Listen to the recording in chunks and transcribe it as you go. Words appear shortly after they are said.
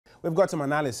We've got some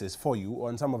analysis for you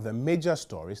on some of the major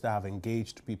stories that have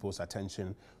engaged people's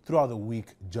attention throughout the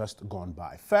week just gone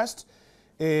by. First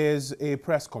is a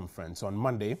press conference on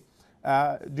Monday,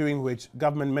 during which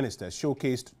government ministers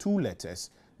showcased two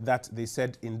letters that they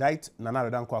said indict Nana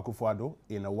Addo Dankwa Akufo-Addo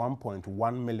in a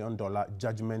 $1.1 million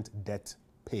judgment debt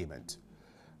payment.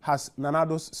 Has Nana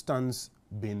Addo's stance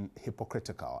been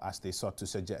hypocritical, as they sought to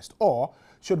suggest? Or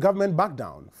should government back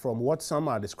down from what some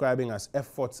are describing as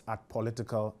efforts at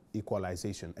political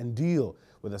equalization and deal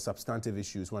with the substantive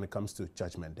issues when it comes to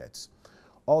judgment debts?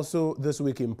 Also, this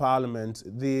week in Parliament,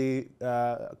 the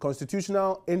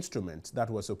constitutional instrument that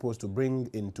was supposed to bring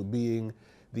into being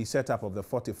the setup of the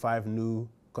 45 new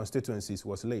constituencies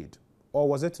was laid. Or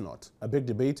was it not? A big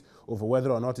debate over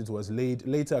whether or not it was laid.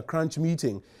 Later, a crunch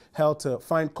meeting held to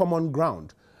find common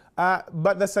ground.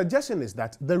 But the suggestion is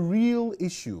that the real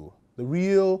issue, the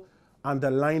real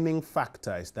underlining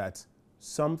factor is that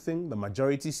something the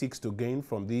majority seeks to gain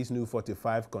from these new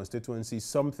 45 constituencies,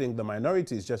 something the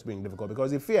minority is just being difficult because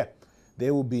they fear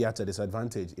they will be at a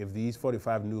disadvantage if these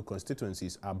 45 new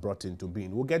constituencies are brought into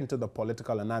being. We'll get into the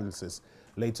political analysis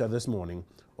later this morning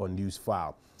on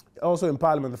Newsfile. Also in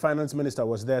Parliament, the Finance Minister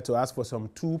was there to ask for some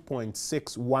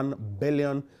 2.61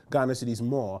 billion Ghana cedis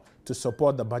more to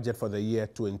support the budget for the year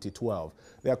 2012.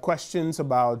 There are questions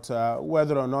about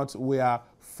whether or not we are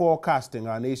forecasting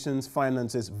our nation's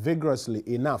finances vigorously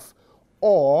enough,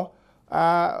 or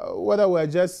whether we're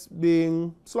just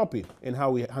being sloppy in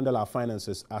how we handle our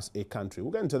finances as a country.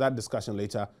 We'll get into that discussion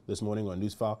later this morning on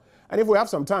Newsfile. And if we have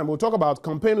some time, we'll talk about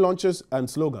campaign launches and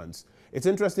slogans. It's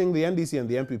interesting, the NDC and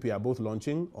the MPP are both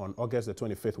launching on August the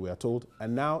 25th, we are told,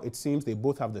 and now it seems they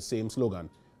both have the same slogan: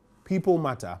 people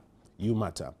matter, you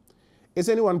matter. Is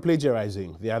anyone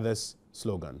plagiarizing the other's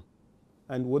slogan?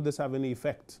 And would this have any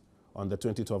effect on the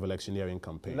 2012 electioneering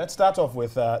campaign? Let's start off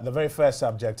with the very first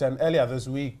subject. And earlier this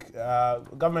week,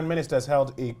 government ministers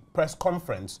held a press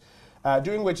conference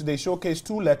during which they showcased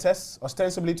two letters,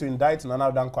 ostensibly to indict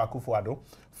Nana Addo Dankwa Akufo-Addo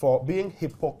for being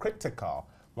hypocritical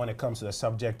when it comes to the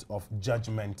subject of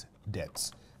judgment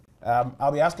debts.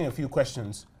 I'll be asking a few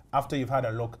questions after you've had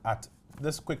a look at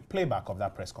this quick playback of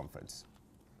that press conference.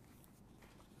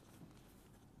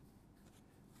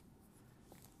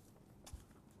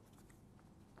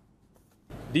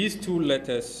 These two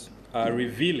letters are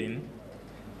revealing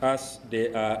as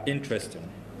they are interesting.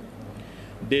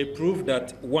 They prove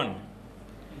that, one,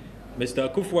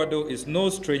 Mr. Akufo-Addo is no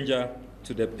stranger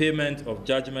to the payment of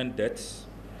judgment debts.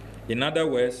 In other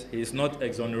words, he is not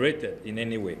exonerated in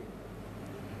any way.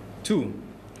 Two,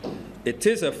 it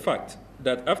is a fact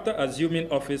that after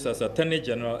assuming office as Attorney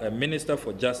General and Minister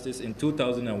for Justice in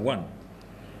 2001,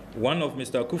 one of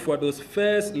Mr. Akufo-Addo's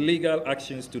first legal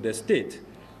actions to the state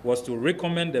was to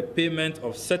recommend the payment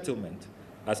of settlement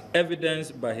as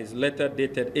evidenced by his letter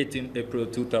dated 18 April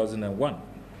 2001.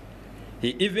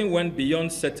 He even went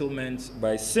beyond settlements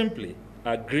by simply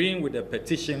agreeing with a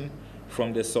petition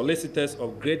from the solicitors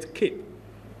of Great Cape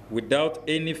without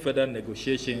any further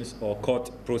negotiations or court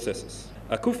processes.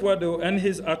 Akufo-Addo and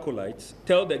his acolytes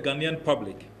tell the Ghanaian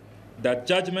public that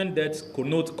judgment debts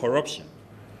connote corruption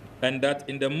and that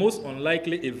in the most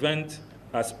unlikely event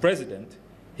as president,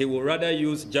 he will rather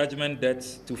use judgment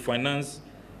debts to finance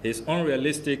his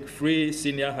unrealistic free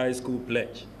senior high school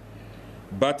pledge.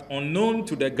 But unknown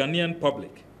to the Ghanaian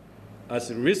public,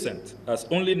 as recent as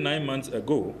only 9 months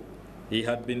ago, he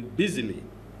had been busily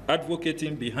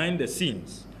advocating behind the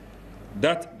scenes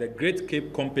that the Great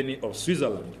Cape Company of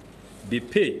Switzerland be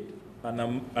paid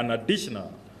an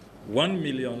additional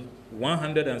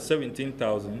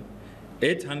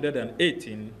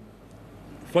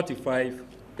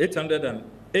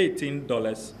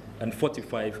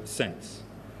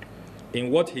in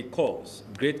what he calls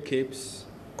Great Cape's,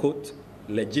 quote,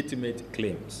 legitimate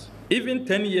claims. Even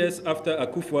 10 years after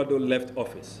Akufo-Addo left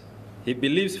office, he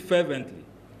believes fervently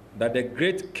that the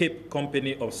Great Cape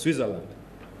Company of Switzerland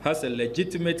has a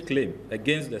legitimate claim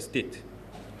against the state.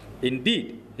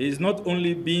 Indeed, he is not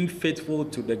only being faithful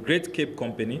to the Great Cape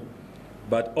Company,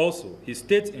 but also he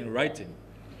states in writing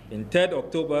in 3rd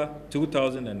October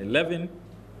 2011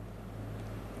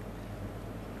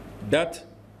 that,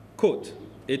 quote,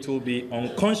 it will be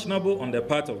unconscionable on the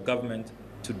part of government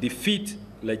to defeat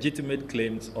legitimate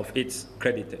claims of its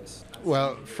creditors.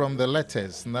 Well, from the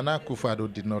letters, Nana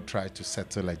Akufo-Addo did not try to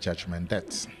settle a judgment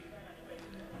debt.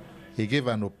 He gave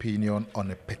an opinion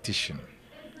on a petition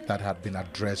that had been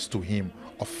addressed to him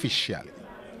officially.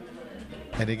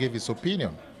 And he gave his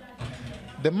opinion.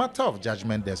 The matter of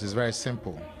judgment debts is very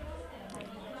simple.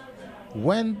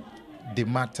 When the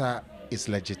matter is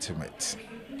legitimate,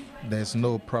 there's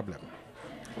no problem.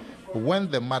 when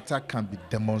the matter can be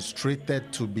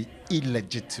demonstrated to be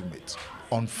illegitimate,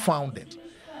 unfounded,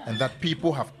 and that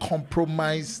people have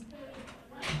compromised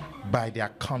by their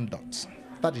conduct.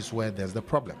 That is where there's the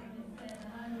problem.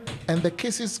 And the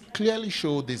cases clearly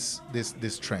show this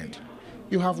trend.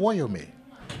 You have Wyoming,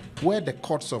 where the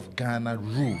courts of Ghana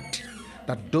ruled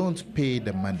that don't pay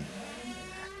the money,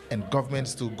 and government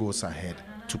still goes ahead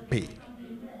to pay.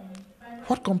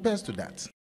 What compares to that?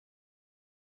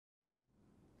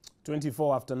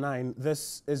 24 after 9,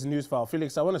 this is Newsfile.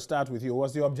 Felix, I want to start with you.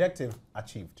 Was the objective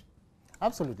achieved?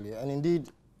 Absolutely, and indeed,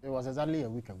 it was exactly a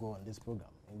week ago on this program.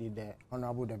 Indeed, the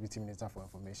Honorable Deputy Minister for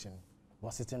Information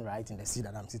was sitting right in the seat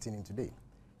that I'm sitting in today.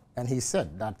 And he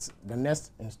said that the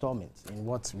next installment in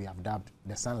what we have dubbed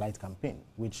the Sunlight Campaign,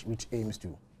 which aims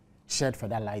to shed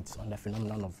further light on the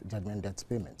phenomenon of judgment debt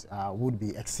payment, would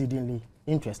be exceedingly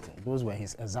interesting. Those were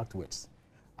his exact words.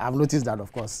 I've noticed that,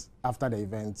 of course, after the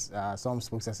event, some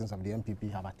spokespersons of the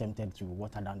MPP have attempted to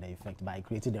water down the effect by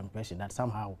creating the impression that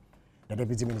somehow the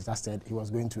Deputy Minister said he was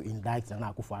going to indict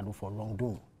Nana Akufo-Addo for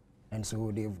wrongdoing. And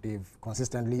so they've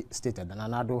consistently stated that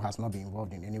Nana Addo has not been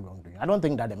involved in any wrongdoing. I don't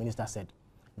think that the minister said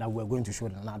that we're going to show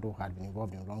that Nana Addo had been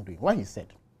involved in wrongdoing. What he said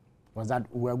was that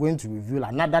we're going to reveal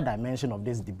another dimension of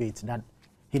this debate that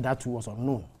hitherto was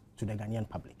unknown to the Ghanaian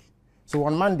public. So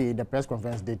on Monday, the press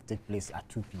conference did take place at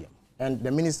 2 p.m. And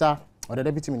the minister, or the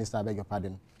deputy minister, I beg your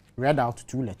pardon, read out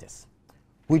 2 letters,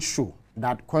 which show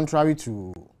that contrary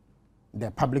to the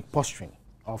public posturing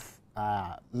of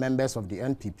members of the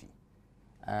NPP,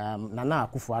 Nana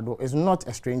Akufo-Addo is not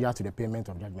a stranger to the payment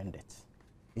of judgment debt.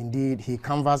 Indeed, he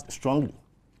canvassed strongly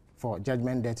for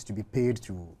judgment debt to be paid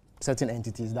to certain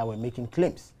entities that were making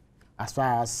claims as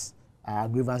far as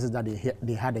grievances that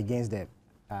they had against the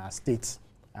state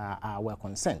were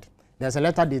concerned. There's a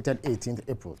letter dated 18th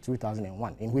April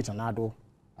 2001 in which Nana Addo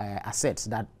asserts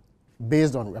that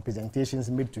based on representations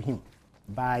made to him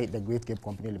by the Great Cape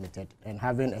Company Limited and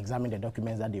having examined the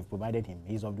documents that they've provided him,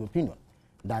 he is of the opinion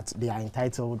that they are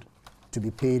entitled to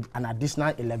be paid an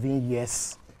additional 11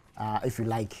 years, if you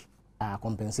like,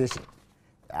 compensation.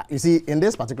 You see, in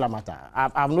this particular matter,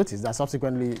 I've noticed that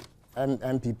subsequently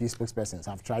MPP spokespersons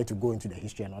have tried to go into the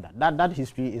history and all that. That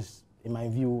history is, in my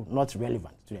view, not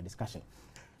relevant to the discussion.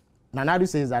 Nana Addo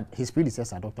says that his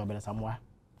predecessor, Dr. Bele Samoa,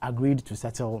 agreed to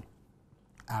settle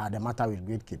the matter with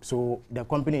Great Cape. So the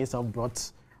company itself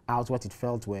brought out what it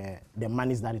felt were the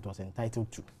monies that it was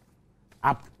entitled to,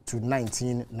 up to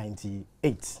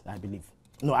 1998, I believe.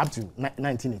 No, up to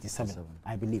 1987,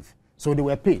 I believe. So they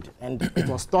were paid, and it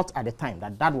was thought at the time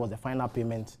that that was the final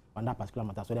payment on that particular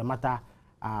matter. So the matter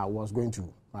was going to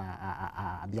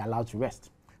be allowed to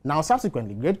rest. Now,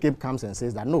 subsequently, Great Cape comes and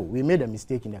says that, no, we made a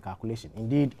mistake in the calculation.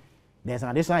 Indeed, there's an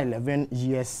additional 11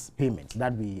 years payment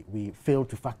that we failed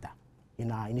to factor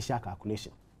in our initial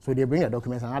calculation. So they bring the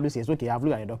documents, and Nana Addo says, okay, I've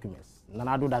looked at the documents.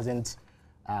 Nana Addo doesn't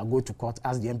go to court,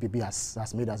 as the MPP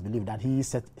has made us believe, that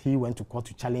he went to court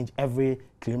to challenge every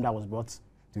claim that was brought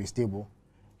to his table.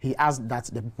 He asked that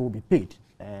the people be paid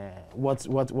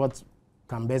what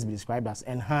can best be described as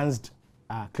enhanced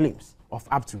claims of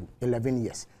up to 11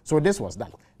 years. So this was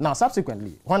done. Now,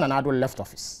 subsequently, when Nana Addo left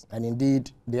office, and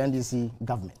indeed the NDC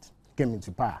government came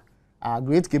into power,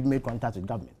 Great Cape made contact with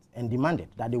government and demanded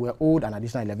that they were owed an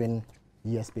additional 11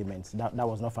 years payments that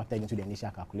was not factored into the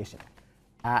initial calculation.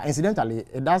 Incidentally,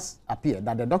 it does appear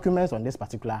that the documents on this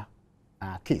particular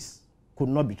case could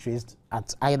not be traced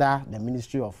at either the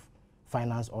Ministry of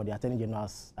Finance or the Attorney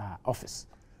General's office.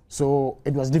 So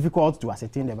it was difficult to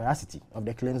ascertain the veracity of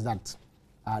the claims that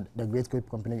the Great Cape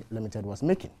Company Limited was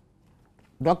making.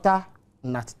 Dr.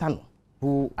 Nat Tano,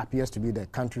 who appears to be the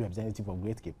country representative of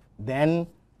Great Cape, then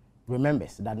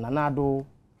remembers that Nana Addo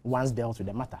once dealt with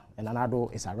the matter, and Nana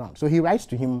Addo is around. So he writes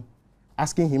to him,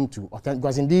 asking him to authenticate,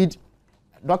 because indeed,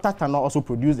 Dr. Tano also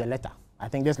produced a letter. I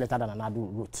think this letter that Nana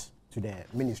Addo wrote to the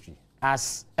ministry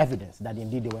as evidence that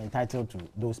indeed they were entitled to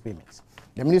those payments.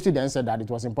 The ministry then said that it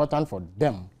was important for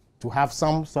them to have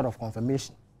some sort of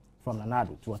confirmation from Nana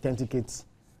Addo to authenticate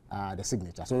the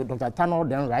signature. So Dr. Tano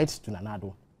then writes to Nana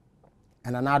Addo,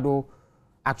 and Nana Addo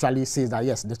actually says that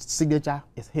yes, the signature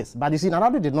is his. But you see, Nana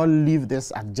Addo did not leave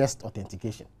this at just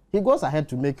authentication. He goes ahead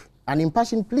to make an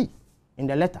impassioned plea in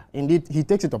the letter. Indeed, he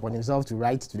takes it upon himself to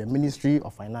write to the Ministry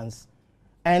of Finance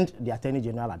and the Attorney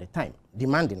General at the time,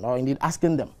 demanding or indeed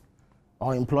asking them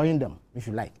or employing them, if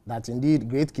you like, that indeed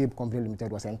Great Cape Company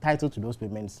Limited was entitled to those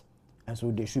payments, and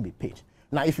so they should be paid.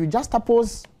 Now, if you just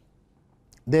oppose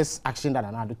this action that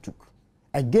Nana Addo took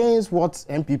against what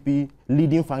MPP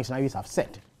leading functionaries have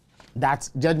said, that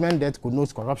judgment debt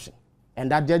connotes corruption,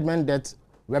 and that judgment debt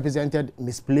represented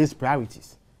misplaced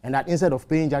priorities, and that instead of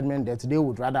paying judgment debt, they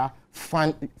would rather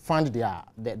fund their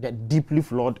deeply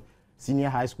flawed senior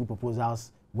high school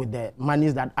proposals with the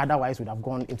monies that otherwise would have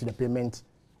gone into the payment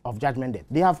of judgment debt.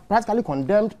 They have practically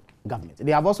condemned government.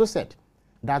 They have also said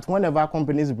that whenever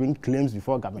companies bring claims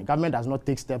before government, government does not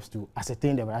take steps to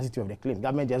ascertain the veracity of the claim.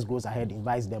 Government just goes ahead,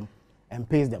 invites them, and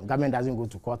pays them. Government doesn't go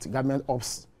to court. Government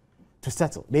opts to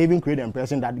settle. They even create the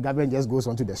impression that the government just goes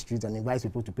onto the streets and invites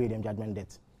people to pay them judgment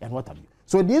debt and what have you.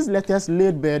 So these letters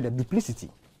laid bare the duplicity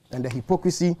and the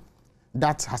hypocrisy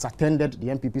that has attended the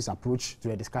MPP's approach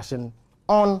to a discussion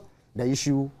on the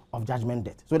issue of judgment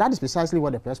debt. So that is precisely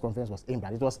what the press conference was aimed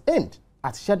at. It was aimed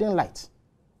at shedding light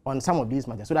on some of these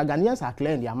matters so that Ghanaians are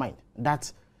clear in their mind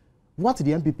that what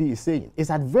the MPP is saying is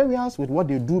at variance with what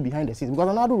they do behind the scenes.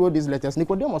 Because Nana wrote these letters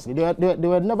nicodemously. They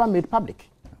were never made public.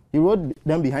 He wrote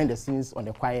them behind the scenes on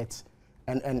the quiet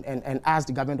and asked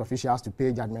the government officials to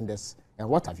pay judgment debts and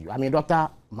what have you. I mean, Dr.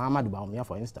 Muhammad Baumia,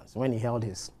 for instance, when he held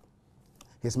his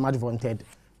much vaunted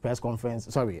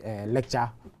lecture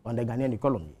on the Ghanaian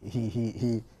economy,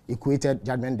 he equated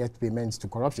judgment debt payments to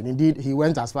corruption. Indeed, he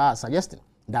went as far as suggesting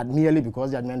that merely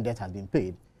because judgment debt has been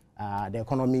paid, the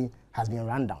economy has been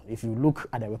run down. If you look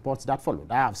at the reports that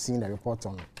followed, I have seen the report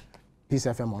on Peace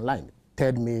FM Online,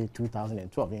 3rd May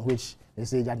 2012, in which they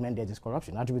say judgment debt is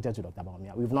corruption, attributed to Dr.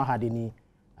 Baumia. We've not had any,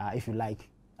 if you like,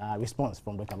 response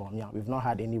from Dr. Baumia. We've not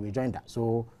had any rejoinder.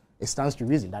 So it stands to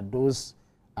reason that those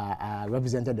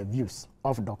represented the views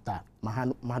of Dr.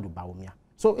 Mahadu Baumia.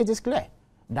 So it is clear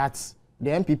that the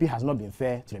MPP has not been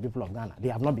fair to the people of Ghana. They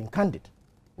have not been candid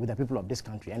with the people of this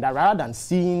country. And that rather than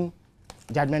seeing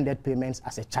judgment debt payments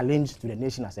as a challenge to the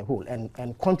nation as a whole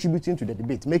and contributing to the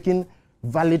debate, making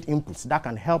valid inputs that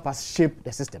can help us shape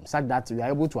the system such that we are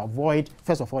able to avoid,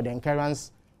 first of all, the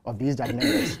incurrence of these judgment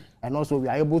debts, and also we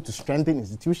are able to strengthen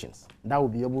institutions that will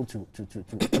be able to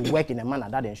work in a manner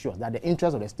that ensures that the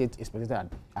interest of the state is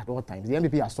protected at all times. The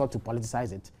MPP has sought to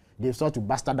politicize it. They've sought to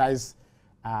bastardize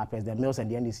President Mills and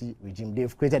the NDC regime.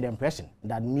 They've created the impression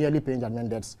that merely paying judgment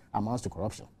debts amounts to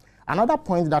corruption. Another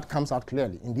point that comes out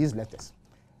clearly in these letters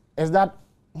is that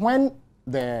when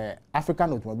the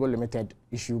African Automobile Limited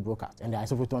issue broke out and the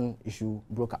Isophoton issue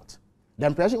broke out, the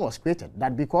impression was created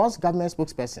that because government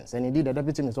spokespersons and indeed the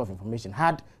Deputy Minister of Information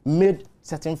had made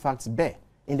certain facts bare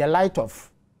in the light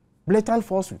of blatant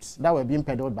falsehoods that were being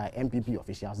peddled by MPP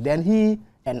officials, then he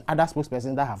and other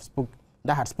spokespersons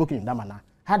that had spoken in that manner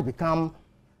had become,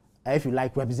 if you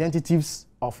like, representatives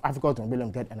of African Automobile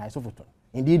Limited and Isophoton.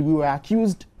 Indeed, we were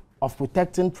accused of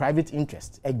protecting private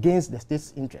interests against the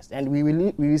state's interest, and we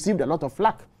received a lot of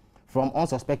flack from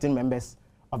unsuspecting members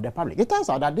of the public. It turns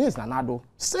out that this is Nanado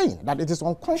saying that it is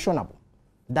unconscionable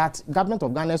that government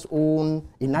of Ghana's own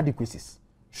inadequacies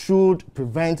should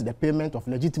prevent the payment of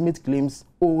legitimate claims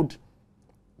owed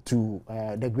to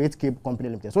the Great Cape Company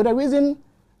Limited. So the reason,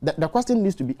 the question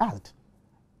needs to be asked,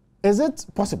 is it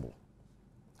possible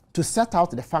to set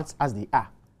out the facts as they are,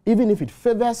 even if it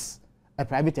favors a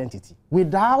private entity,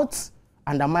 without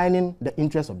undermining the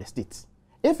interests of the state?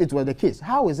 If it were the case,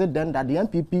 how is it then that the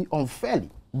MPP unfairly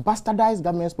bastardized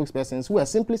government spokespersons who were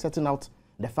simply setting out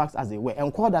the facts as they were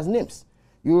and called as names?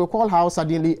 You recall how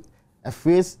suddenly a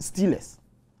phrase, stealers,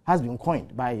 has been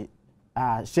coined by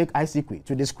Sheikh Isikwe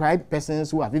to describe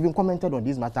persons who have even commented on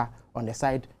this matter on the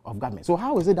side of government. So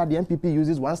how is it that the MPP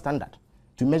uses one standard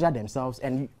to measure themselves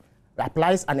and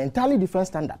applies an entirely different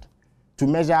standard to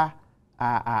measure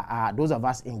those of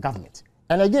us in government?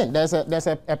 And again, there's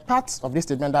a part of this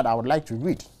statement that I would like to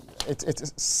read.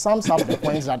 It sums up the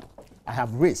points that I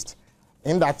have raised,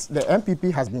 in that the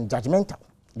MPP has been judgmental.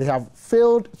 They have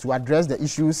failed to address the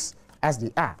issues as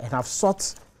they are and have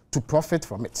sought to profit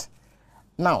from it.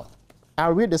 Now,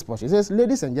 I'll read this portion. It says,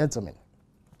 ladies and gentlemen,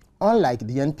 unlike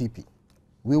the NPP,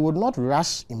 we would not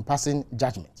rush in passing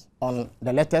judgment on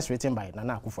the letters written by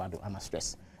Nana Akufo-Addo, I must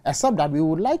stress, except that we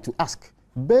would like to ask,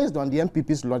 based on the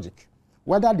MPP's logic,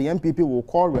 whether the MPP will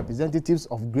call representatives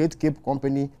of Great Cape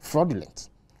Company fraudulent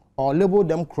or label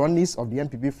them cronies of the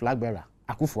MPP flag bearer,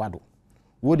 Akufo-Addo.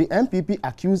 Would the MPP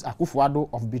accuse Akufo-Addo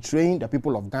of betraying the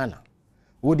people of Ghana?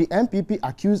 Would the MPP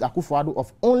accuse Akufo-Addo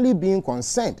of only being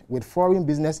concerned with foreign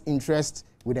business interests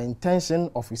with the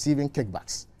intention of receiving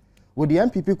kickbacks? Would the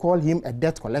MPP call him a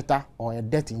debt collector or a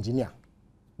debt engineer?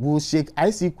 Would Sheikh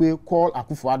Isikwe call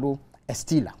Akufo-Addo a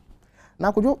stealer?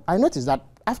 Now, I noticed that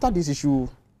after this issue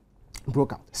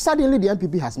broke out, suddenly the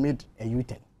MPP has made a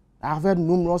U-turn. I have heard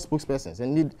numerous spokespersons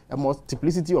and a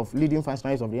multiplicity of leading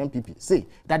functionaries of the MPP say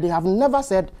that they have never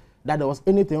said that there was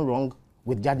anything wrong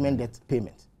with judgment debt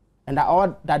payment. And that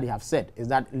all that they have said is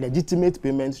that legitimate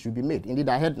payments should be made. Indeed,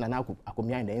 I heard Nana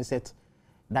Akomia in the insert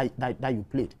that you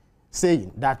played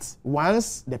saying that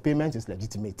once the payment is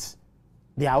legitimate,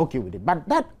 they are okay with it. But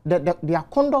that their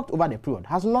conduct over the period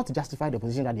has not justified the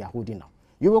position that they are holding now.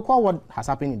 You recall what has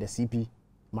happened in the CP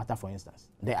matter, for instance,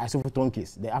 the Isophoton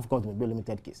case, the Africa Automobile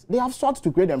Limited case. They have sought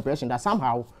to create the impression that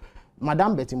somehow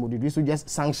Madam Betty Modibirisu just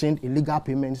sanctioned illegal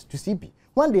payments to CP,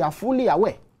 when they are fully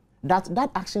aware that that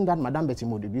action that Madam Betty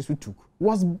Modibirisu took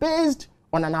was based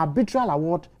on an arbitral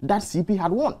award that CP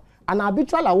had won. An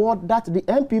arbitral award that the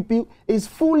NPP is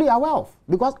fully aware of,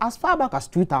 because as far back as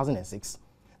 2006,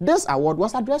 this award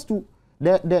was addressed to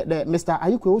the Mr.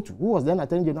 Ayiko Otu, who was then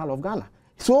Attorney General of Ghana.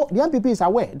 So the NPP is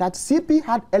aware that CP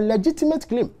had a legitimate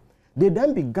claim. They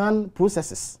then began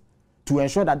processes to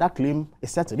ensure that that claim is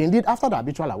settled. Indeed, after the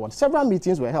arbitral award, several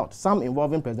meetings were held, some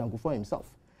involving President Kufuor himself.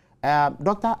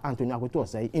 Dr. Antonio Akoto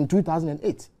Osei, in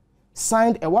 2008,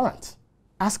 signed a warrant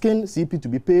asking CP to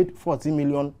be paid $40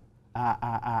 million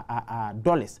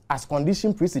as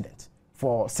condition precedent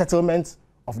for settlement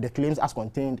of the claims as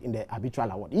contained in the arbitral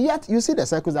award. Yet, you see the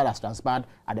circles that has transpired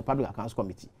at the Public Accounts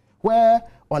Committee, where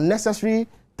unnecessary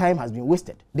time has been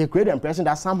wasted. They create the impression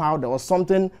that somehow there was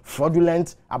something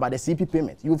fraudulent about the CP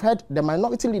payment. You've heard the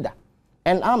minority leader,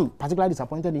 and I'm particularly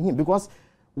disappointed in him, because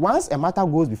once a matter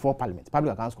goes before Parliament,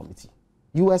 Public Accounts Committee,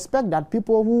 you expect that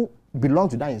people who belong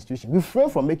to that institution refrain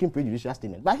from making prejudicial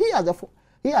statements. But he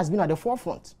has been at the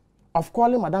forefront of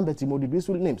calling Madam Betty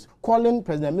Modibirisu names, calling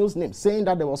President Mills names, saying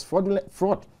that there was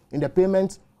fraud in the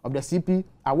payment of the CP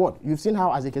award. You've seen how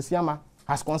Azeke Siama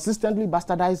has consistently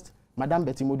bastardized Madam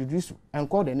Betty Modibirisu and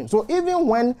called her name. So even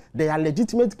when there are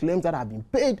legitimate claims that have been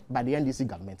paid by the NDC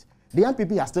government, the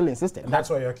NPP has still insisted. And that's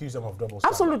why you accuse them of double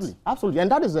standards. Absolutely, absolutely.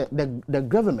 And that is the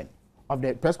gravamen of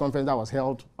the press conference that was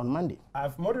held on Monday.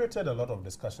 I've moderated a lot of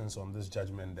discussions on this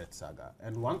judgment debt saga,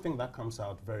 and one thing that comes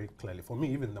out very clearly, for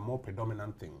me, even the more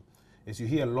predominant thing, is you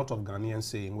hear a lot of Ghanaians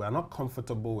saying we are not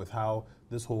comfortable with how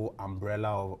this whole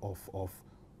umbrella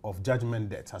of judgment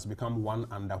debts has become one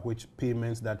under which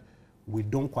payments that we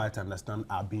don't quite understand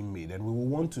are being made. And we will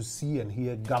want to see and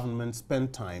hear government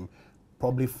spend time,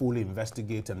 probably fully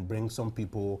investigate and bring some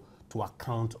people to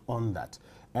account on that.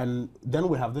 And then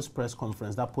we have this press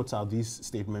conference that puts out these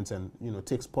statements and, you know,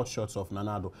 takes pot shots of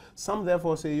Nana Addo. Some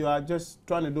therefore say you are just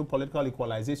trying to do political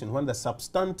equalization when the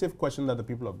substantive question that the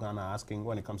people of Ghana are asking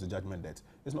when it comes to judgment debt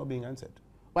is not being answered.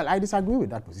 Well, I disagree with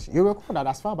that position. You recall that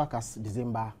as far back as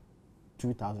December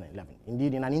 2011,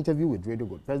 indeed in an interview with Radio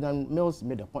Good, President Mills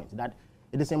made a point that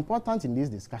it is important in these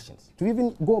discussions to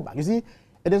even go back. You see,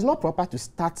 it is not proper to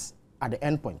start at the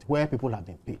end point where people have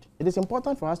been paid. It is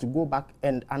important for us to go back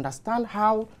and understand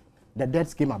how the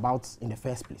debts came about in the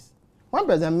first place. When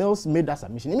President Mills made that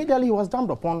submission, immediately he was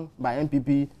dumped upon by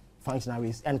NPP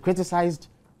functionaries and criticized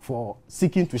for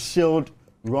seeking to shield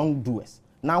wrongdoers.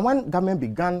 Now, when government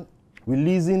began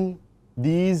releasing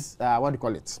these,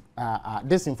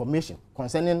 this information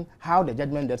concerning how the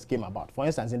judgment debts came about, for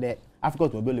instance, in the Africa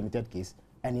Automobile Limited case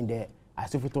and in the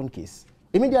Isophoton case,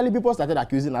 immediately people started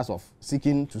accusing us of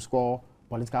seeking to score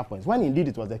political points, when indeed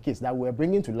it was the case that we were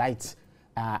bringing to light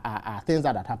things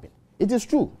that had happened. It is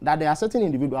true that there are certain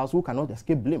individuals who cannot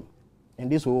escape blame in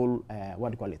this whole,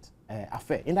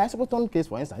 affair. In the Isophoton case,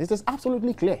 for instance, it is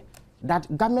absolutely clear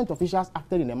that government officials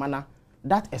acted in a manner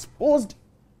that exposed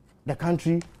the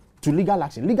country to legal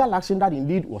action that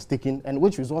indeed was taken and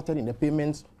which resulted in the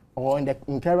payments or in the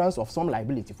incurrence of some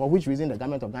liability, for which reason the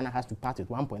government of Ghana has to part with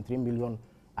 $1.3 million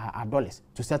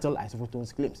to settle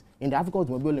Isophoton's claims. In the Africa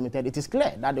Automobile Limited, it is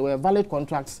clear that there were valid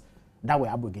contracts that were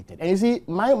abrogated. And you see,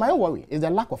 my worry is the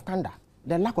lack of candor,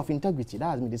 the lack of integrity that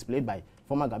has been displayed by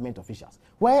former government officials,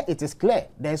 where it is clear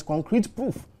there is concrete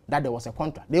proof that there was a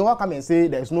contract. They all come and say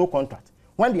there is no contract.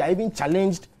 When they are even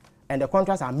challenged and the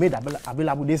contracts are made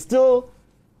available, they still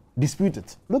dispute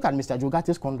it. Look at Mr.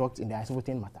 Jogate's conduct in the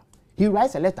Isophoton matter. He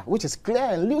writes a letter which is clear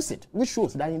and lucid, which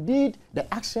shows that indeed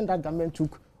the action that government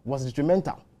took was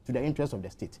detrimental to the interest of the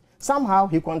state. Somehow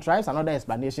he contrives another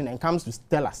explanation and comes to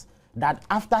tell us that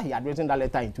after he had written that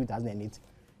letter in 2008,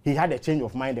 he had a change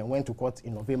of mind and went to court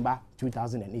in November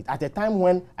 2008, at a time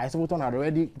when Isophoton had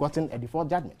already gotten a default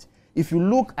judgment. If you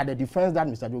look at the defense that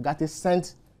Mr. Jogate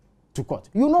sent to court,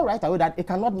 you know right away that it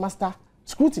cannot master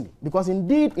scrutiny, because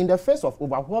indeed, in the face of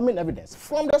overwhelming evidence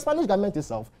from the Spanish government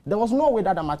itself, there was no way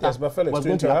that the matter but Felix, was to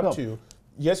going to interrupt you,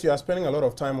 yes, you are spending a lot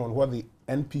of time on what the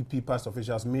NPP past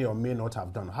officials may or may not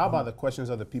have done. How about the questions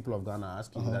that the people of Ghana are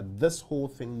asking, that this whole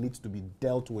thing needs to be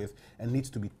dealt with and needs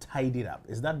to be tidied up?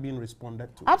 Is that being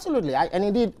responded to? Absolutely. And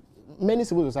indeed, many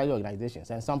civil society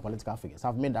organizations and some political figures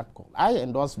have made that call. I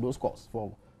endorse those calls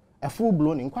for a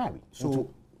full-blown inquiry. So,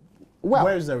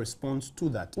 where is the response to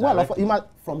that? Well, you must,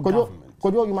 from government?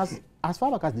 You must, as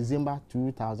far back as December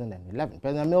 2011,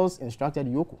 President Mills instructed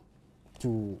Yoko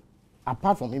to,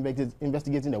 apart from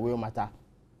investigating the Wayo matter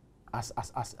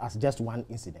as just one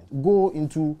incident, go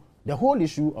into the whole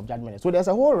issue of judgment. So there's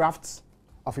a whole raft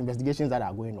of investigations that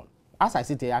are going on. As I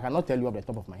sit here, I cannot tell you off the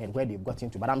top of my head where they've got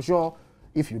into, but I'm sure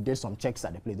if you did some checks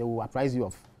at the place, they will apprise you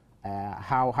of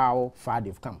how far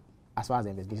they've come as far as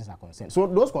the investigations are concerned. So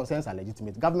those concerns are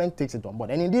legitimate. Government takes it on board.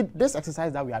 And indeed, this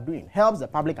exercise that we are doing helps the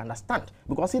public understand,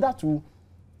 because hitherto,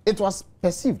 it was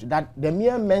perceived that the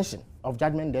mere mention of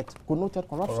judgment debt connoted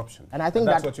corruption. And I think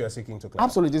that's what you are seeking to clear.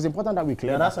 Absolutely. It's important that we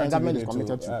clear that, and government is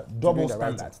committed to double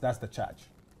standards. That's the charge.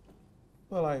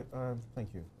 Well,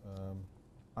 thank you.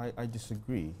 I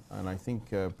disagree, and I think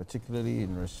particularly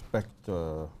in respect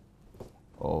of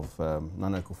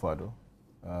Nana Akufo-Addo,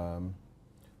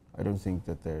 I don't think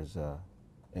that there's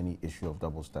any issue of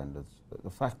double standards.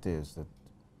 The fact is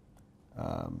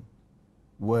that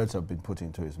words have been put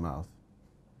into his mouth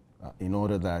in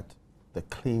order that the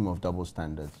claim of double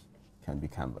standards can be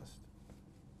canvassed.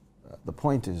 The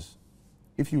point is,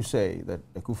 if you say that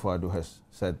Akufo-Addo has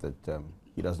said that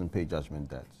he doesn't pay judgment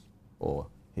debts, or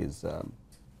his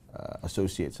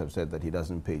associates have said that he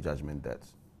doesn't pay judgment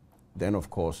debts, then of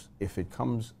course, if it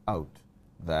comes out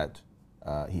that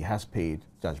he has paid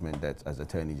judgment debts as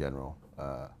Attorney General,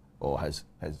 or has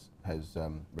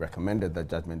recommended that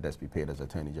judgment debts be paid as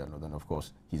Attorney General, then of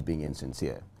course he's being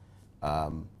insincere.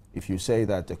 If you say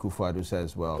that Akufo-Addo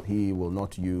says, well, he will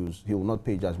not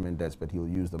pay judgment debts, but he'll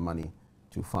use the money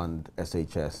to fund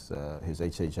SHS, his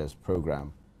HHS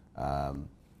program,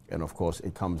 and of course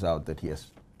it comes out that he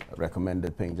has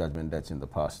recommended paying judgment debts in the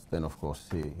past, then of course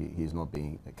he's not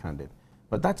being candid.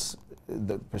 But that's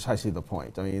precisely the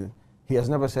point. I mean, he has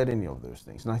never said any of those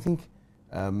things. And I think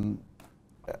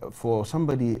for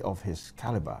somebody of his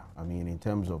caliber, I mean, in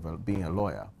terms of being a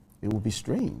lawyer, it would be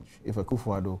strange if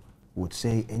Akufo-Addo would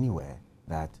say anywhere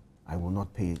that I will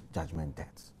not pay judgment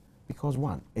debts. Because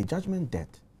one, a judgment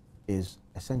debt is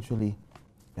essentially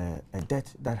a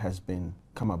debt that has been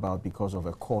come about because of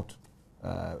a court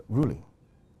ruling.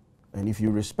 And if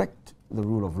you respect the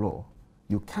rule of law,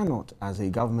 you cannot, as a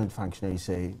government functionary,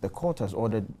 say, the court has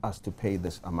ordered us to pay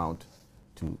this amount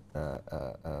to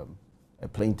a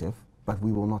plaintiff, but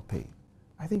we will not pay.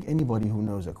 I think anybody who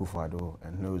knows Akufo-Addo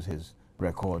and knows his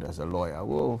record as a lawyer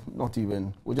will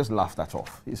just laugh that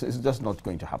off. It's just not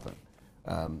going to happen.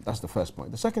 That's the first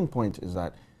point. The second point is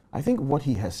that I think what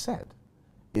he has said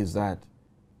is that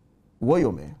the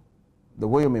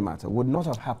Woyome matter would not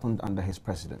have happened under his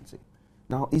presidency.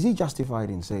 Now, is he justified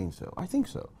in saying so? I think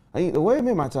so. I think the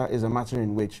Woyome matter is a matter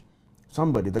in which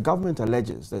the government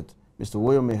alleges that Mr.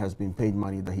 Woyome has been paid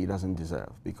money that he doesn't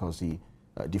deserve because he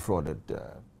defrauded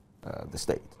the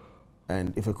state.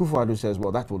 And if Akufo-Addo says,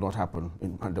 well, that will not happen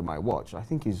under my watch, I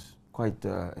think he's quite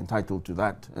entitled to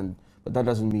that. But that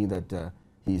doesn't mean that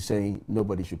he's saying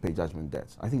nobody should pay judgment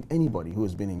debts. I think anybody who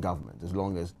has been in government, as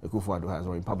long as Akufo-Addo has,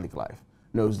 or in public life,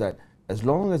 knows that as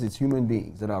long as it's human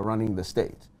beings that are running the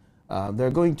state, there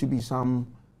are going to be some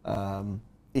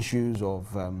issues of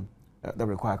that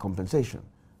require compensation.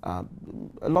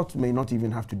 A lot may not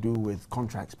even have to do with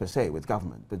contracts per se with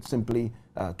government, but simply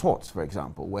torts, for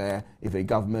example, where if a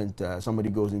government, somebody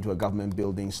goes into a government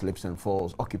building, slips and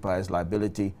falls, occupies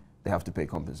liability, they have to pay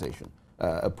compensation.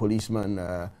 A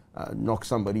policeman knocks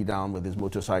somebody down with his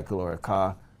motorcycle or a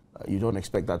car, you don't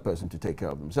expect that person to take care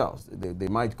of themselves. They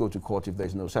might go to court if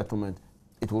there's no settlement.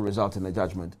 It will result in a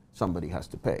judgment. Somebody has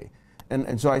to pay.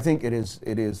 And so I think it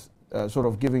is sort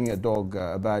of giving a dog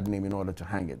a bad name in order to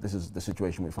hang it. This is the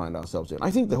situation we find ourselves in.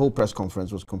 I think the whole press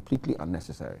conference was completely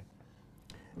unnecessary,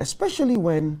 especially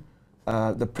when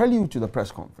the prelude to the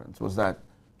press conference was that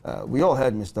we all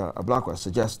heard Mr. Ablakwa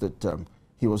suggest that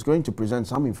he was going to present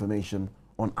some information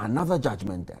on another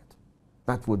judgment debt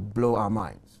that would blow our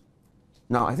minds.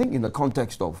 Now, I think in the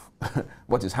context of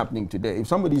what is happening today, if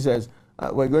somebody says,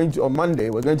 on Monday,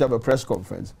 we're going to have a press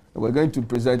conference, and we're going to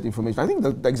present information, I think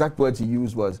the exact words he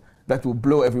used was, that will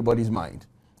blow everybody's mind.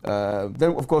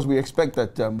 Then, of course, we expect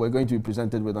that we're going to be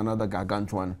presented with another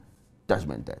gargantuan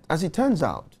judgment debt. As it turns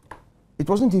out, it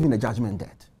wasn't even a judgment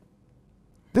debt.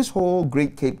 This whole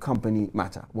Great Cape Company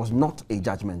matter was not a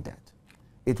judgment debt.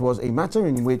 It was a matter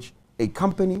in which a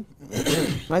company,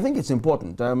 I think it's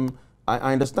important,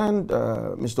 I understand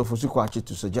Mr. Fosu-Kwakye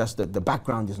to suggest that the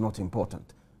background is not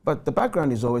important, but the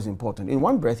background is always important. In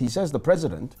one breath, he says the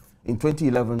president in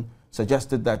 2011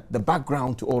 suggested that the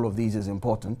background to all of these is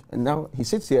important, and now he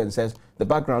sits here and says the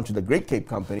background to the Great Cape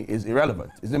Company is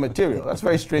irrelevant, is immaterial. That's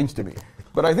very strange to me,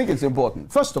 but I think it's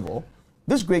important. First of all,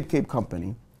 this Great Cape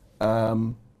Company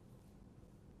had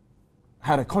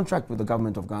a contract with the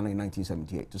government of Ghana in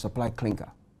 1978 to supply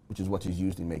clinker, which is what is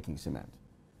used in making cement.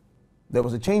 there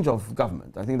was a change of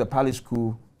government. I think the palace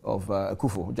coup of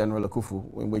Akufo, General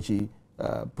Akufo, in which he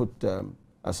put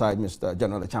aside Mr.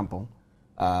 General Champong,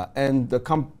 and the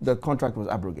contract was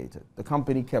abrogated. The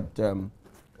company kept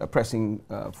pressing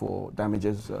for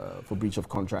damages for breach of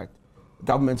contract. The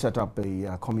government set up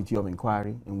a committee of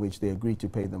inquiry in which they agreed to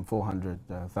pay them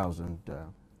 $400,000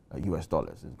 US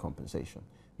dollars in compensation.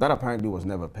 That apparently was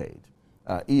never paid.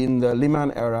 In the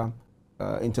Liman era,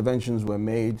 interventions were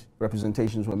made,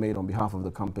 representations were made on behalf of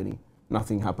the company.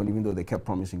 Nothing happened, even though they kept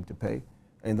promising to pay.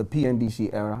 In the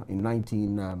PNDC era, in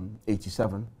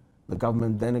 1987, the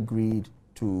government then agreed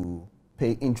to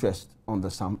pay interest on the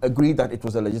sum, agreed that it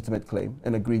was a legitimate claim,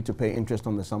 and agreed to pay interest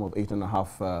on the sum of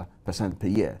 8.5% per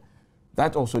year.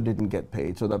 That also didn't get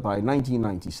paid, so that by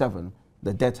 1997,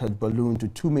 the debt had ballooned to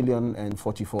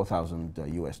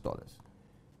 $2,044,000 US dollars.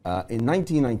 In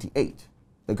 1998,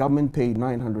 the government paid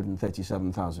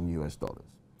 $937,000 US dollars,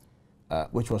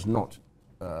 which was not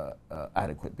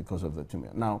adequate because of the $2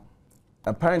 million. Now,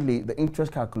 apparently, the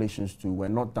interest calculations too were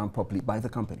not done properly by the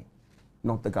company,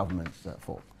 not the government's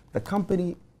fault. The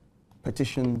company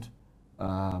petitioned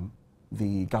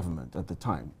the government at the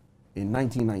time in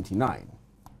 1999,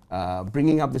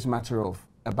 bringing up this matter of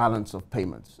a balance of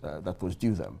payments that was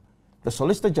due them. The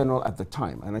Solicitor General at the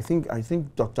time, and I think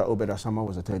Dr. Obed Asama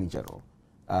was Attorney General,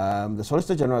 the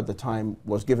Solicitor General at the time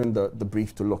was given the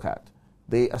brief to look at.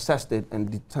 They assessed it and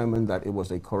determined that it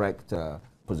was a correct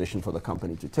position for the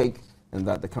company to take, and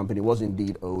that the company was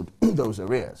indeed owed those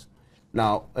arrears.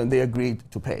 Now, and they agreed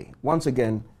to pay. Once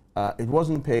again, it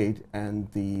wasn't paid, and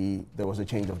there was a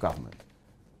change of government.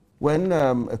 When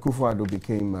Akufo-Addo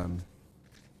became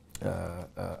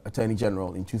Attorney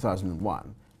General in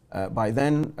 2001, by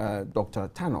then Dr.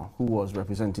 Tano, who was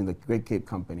representing the Great Cape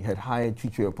Company, had hired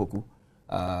Chichi Opoku,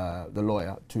 the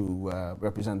lawyer, to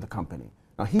represent the company.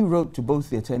 Now, he wrote to both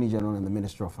the Attorney General and the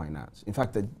Minister of Finance. In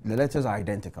fact, the letters are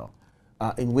identical,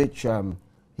 in which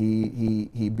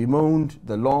he bemoaned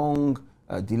the long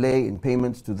delay in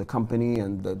payments to the company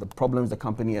and the problems the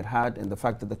company had, and the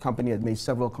fact that the company had made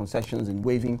several concessions in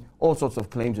waiving all sorts of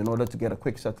claims in order to get a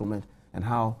quick settlement, and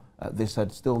how this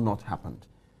had still not happened.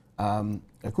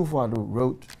 Akufo-Addo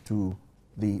wrote to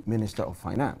the Minister of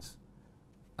Finance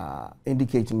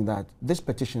indicating that this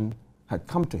petition had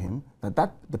come to him,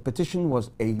 that the petition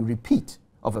was a repeat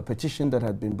of a petition that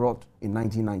had been brought in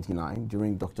 1999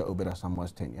 during Dr. Obed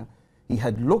Asamoah's tenure. He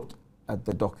had looked at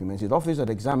the documents, his office had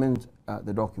examined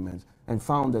the documents and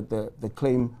found that the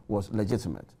claim was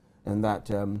legitimate, and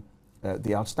that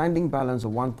the outstanding balance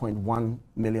of $1.1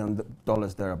 million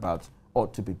thereabouts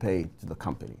ought to be paid to the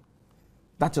company.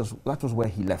 That was where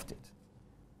he left it.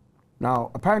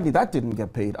 Now, apparently that didn't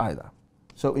get paid either.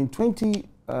 So in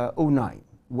 2009,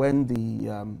 when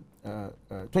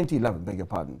 2011, beg your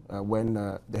pardon, when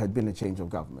there had been a change of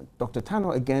government, Dr.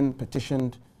 Tano again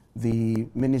petitioned the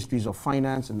Ministries of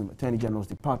Finance and the Attorney General's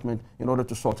Department in order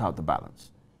to sort out the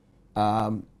balance.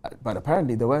 But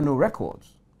apparently there were no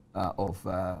records of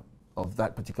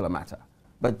that particular matter.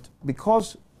 But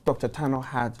because Dr. Tano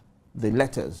had the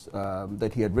letters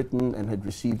that he had written and had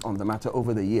received on the matter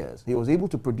over the years, he was able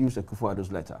to produce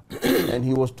Akufo-Addo's letter. And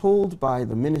he was told by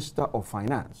the Minister of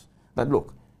Finance that,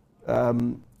 look,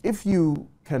 if you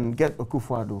can get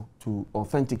Akufo-Addo to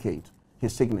authenticate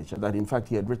his signature, that in fact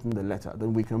he had written the letter,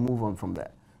 then we can move on from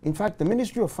there. In fact, the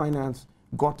Ministry of Finance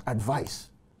got advice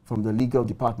from the legal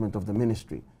department of the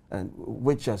ministry, and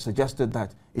which suggested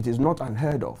that it is not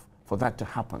unheard of for that to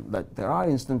happen, that there are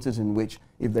instances in which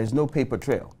if there's no paper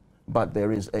trail, but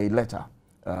there is a letter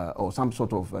or some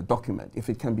sort of document, if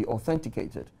it can be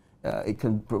authenticated, it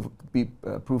can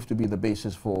prove to be the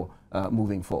basis for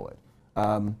moving forward.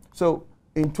 So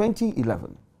in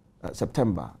 2011,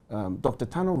 September, Dr.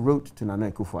 Tano wrote to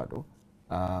Nana Akufo-Addo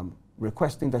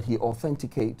requesting that he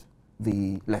authenticate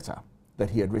the letter that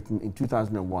he had written in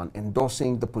 2001,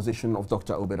 endorsing the position of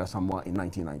Dr. Obed Asamoah in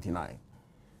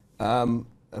 1999.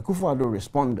 Akufo-Addo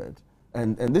responded,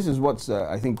 and this is what's,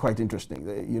 I think, quite interesting.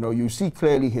 You know, you see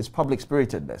clearly his public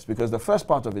spiritedness, because the first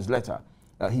part of his letter,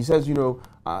 he says, you know,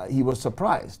 he was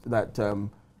surprised that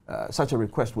such a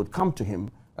request would come to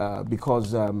him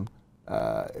because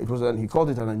it was he called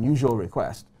it an unusual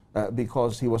request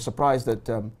because he was surprised that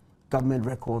government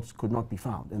records could not be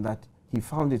found, and that he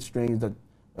found it strange that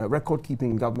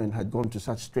record-keeping government had gone to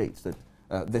such straits that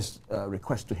this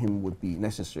request to him would be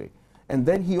necessary. And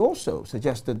then he also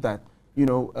suggested that, you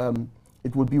know,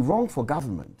 it would be wrong for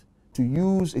government to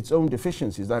use its own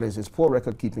deficiencies, that is, its poor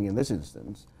record-keeping in this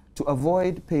instance, to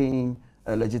avoid paying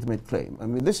a legitimate claim. I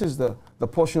mean, this is the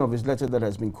portion of his letter that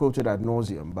has been quoted ad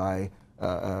nauseum by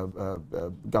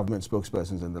government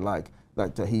spokespersons and the like,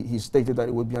 that he stated that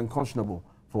it would be unconscionable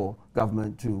for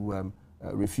government to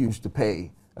refuse to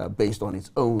pay based on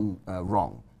its own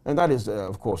wrong. And that is,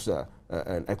 of course,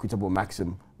 an equitable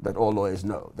maxim that all lawyers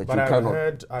know. That but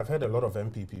you I've heard a lot of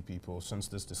MPP people, since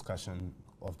this discussion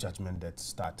of judgment debt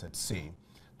started, say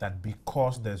that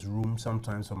because there's room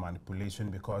sometimes for manipulation,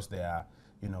 because there are,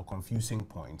 confusing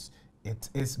points, it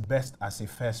is best as a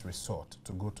first resort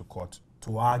to go to court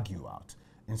to argue out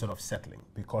instead of settling,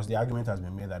 because the argument has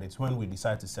been made that it's when we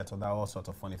decide to settle that all sorts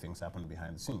of funny things happen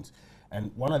behind the scenes.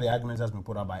 And one of the arguments that's been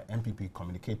put out by MPP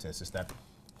communicators is that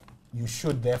you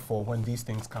should, therefore, when these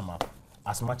things come up,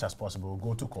 as much as possible,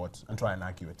 go to court and try and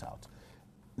argue it out.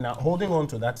 Now, holding on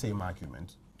to that same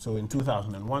argument, so in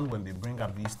 2001, when they bring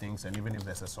up these things, and even if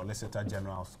there's a Solicitor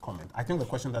General's comment, I think the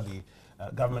question that the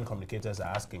government communicators are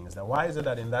asking is that why is it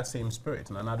that in that same spirit,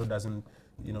 Nanado doesn't,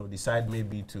 decide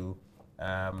maybe to,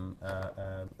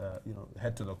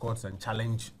 head to the courts and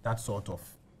challenge that sort of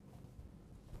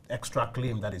extra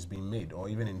claim that is being made, or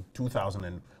even in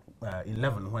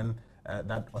 2011 when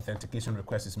that authentication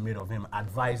request is made of him,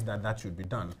 advise that that should be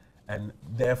done, and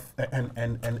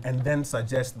then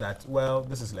suggest that, well,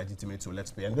 this is legitimate, so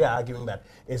let's pay. And they are arguing that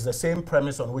it's the same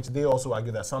premise on which they also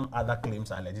argue that some other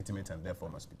claims are legitimate and therefore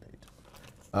must be paid.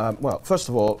 Well, first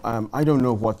of all, I don't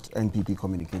know what NPP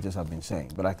communicators have been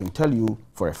saying, but I can tell you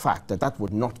for a fact that that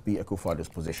would not be Akufo-Addo's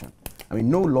position. I mean,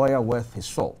 no lawyer worth his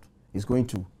salt is going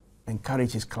to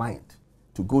encourage his client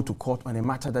to go to court on a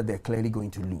matter that they're clearly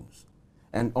going to lose.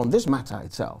 And on this matter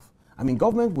itself, I mean,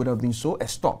 government would have been so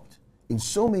estopped in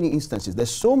so many instances. There's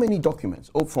so many documents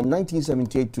from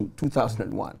 1978 to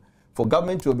 2001 for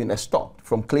government to have been estopped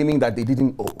from claiming that they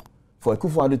didn't owe, for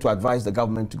Akufo-Addo to advise the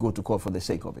government to go to court for the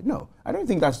sake of it. No, I don't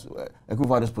think that's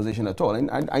Akufo-Addo's position at all.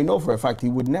 And I know for a fact he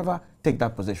would never take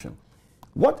that position.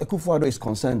 What Akufo-Addo is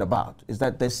concerned about is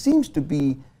that there seems to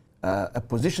be a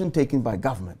position taken by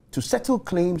government to settle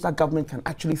claims that government can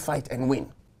actually fight and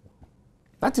win.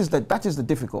 That is the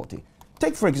difficulty.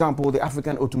 Take, for example, the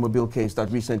African automobile case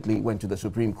that recently went to the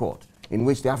Supreme Court, in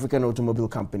which the African Automobile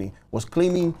Company was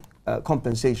claiming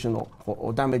compensation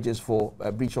or damages for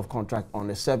a breach of contract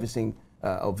on a servicing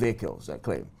of vehicles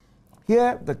claim.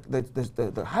 Here,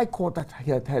 the High Court that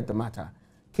had heard the matter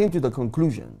came to the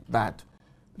conclusion that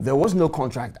there was no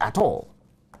contract at all,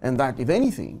 and that, if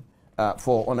anything,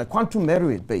 on a quantum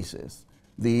merit basis,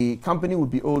 the company would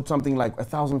be owed something like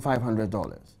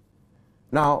 $1,500.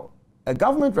 Now, a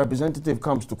government representative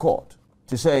comes to court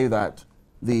to say that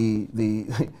the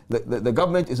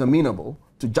government is amenable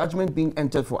to judgment being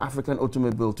entered for African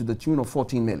Automobile to the tune of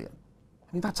 14 million.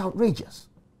 I mean, that's outrageous.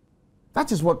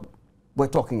 That is what we're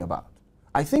talking about.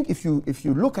 I think if you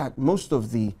look at most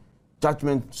of the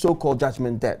so-called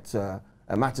judgment debt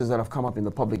matters that have come up in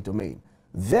the public domain,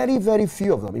 very, very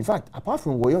few of them, in fact, apart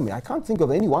from Wyoming, I can't think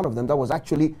of any one of them that was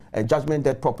actually a judgment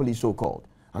debt properly so-called.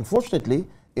 Unfortunately,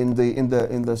 in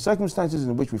the circumstances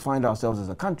in which we find ourselves as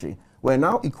a country, we're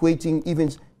now equating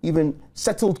even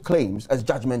settled claims as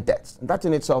judgment debts. And that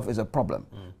in itself is a problem,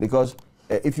 because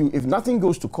if nothing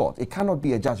goes to court, it cannot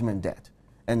be a judgment debt.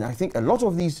 And I think a lot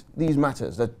of these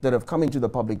matters that have come into the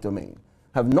public domain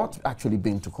have not actually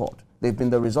been to court. They've been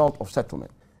the result of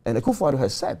settlement. And Akufo-Addo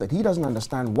has said that he doesn't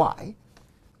understand why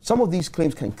some of these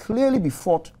claims can clearly be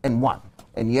fought and won,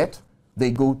 and yet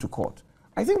they go to court.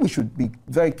 I think we should be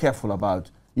very careful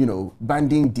about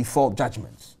bandying default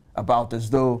judgments about as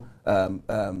though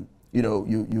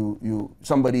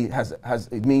somebody has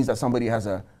it means that somebody has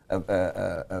a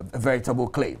veritable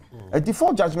claim. A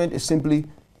default judgment is simply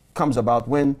comes about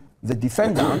when the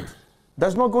defendant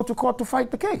does not go to court to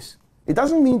fight the case. It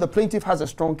doesn't mean the plaintiff has a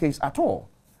strong case at all.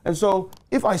 And so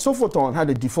if Isofoton had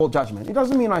a default judgment, it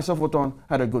doesn't mean Isofoton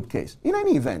had a good case. In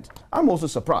any event, I'm also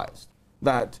surprised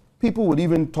that people would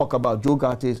even talk about Joe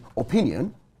Gate's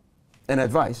opinion and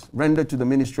advice rendered to the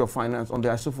Ministry of Finance on the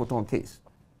Isofoton case.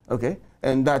 Okay?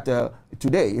 And that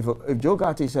today, if Joe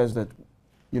Gate says that,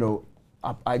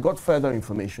 I got further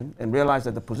information and realized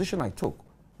that the position I took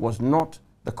was not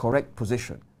the correct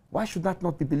position, why should that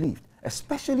not be believed?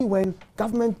 Especially when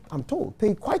government, I'm told,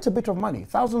 paid quite a bit of money,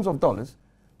 thousands of dollars,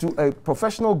 to a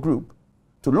professional group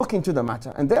to look into the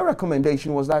matter. And their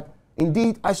recommendation was that,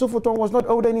 indeed, Isofoton was not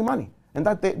owed any money and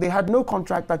that they had no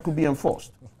contract that could be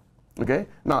enforced. Okay?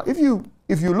 Now, if you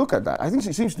look at that, I think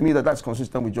it seems to me that that's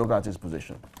consistent with Joe Gate's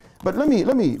position. But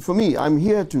for me, I'm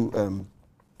here to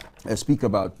speak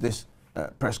about this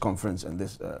press conference and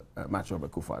this matter of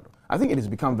Akufo-Addo. I think it has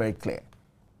become very clear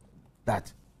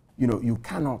that, you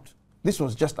cannot, this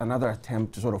was just another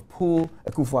attempt to sort of pull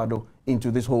Akufo-Addo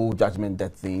into this whole judgment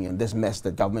debt thing and this mess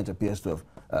that government appears to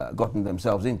gotten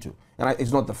themselves into. And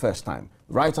it's not the first time.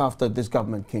 Right after this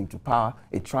government came to power,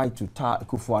 it tried to tar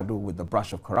Akufo-Addo with the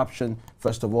brush of corruption.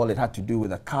 First of all, it had to do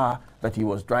with a car that he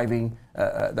was driving,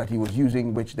 that he was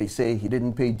using, which they say he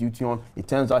didn't pay duty on. It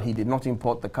turns out he did not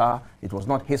import the car. It was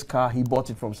not his car. He bought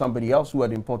it from somebody else who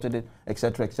had imported it,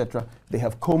 etc., etc. They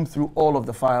have combed through all of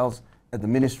the files at the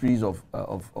ministries of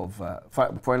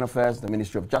Foreign Affairs, the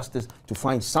Ministry of Justice, to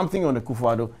find something on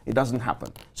Akufo-Addo. It doesn't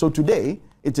happen. So today,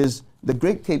 it is the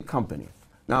Great Cape Company.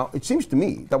 Now, it seems to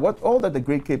me that all that the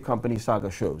Great Cape Company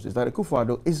saga shows is that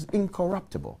Akufo-Addo is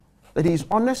incorruptible, that he's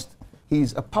honest,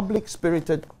 he's a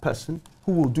public-spirited person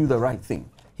who will do the right thing.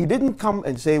 He didn't come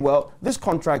and say, well, this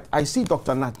contract, I see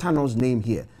Dr. Natano's name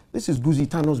here. This is Guzi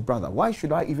Tano's brother. Why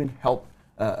should I even help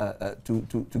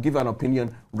to give an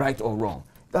opinion, right or wrong?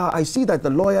 I see that the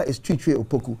lawyer is Chichwe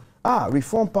Opoku.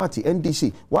 Reform Party,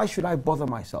 NDC. Why should I bother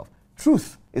myself?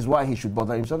 Truth is why he should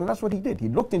bother himself, and that's what he did. He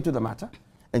looked into the matter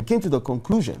and came to the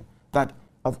conclusion that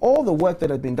of all the work that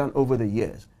had been done over the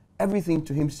years, everything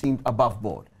to him seemed above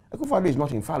board. Akufo-Addo is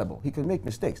not infallible. He can make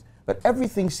mistakes, but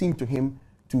everything seemed to him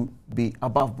to be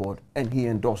above board, and he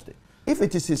endorsed it. If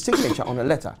it is his signature on a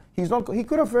letter, he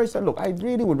could have very said, look, I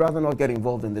really would rather not get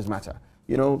involved in this matter.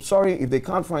 You know, sorry, if they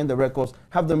can't find the records,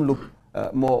 have them look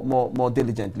more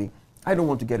diligently. I don't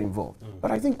want to get involved.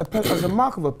 But I think as a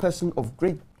mark of a person of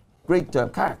great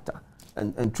character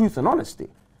and truth and honesty,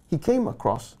 he came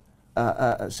across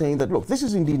saying that, look, this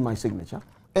is indeed my signature,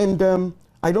 and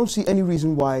I don't see any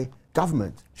reason why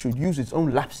government should use its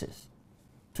own lapses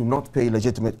to not pay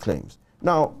legitimate claims.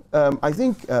 Now, I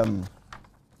think I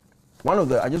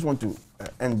just want to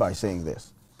end by saying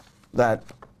this, that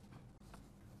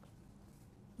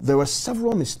there were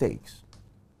several mistakes,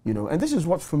 you know, and this is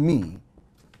what, for me,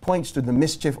 points to the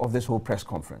mischief of this whole press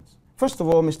conference. First of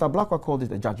all, Mr. Blakwa called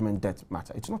it a judgment debt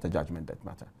matter. It's not a judgment debt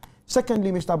matter.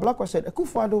 Secondly, Mr. Blakwa said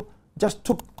Akufo-Addo just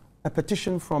took a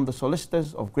petition from the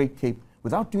solicitors of Great Cape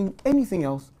without doing anything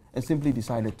else and simply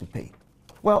decided to pay.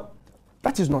 Well,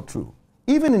 that is not true.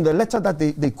 Even in the letter that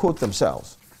they quote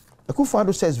themselves,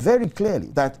 Akufo-Addo says very clearly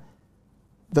that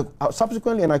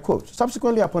subsequently, and I quote,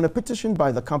 subsequently upon a petition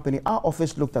by the company, our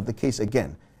office looked at the case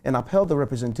again and upheld the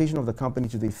representation of the company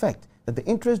to the effect that the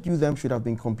interest due them should have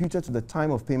been computed to the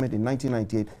time of payment in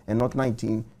 1998 and not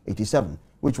 1987,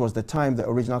 which was the time the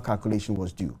original calculation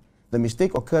was due. The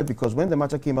mistake occurred because when the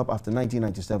matter came up after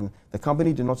 1997, the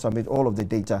company did not submit all of the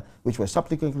data, which were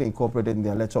subsequently incorporated in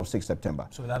their letter of 6 September.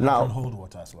 So that doesn't hold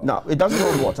water as well? No, it doesn't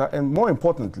hold water, and more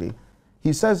importantly,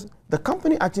 he says the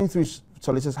company acting through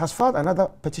solicitors has filed another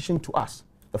petition to us.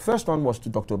 The first one was to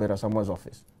Dr. Obed Asamoah's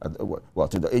office, well,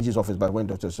 to the AG's office, but when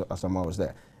Dr. Asamoah was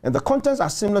there. And the contents are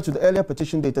similar to the earlier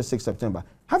petition dated 6 September.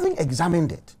 Having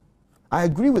examined it, I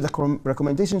agree with the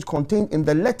recommendations contained in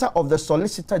the letter of the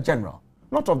Solicitor General,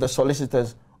 not of the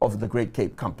solicitors of the Great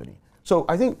Cape Company. So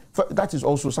I think that is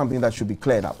also something that should be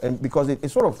cleared up, and because it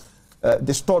sort of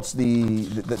distorts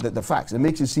the facts. It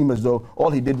makes it seem as though all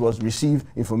he did was receive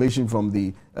information from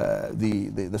the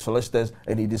solicitors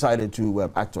and he decided to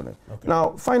act on it. Okay.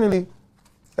 Now, finally,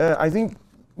 I think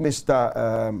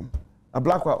Mr.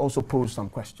 Ablakwa also posed some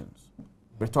questions,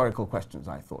 rhetorical questions,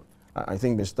 I thought. I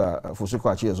think Mr.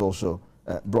 Fusukwachi has also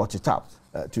brought it up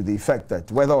to the effect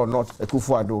that whether or not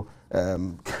Akufo-Addo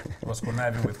was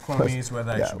conniving with cronies,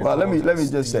 whether it should be. Well, let me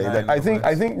just say that I think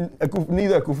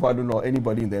neither Akufo-Addo nor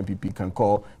anybody in the NPP can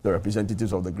call the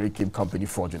representatives of the Great Cape Company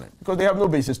fraudulent, because they have no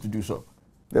basis to do so.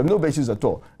 They have no basis at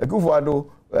all.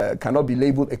 Akufo-Addo cannot be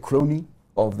labeled a crony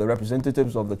of the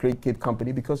representatives of the Great Cape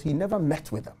Company because he never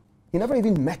met with them. He never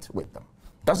even met with them.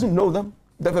 Doesn't know them,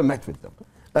 never met with them.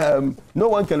 No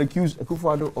one can accuse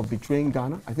Akufo-Addo of betraying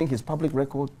Ghana. I think his public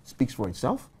record speaks for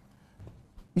itself.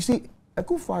 You see,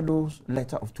 Akufo-Addo's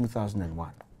letter of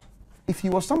 2001, if he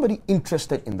was somebody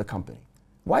interested in the company,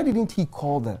 why didn't he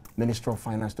call the Minister of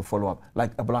Finance to follow up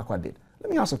like Ablakwa did?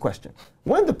 Let me ask a question.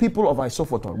 When the people of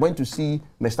Isofoton went to see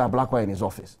Mr. Ablakwa in his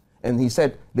office, and he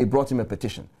said they brought him a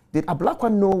petition, did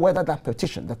Ablakwa know whether that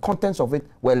petition, the contents of it,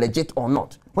 were legit or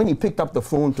not? When he picked up the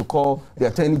phone to call the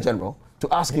Attorney General to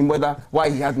ask him why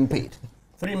he hadn't paid.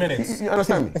 3 minutes. You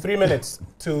understand me? 3 minutes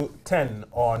to 10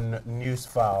 on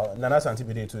Newsfile. Nana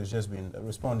Santibidetu has just been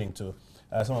responding to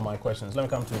some of my questions. Let me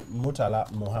come to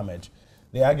Mutala Mohammed.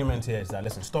 The argument here is that,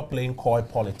 listen, stop playing coy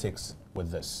politics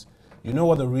with this. You know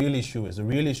what the real issue is? The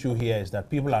real issue here is that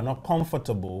people are not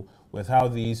comfortable with how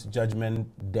these judgment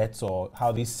debts or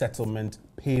how these settlement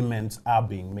payments are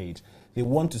being made. They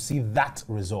want to see that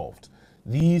resolved.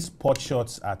 These pot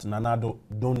shots at Nanado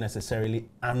don't necessarily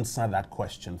answer that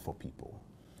question for people.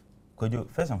 Could you,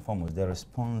 first and foremost, the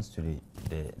response to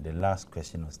the last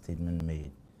question or statement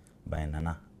made by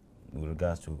Nana with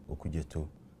regards to Okujeto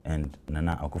and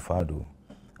Nana Akufo-Addo,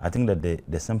 I think that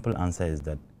the simple answer is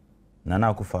that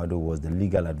Nana Akufo-Addo was the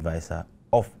legal advisor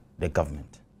of the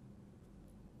government.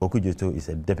 Okudzeto is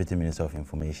a Deputy Minister of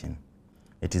Information.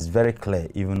 It is very clear,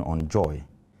 even on Joy,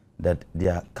 that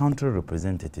their country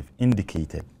representative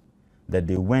indicated that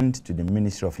they went to the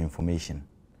Ministry of Information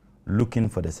looking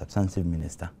for the substantive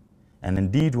minister. And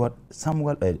indeed, what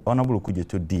Honorable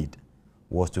Okudzeto did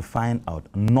was to find out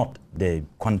not the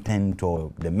content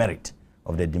or the merit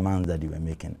of the demands that they were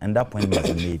making. And that point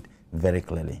was made very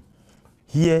clearly.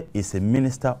 Here is a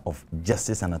Minister of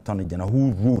Justice and Attorney General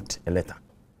who wrote a letter.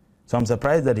 So I'm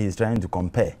surprised that he is trying to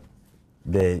compare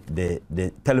the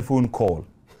telephone call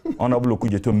Honorable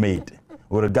Okudzeto made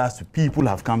with regards to people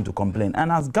have come to complain.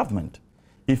 And as government,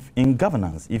 if in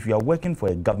governance, if you are working for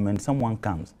a government, someone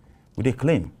comes with a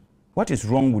claim, what is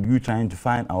wrong with you trying to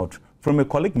find out from a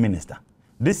colleague minister?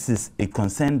 This is a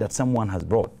concern that someone has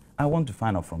brought. I want to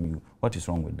find out from you what is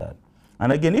wrong with that.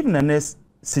 And again, even the nurse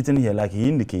sitting here, like he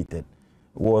indicated,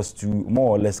 was to more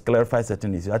or less clarify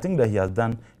certain issues. I think that he has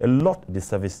done a lot of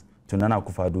disservice to Nana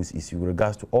Akufo-Addo's issue with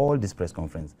regards to all this press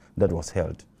conference that was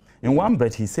held. In one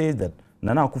breath, he says that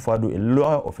Nana Akufo-Addo, a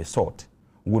lawyer of a sort,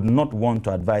 would not want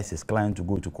to advise his client to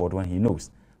go to court when he knows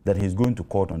that he's going to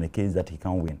court on a case that he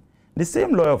can't win. The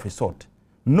same lawyer of a sort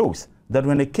knows that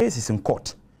when a case is in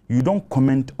court, you don't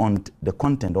comment on the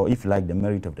content or, if you like, the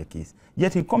merit of the case.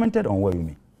 Yet he commented on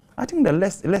Woyumi. I think that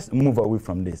let's move away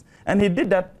from this. And he did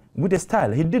that with a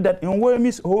style. He did that in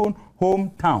Woyumi's own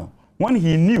hometown when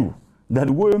he knew that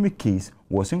the Woyumi case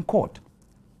was in court.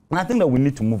 And I think that we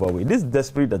need to move away. This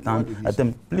desperate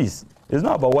attempt, please. It's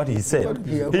not about what he said.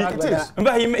 Exactly.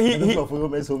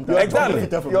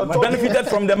 Benefited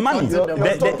from the money.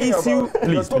 The issue,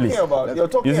 please. You're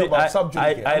talking about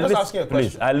subject. I'm just asking a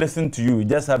question. Please, I listen to you. You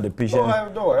just have the patience.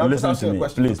 No, listen to me.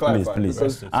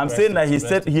 Please. I'm saying that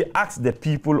he asked the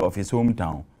people of his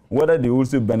hometown whether they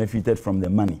also benefited from the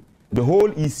money. The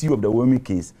whole issue of the Woyumi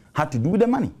case had to do with the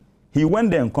money. He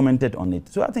went there and commented on it.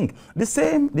 So I think the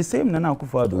same Nana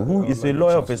Akufo-Addo, who is a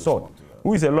lawyer of a sort,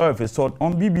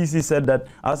 on BBC said that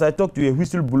as I talk to you, a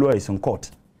whistleblower is in court.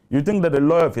 You think that a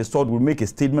lawyer of a sort will make a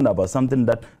statement about something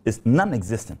that is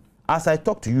non-existent? As I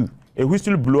talk to you, a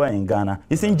whistleblower in Ghana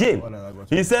is in jail.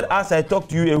 He said, as I talk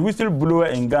to you, a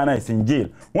whistleblower in Ghana is in jail.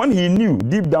 When he knew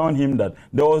deep down him that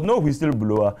there was no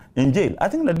whistleblower in jail. I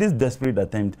think that this desperate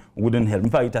attempt wouldn't help. In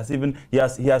fact, he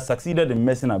has succeeded in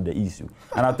messing up the issue.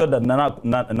 And I thought that Nana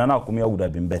Akumia would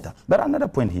have been better. But another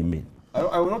point he made.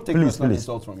 I will not take personal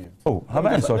insults from you. Oh, have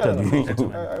I insulted you?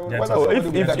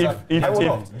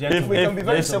 If we can be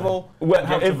very civil.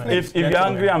 If you're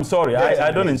angry, I'm sorry.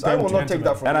 I don't intend to. I will not take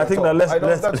that from you. And I think that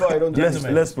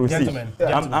let's proceed.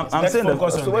 I'm saying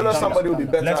that. So whether somebody will be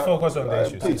better. Let's focus on the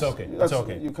issues. It's okay. It's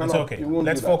okay. It's okay.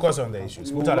 Let's focus on the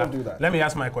issues. Let me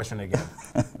ask my question again.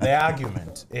 The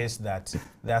argument is that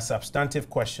there are substantive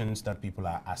questions that people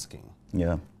are asking.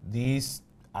 Yeah. These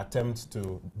attempts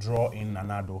to draw in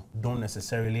Nanado don't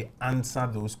necessarily answer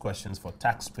those questions for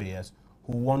taxpayers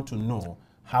who want to know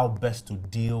how best to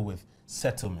deal with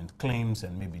settlement claims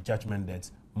and maybe judgment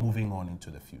debts moving on into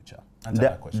the future.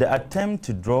 The attempt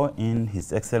to draw in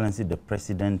His Excellency the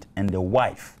President and the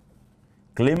wife,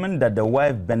 claiming that the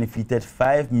wife benefited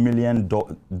 $5 million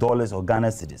of Ghana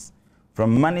cedis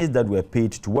from monies that were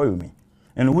paid to Woyumi,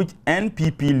 in which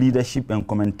NPP leadership and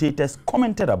commentators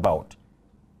commented about.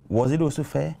 Was it also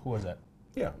fair? Who was that?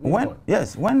 Yeah.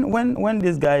 When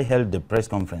this guy held the press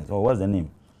conference, or what's the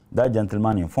name? That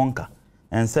gentleman in Fonka,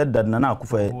 and said that Nana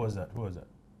Akufo. Who was that?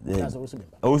 That's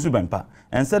Osubempa.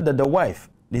 And said that the wife,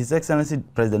 His Excellency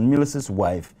President Mills'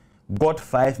 wife, got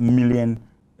 $5 million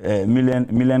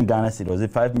Ghana cedis, was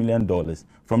it $5 million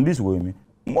from this Woyumi.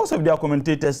 Most of their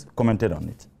commentators commented on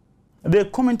it. They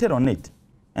commented on it.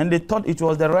 And they thought it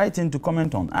was the right thing to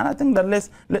comment on. And I think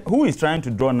that who is trying to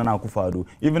draw Nana Akufo-Addo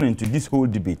even into this whole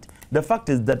debate? The fact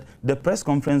is that the press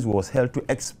conference was held to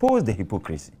expose the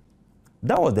hypocrisy.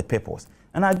 That was the purpose.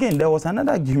 And again, there was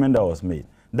another argument that was made,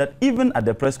 that even at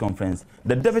the press conference,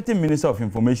 the Deputy Minister of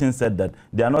Information said that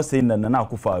they are not saying that Nana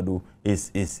Akufo-Addo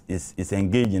is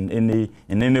engaged in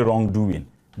any wrongdoing.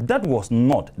 That was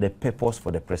not the purpose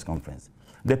for the press conference.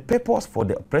 The purpose for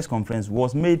the press conference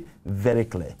was made very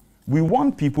clear. We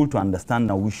want people to understand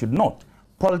that we should not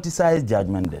politicize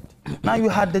judgment debt. Now you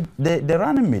had the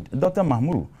running mate, Dr.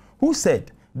 Mahmoud, who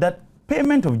said that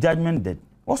payment of judgment debt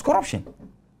was corruption.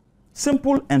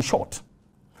 Simple and short.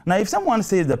 Now if someone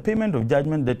says the payment of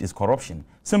judgment debt is corruption,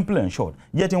 simple and short,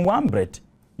 yet in one breath,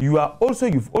 you've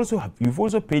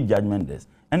also paid judgment debts,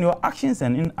 and your actions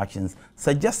and inactions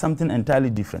suggest something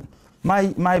entirely different.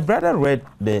 My brother read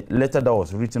the letter that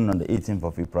was written on the 18th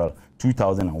of April,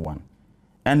 2001.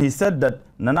 And he said that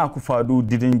Nana Akufo-Addo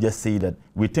didn't just say that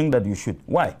we think that you should.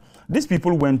 Why? These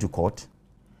people went to court.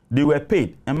 They were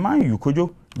paid. And mind you,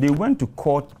 Kojo, they went to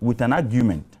court with an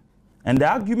argument. And the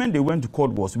argument they went to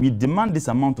court was, we demand this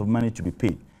amount of money to be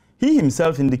paid. He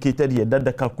himself indicated here that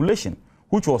the calculation,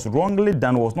 which was wrongly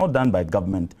done, was not done by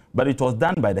government, but it was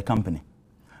done by the company.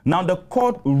 Now the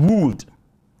court ruled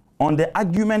on the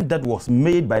argument that was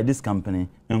made by this company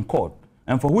in court,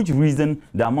 and for which reason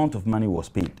the amount of money was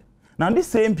paid. Now these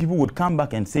same people would come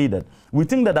back and say that we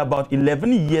think that about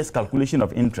 11 years calculation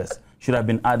of interest should have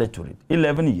been added to it.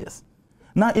 11 years.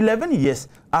 Now 11 years,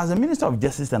 as a Minister of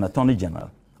Justice and Attorney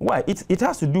General, why? It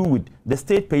has to do with the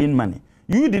state paying money.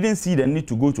 You didn't see the need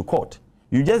to go to court.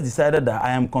 You just decided that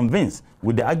I am convinced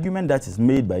with the argument that is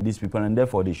made by these people and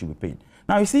therefore they should be paid.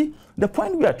 Now you see, the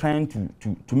point we are trying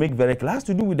to make very clear has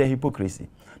to do with the hypocrisy.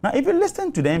 Now if you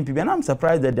listen to the MPP, and I'm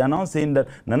surprised that they are now saying that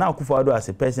Nana Akufo-Addo as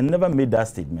a person never made that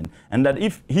statement, and that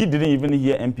if he didn't even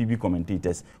hear MPP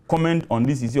commentators comment on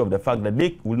this issue of the fact that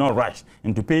they will not rush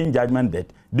into paying judgment debt,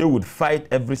 they would fight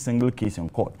every single case in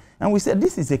court. And we said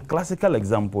this is a classical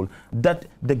example that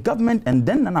the government and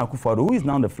then Nana Akufo-Addo, who is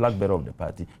now the flag bearer of the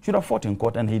party, should have fought in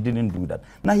court, and he didn't do that.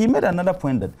 Now he made another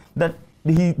point that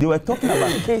they were talking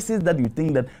about cases that you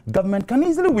think that government can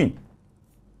easily win.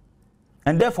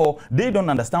 And therefore, they don't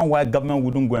understand why government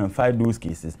wouldn't go and fight those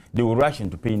cases. They will rush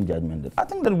into paying judgment debt. I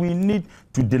think that we need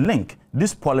to delink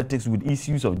this politics with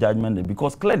issues of judgment debt,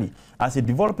 because clearly, as a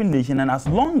developing nation, and as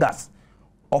long as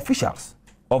officials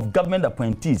of government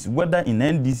appointees, whether in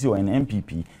NDC or in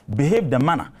MPP, behave the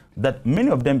manner that many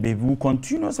of them behave, will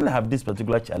continuously have this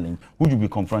particular challenge, which will be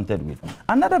confronted with.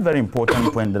 Another very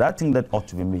important point that I think that ought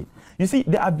to be made. You see,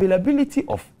 the availability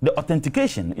of the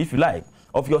authentication, if you like,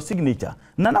 of your signature.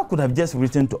 Nana could have just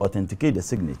written to authenticate the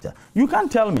signature. You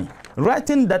can't tell me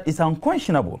writing that is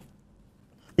unconscionable.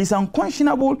 It's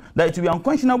unconscionable, that it will be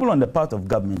unconscionable on the part of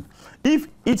government if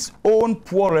its own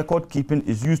poor record keeping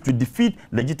is used to defeat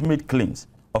legitimate claims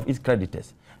of its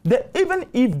creditors. Even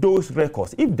if those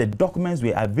records, if the documents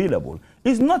were available,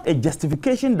 it's not a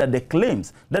justification that the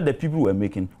claims that the people were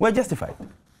making were justified.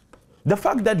 The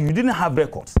fact that you didn't have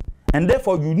records, and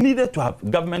therefore you needed to have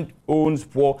government owns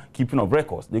poor keeping of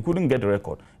records. They couldn't get a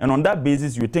record. And on that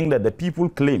basis, you think that the people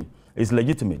claim is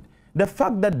legitimate. The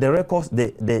fact that the records,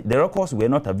 the records were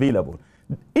not available,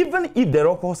 even if the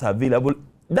records are available,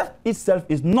 that itself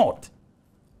is not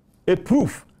a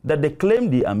proof that the claim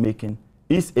they are making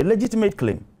is a legitimate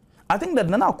claim. I think that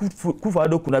Nana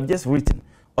Akufo-Addo could have just written,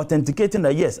 authenticating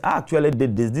that yes, I actually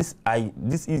did this.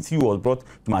 This issue was brought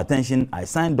to my attention. I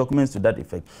signed documents to that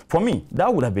effect. For me,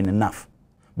 that would have been enough.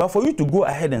 But for you to go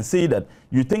ahead and say that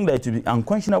you think that it will be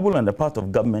unconscionable on the part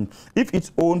of government if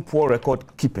its own poor record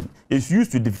keeping is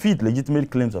used to defeat legitimate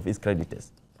claims of its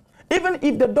creditors, even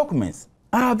if the documents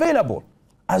are available,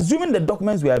 assuming the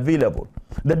documents were available,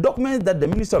 the documents that the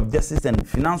Minister of Justice and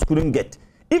Finance couldn't get,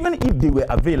 even if they were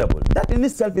available, that in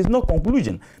itself is no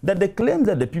conclusion that the claims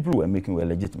that the people were making were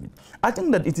legitimate. I think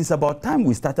that it is about time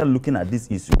we started looking at this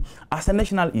issue as a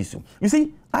national issue. You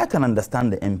see, I can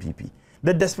understand the MPP.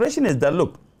 The desperation is that,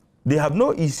 look, they have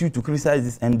no issue to criticize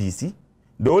this NDC.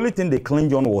 The only thing they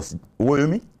clinged on was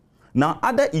Woyomi. Now,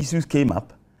 other issues came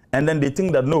up, and then they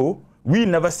think that, no, we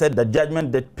never said that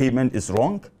judgment debt payment is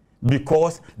wrong,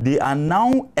 because there are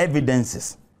now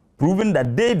evidences proving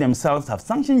that they themselves have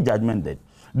sanctioned judgment debt.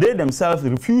 They themselves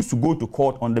refused to go to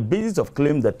court on the basis of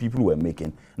claims that people were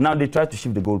making. Now they try to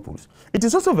shift the goalposts. It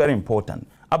is also very important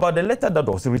about the letter that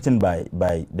was written by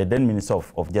the then Minister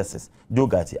of Justice, Joe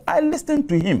Gatti. I listened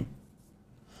to him,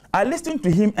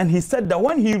 and he said that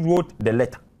when he wrote the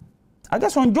letter, I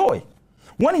guess on Joy,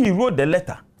 when he wrote the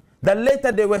letter, that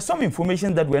later there were some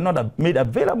information that were not made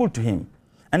available to him,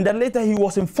 and that later he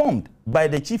was informed by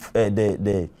the chief,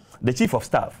 the chief of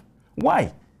staff.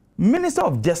 Why? Minister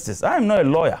of Justice, I am not a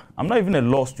lawyer, I'm not even a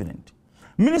law student.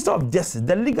 Minister of Justice,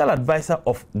 the legal advisor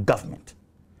of government.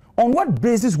 On what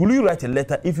basis will you write a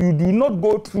letter if you do not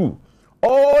go through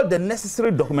all the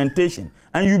necessary documentation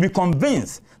and you be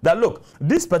convinced that, look,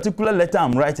 this particular letter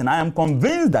I'm writing, I am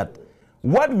convinced that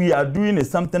what we are doing is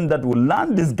something that will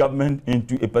land this government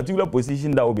into a particular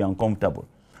position that will be uncomfortable.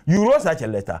 You wrote such a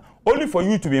letter only for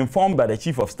you to be informed by the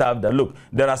chief of staff that, look,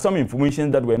 there are some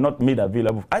information that were not made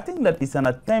available. I think that it's an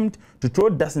attempt to throw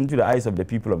dust into the eyes of the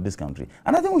people of this country.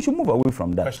 And I think we should move away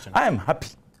from that. Question. I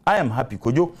am happy,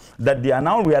 Kojo, that they are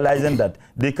now realizing that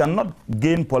they cannot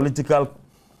gain political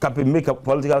capital, make a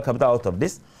political capital out of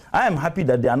this. I am happy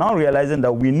that they are now realizing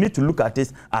that we need to look at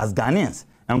this as Ghanaians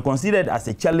and consider it as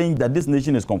a challenge that this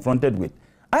nation is confronted with.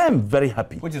 I am very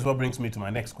happy. Which is what brings me to my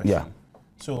next question. Yeah.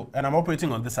 So, and I'm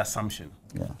operating on this assumption.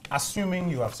 Yeah. Assuming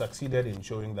you have succeeded in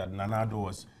showing that Nanado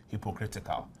was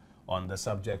hypocritical on the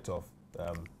subject of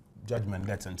judgment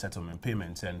debts and settlement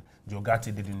payments, and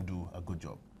Jogati didn't do a good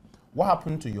job. What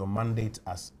happened to your mandate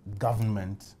as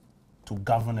government to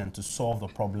govern and to solve the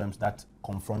problems that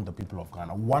confront the people of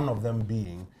Ghana? One of them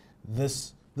being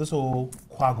this whole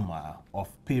quagmire of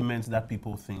payments that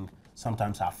people think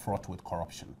sometimes are fraught with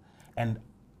corruption. And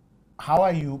how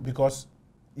are you, because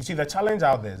you see the challenge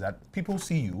out there is that people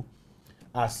see you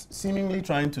as seemingly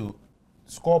trying to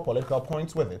score political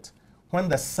points with it, when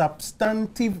the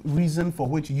substantive reason for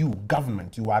which you,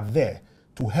 government, you are there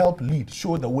to help lead,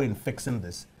 show the way in fixing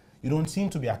this, you don't seem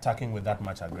to be attacking with that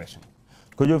much aggression.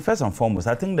 Kojo, first and foremost,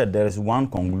 I think that there is one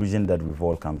conclusion that we've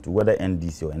all come to, whether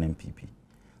NDC or NMPP,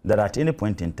 that at any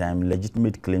point in time,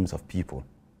 legitimate claims of people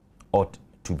ought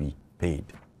to be paid.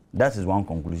 That is one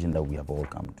conclusion that we have all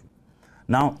come to.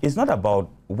 Now, it's not about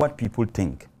what people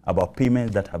think about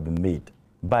payments that have been made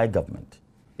by government.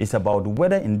 It's about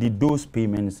whether indeed those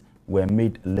payments were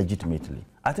made legitimately.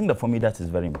 I think that for me that is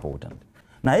very important.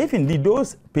 Now, if indeed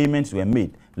those payments were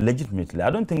made legitimately, I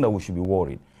don't think that we should be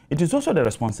worried. It is also the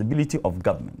responsibility of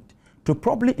government to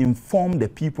properly inform the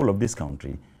people of this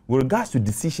country with regards to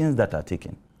decisions that are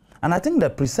taken. And I think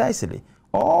that precisely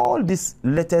all these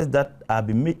letters that are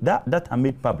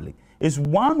made public is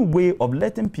one way of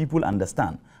letting people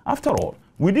understand. After all,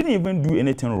 we didn't even do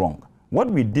anything wrong. What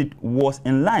we did was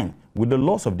in line with the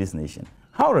laws of this nation.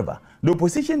 However, the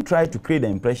opposition tried to create the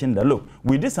impression that, look,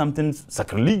 we did something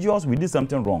sacrilegious, we did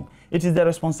something wrong. It is the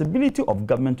responsibility of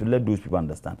government to let those people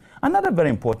understand. Another very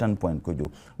important point,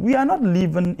 Kojo, we are not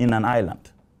living in an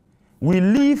island. We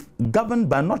live governed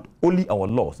by not only our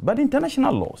laws, but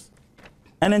international laws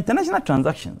and international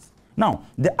transactions. Now,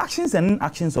 the actions and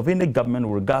inactions of any government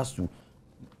with regards to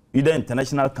either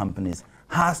international companies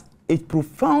has a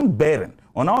profound bearing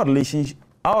on our relations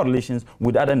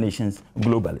with other nations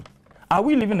globally. Are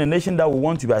we living in a nation that we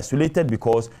want to be isolated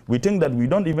because we think that we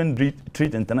don't even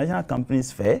treat international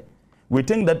companies fair? We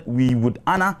think that we would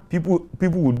honor people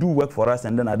would do work for us,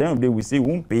 and then at the end of the day we say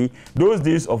we won't pay. Those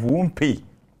days of we won't pay,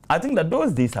 I think that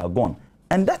those days are gone.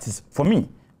 And that is, for me,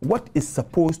 what is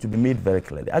supposed to be made very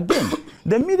clearly. Again,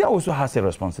 the media also has a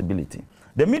responsibility.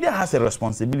 The media has a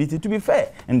responsibility to be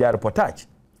fair in their reportage.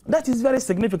 That is very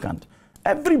significant.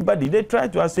 Everybody, they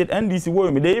tried to assert NDC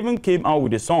women, they even came out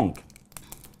with a song.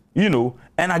 You know,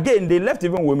 and again, they left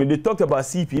even women, they talked about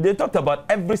CP, they talked about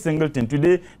every single thing.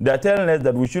 Today, they're telling us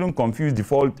that we shouldn't confuse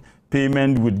default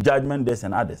payment with judgment debts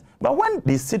and others. But when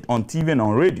they sit on TV and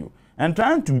on radio and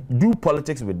trying to do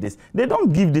politics with this, they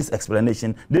don't give this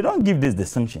explanation, they don't give this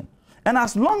distinction. And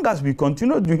as long as we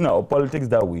continue doing our politics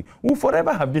that way, we'll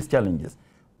forever have these challenges.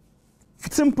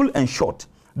 Simple and short,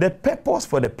 the purpose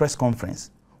for the press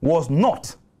conference was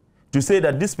not to say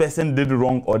that this person did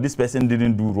wrong or this person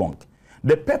didn't do wrong.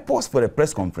 The purpose for the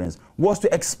press conference was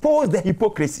to expose the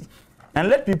hypocrisy and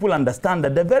let people understand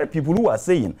that the very people who are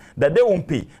saying that they won't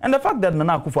pay, and the fact that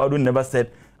Nana Akufo-Addo never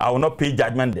said, I will not pay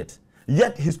judgment debt,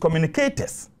 yet his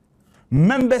communicators,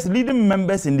 leading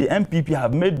members in the MPP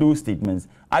have made those statements.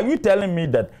 Are you telling me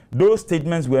that those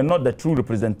statements were not the true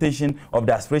representation of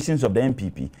the aspirations of the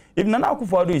MPP? If Nana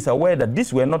Akufo-Addo is aware that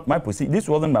this wasn't my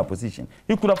position,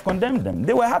 he could have condemned them.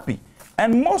 They were happy.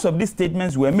 And most of these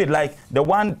statements were made, like the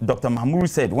one Dr. Mahmoud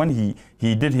said when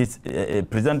he did his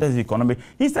presented his economy.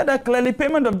 He said that clearly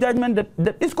payment of judgment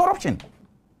that is corruption.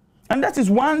 And that is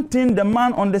one thing the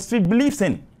man on the street believes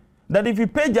in. That if you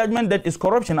pay judgment, that is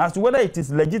corruption. As to whether it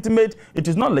is legitimate, it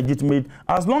is not legitimate,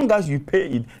 as long as you pay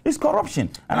it, it's corruption.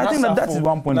 And I think that is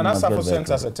one point. Nana Safo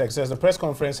sent us a text. Says the press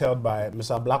conference held by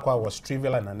Mr. Blackwell was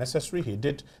trivial and unnecessary. He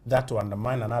did that to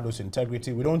undermine Nanado's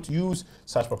integrity. We don't use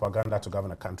such propaganda to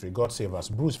govern a country. God save us.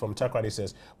 Bruce from Takrady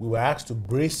says, we were asked to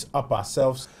brace up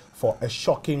ourselves for a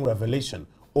shocking revelation,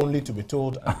 only to be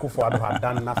told Akufo-Addo had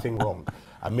done nothing wrong.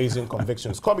 Amazing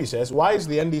convictions. Kobe says, why is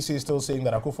the NDC still saying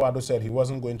that Akufo-Addo said he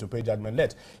wasn't going to pay judgment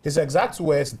debt? His exact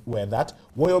words were that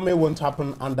Woyome won't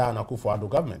happen under an Akufo-Addo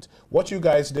government. What you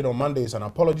guys did on Monday is an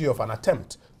apology of an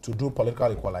attempt to do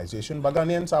political equalization, but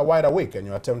Ghanaians are wide awake and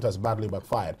your attempt has badly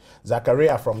backfired.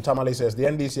 Zachariah from Tamale says, the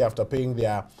NDC, after paying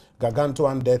their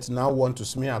gargantuan debts, now want to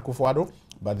smear Akufo-Addo,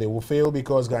 but they will fail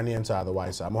because Ghanaians are the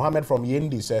wiser. Mohammed from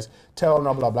Yendi says, tell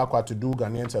Nobla Blackwell to do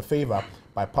Ghanaians a favor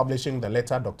by publishing the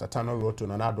letter Dr. Tano wrote to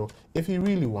Nanado if he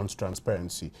really wants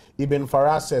transparency. Ibn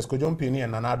Faraz says, Kojompini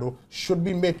and Nanado should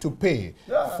be made to pay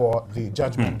for the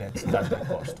judgment debts that they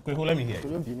cost. Let me hear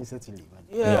you.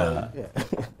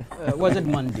 Was it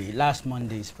Monday, last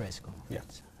Monday's press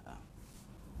conference? Yeah.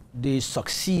 They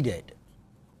succeeded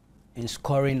in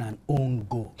scoring an own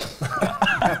goal.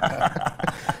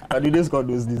 And you just got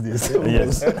those these days.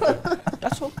 Yes.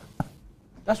 That's all.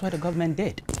 That's what the government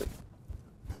did.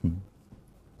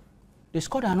 They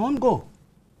scored an own goal.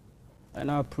 And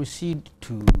I'll proceed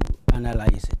to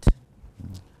analyze it.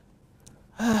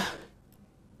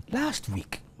 Last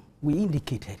week, we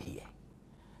indicated here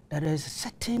that there is a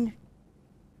certain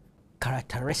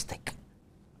characteristic,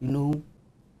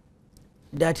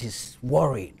 that is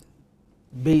worrying,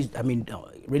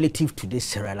 relative to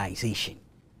this serialization,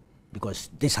 because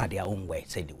these are their own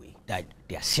words anyway, that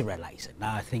they are serializing.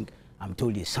 Now I think I'm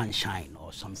told it's sunshine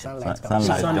or something.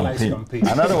 Sunlight campaign.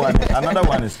 Another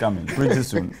one is coming pretty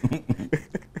soon.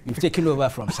 You've taken over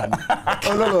from Sammy.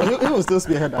 Oh, no, he will still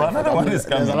spearhead. But another one is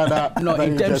coming. No,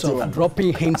 in terms of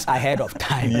dropping hints ahead of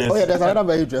time. Yes. Oh, yeah, there's another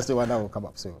very interesting one that will come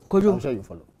up soon. I'm sure you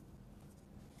follow.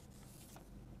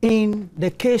 In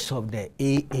the case of the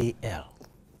AAL,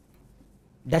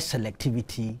 that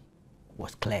selectivity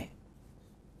was clear,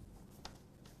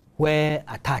 where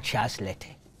Atachia's letter,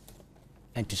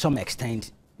 and to some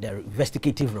extent, the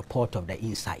investigative report of the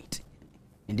Insight,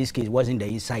 in this case, it wasn't the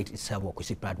Insight itself or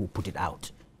Kwesi Pratt who put it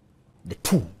out. The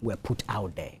two were put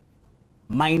out there,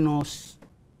 minus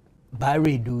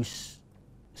Baredu's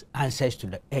answers to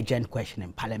the urgent question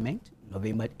in Parliament,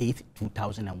 November 8th,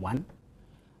 2001,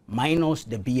 minus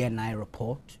the BNI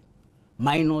report,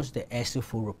 minus the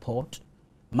SFO report,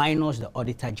 minus the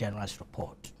Auditor General's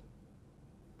report.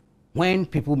 When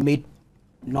people made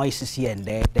noises here and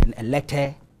there, then a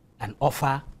letter, an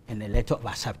offer, and a letter of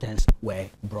acceptance were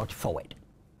brought forward.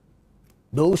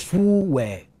 Those who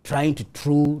were trying to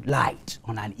throw light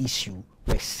on an issue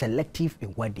were selective in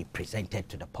what they presented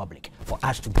to the public for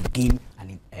us to begin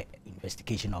an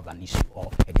investigation of an issue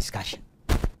or a discussion.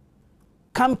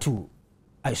 Come to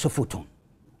Isophoton.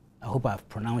 I hope I've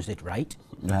pronounced it right.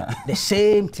 The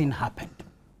same thing happened.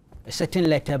 A certain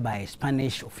letter by a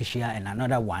Spanish official and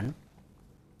another one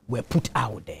were put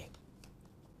out there.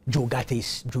 Joe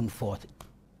Gatte's June 4th,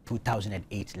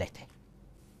 2008 letter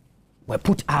were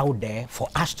put out there for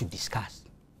us to discuss.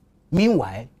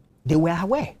 Meanwhile, they were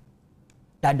aware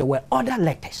that there were other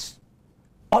letters,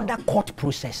 other court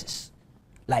processes,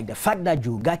 like the fact that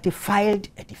Joe Gatte filed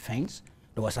a defense,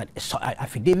 there was an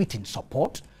affidavit in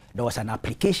support, there was an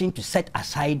application to set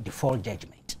aside default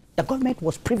judgment. The government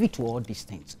was privy to all these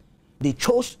things. They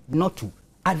chose not to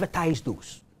advertise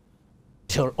those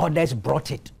till others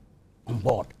brought it on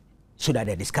board so that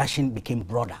the discussion became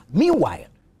broader. Meanwhile,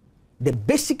 the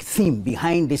basic theme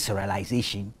behind this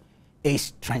serialization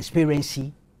is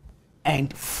transparency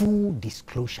and full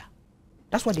disclosure.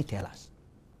 That's what they tell us.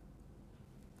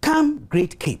 Come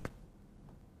Great Cape,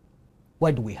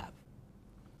 what do we have?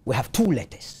 We have two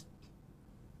letters,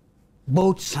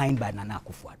 both signed by Nana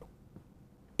Akufo-Addo.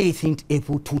 18th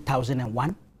April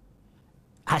 2001,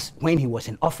 when he was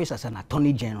in office as an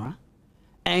Attorney General,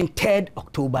 and 3rd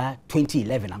October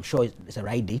 2011, I'm sure it's the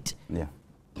right date,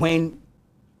 when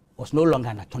was no longer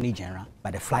an Attorney General,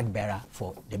 but a flag bearer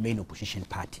for the main opposition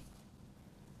party.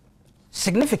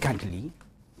 Significantly,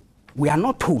 we are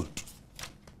not told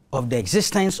of the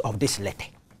existence of this letter,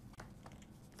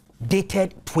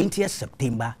 dated 20th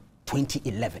September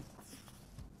 2011,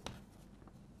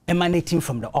 emanating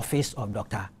from the office of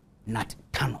Dr. Nat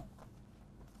Tano.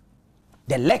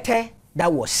 The letter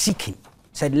that was seeking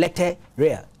said letter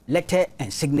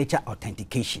and signature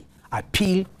authentication,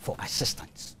 appeal for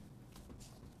assistance.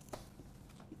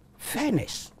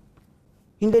 Fairness,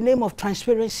 in the name of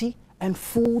transparency and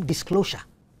full disclosure.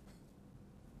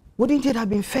 Wouldn't it have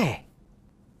been fair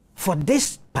for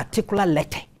this particular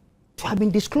letter to have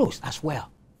been disclosed as well,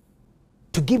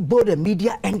 to give both the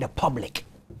media and the public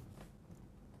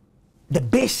the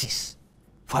basis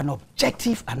for an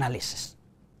objective analysis?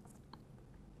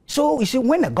 So you see,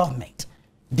 when a government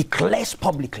declares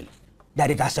publicly that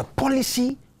it has a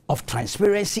policy of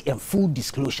transparency and full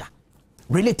disclosure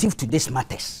relative to these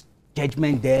matters,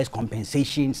 judgment debts,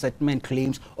 compensation, settlement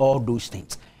claims, all those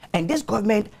things, and this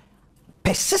government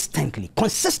persistently,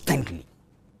 consistently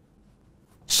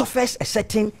suffers a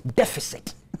certain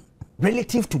deficit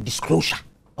relative to disclosure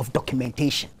of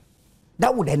documentation,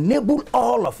 that would enable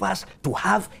all of us to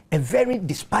have a very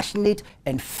dispassionate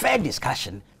and fair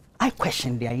discussion. I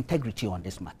question their integrity on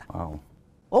this matter. Wow.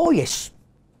 Oh yes.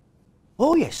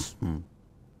 Oh yes.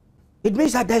 It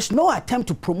means that there's no attempt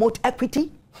to promote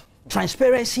equity,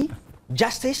 transparency,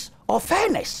 justice, or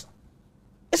fairness.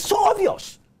 It's so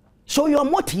obvious. So your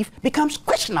motive becomes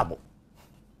questionable.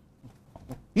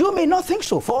 You may not think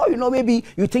so. For all you know, maybe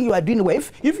you think you are doing well.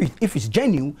 If it's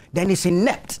genuine, then it's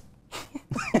inept.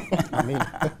 I mean,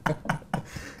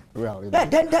 well, yeah,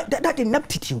 that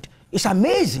ineptitude is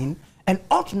amazing and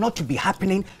ought not to be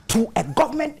happening to a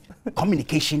government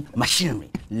communication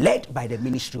machinery led by the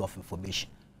Ministry of Information.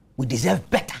 We deserve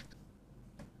better,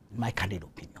 in my candid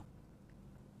opinion.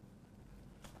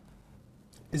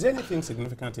 Is there anything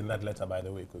significant in that letter, by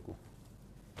the way, Kweku?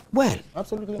 Well,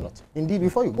 absolutely not. Indeed,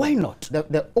 before you go, why not?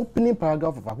 The opening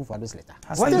paragraph of Akufo-Addo's letter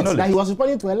states that he was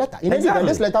responding to a letter. Indeed, exactly.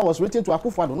 This letter was written to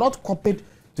Akufo-Addo, not copied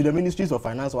to the Ministries of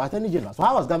Finance or Attorney General. So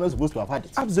how was government supposed to have had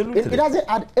it? Absolutely. It doesn't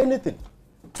add anything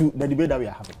to the debate that we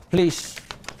are having. Please,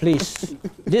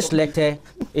 this letter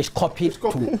is copied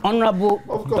to Honorable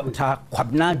Dr.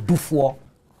 Kwabena Duffuor,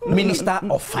 Minister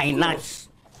of Finance.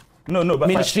 But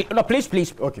Ministry. No,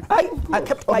 please. Okay. I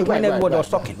kept quiet when everybody was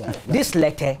talking. This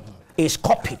letter is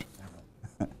copied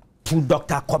to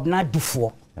Dr. Kwabena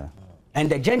Duffuor. And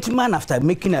the gentleman, after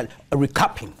making a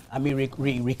recapping,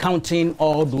 recounting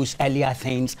all those earlier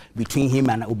things between him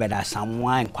and Ubeda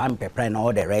Samoa and Kwame Pepper and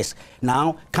all the rest,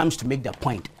 now comes to make the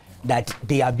point that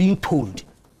they are being told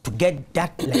to get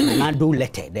that Nado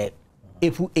letter, the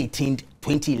April 18th,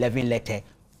 2011 letter,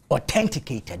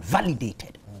 authenticated,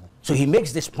 validated. So he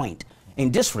makes this point.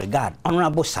 In this regard,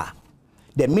 Honorable Sir,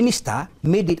 the minister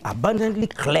made it abundantly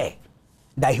clear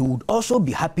that he would also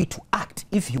be happy to act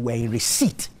if he were in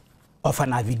receipt of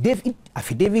an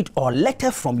affidavit or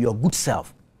letter from your good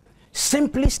self,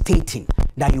 simply stating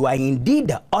that you are indeed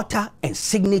the author and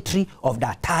signatory of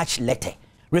the attached letter,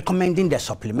 recommending the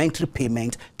supplementary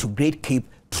payment to Great Cape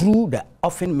through the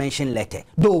often mentioned letter,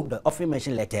 though the often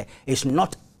mentioned letter is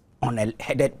not on a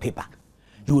headed paper.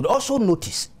 You would also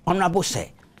notice, Honorable Sir,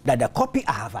 that the copy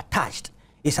I have attached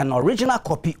is an original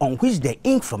copy on which the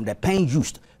ink from the pen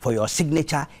used for your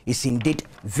signature is indeed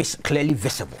clearly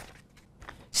visible.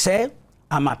 Sir,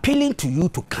 I'm appealing to you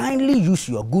to kindly use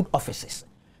your good offices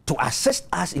to assist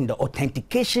us in the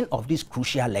authentication of this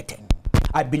crucial letter.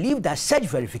 I believe that such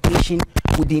verification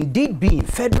would indeed be in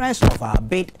furtherance of our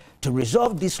bid to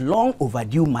resolve this long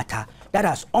overdue matter that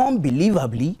has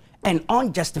unbelievably and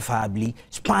unjustifiably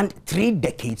spanned 3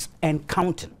 decades and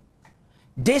counting.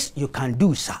 This you can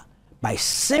do, sir, by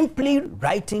simply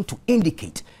writing to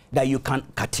indicate that you can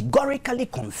categorically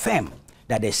confirm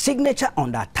that the signature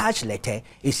on the attached letter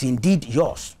is indeed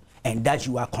yours and that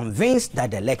you are convinced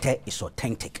that the letter is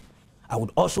authentic. I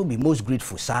would also be most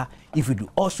grateful, sir, if you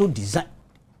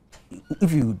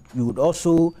would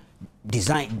also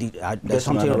design, there's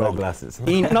something wrong. Glasses.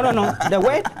 No, the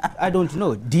word, I don't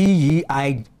know,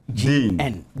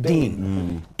 D-E-I-G-N,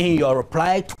 Dean, in your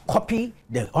reply to copy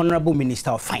the Honorable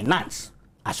Minister of Finance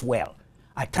as well.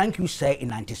 I thank you, sir, in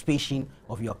anticipation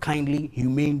of your kindly,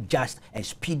 humane, just, and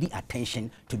speedy attention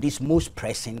to this most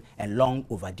pressing and long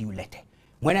overdue letter.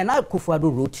 When Nana Akufo-Addo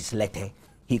wrote his letter,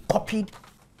 he copied,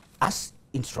 as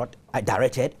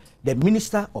directed, the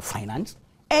Minister of Finance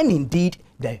and indeed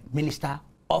the Minister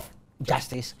of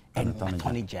Justice and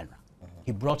Attorney General.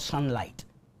 He brought sunlight.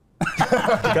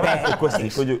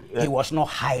 He was not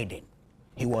hiding.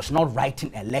 He was not writing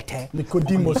a letter.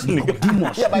 Nicodemus.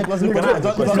 Yeah, but it was Nicodemus.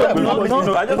 No,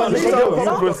 I just want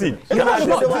to proceed. Can I ask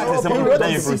a simple question?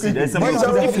 Then you proceed. A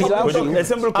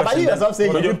simple question. You yourself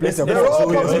saying you place a Hold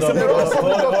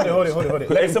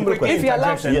it. A simple question. If you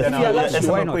allow,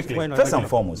 why not? First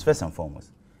and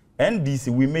foremost, NDC,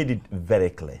 we made it very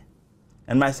clear.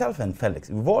 And myself and Felix,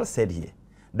 we've all said here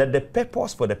that the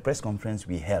purpose for the press conference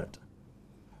we held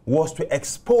was to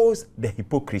expose the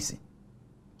hypocrisy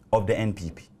of the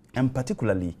NPP, and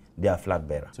particularly their flag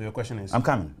bearer. So your question is? I'm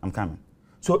coming.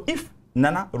 So if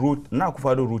Nana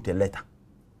Akufo-Addo wrote a letter,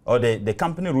 or the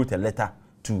company wrote a letter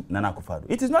to Nana Akufo-Addo,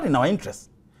 it is not in our interest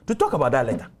to talk about that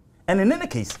letter. And in any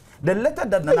case, the letter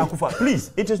that Nana Akufo-Addo,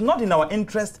 please, it is not in our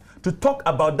interest to talk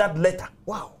about that letter.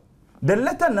 Wow. The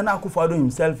letter Nana Akufo-Addo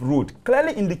himself wrote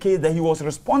clearly indicates that he was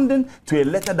responding to a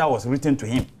letter that was written to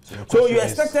him. So you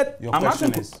expected,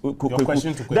 does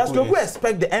Kweku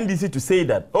expect the NDC to say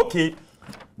that, okay,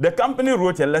 the company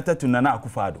wrote a letter to Nana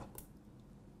Akufo-Addo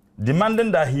demanding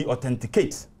that he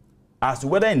authenticates as to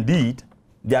whether indeed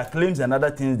their claims and other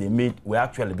things they made were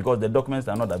actually, because the documents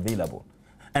are not available.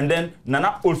 And then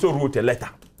Nana also wrote a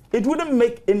letter. It wouldn't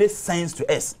make any sense to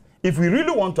us if we really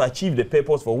want to achieve the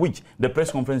purpose for which the press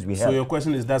conference we held. So your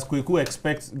question is, does Kweku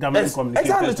expect government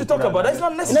communicators exactly to talk about that? It's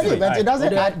not necessary. It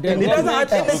doesn't add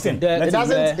anything.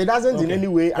 It doesn't in any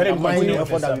way undermine the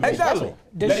effort that we make. Exactly.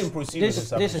 Let him proceed with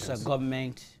his This is a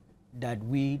government that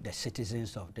we, the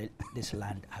citizens of this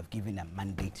land, have given a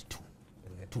mandate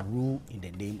to rule in the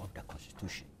name of the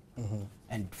Constitution.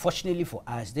 And fortunately for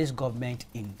us, this government,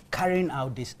 in carrying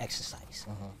out this exercise,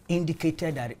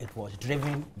 indicated that it was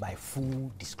driven by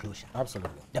full disclosure.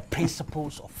 Absolutely. The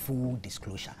principles of full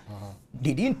disclosure.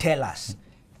 They didn't tell us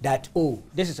that, oh,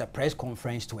 this is a press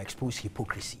conference to expose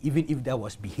hypocrisy, even if that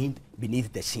was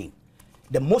beneath the scene.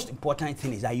 the most important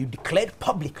thing is that you declared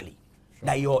publicly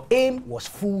that your aim was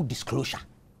full disclosure.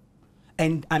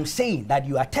 And I'm saying that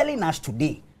you are telling us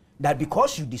today that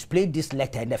because you displayed this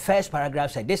letter, and the first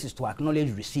paragraph said, this is to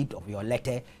acknowledge receipt of your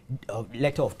letter of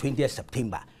 20th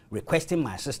September, requesting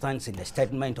my assistance in the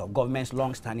settlement of government's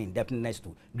long-standing indebtedness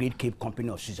to Great Cape Company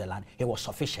of Switzerland, it was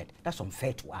sufficient. That's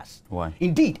unfair to us. Why?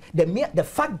 Indeed, the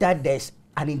fact that there's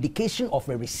an indication of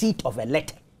a receipt of a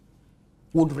letter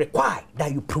would require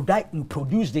that you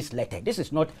produce this letter. This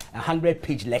is not a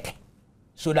 100-page letter,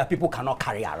 so that people cannot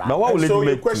carry around. But what will so it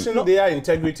you make question their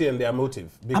integrity and their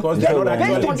motive because they're not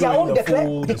based actually on their doing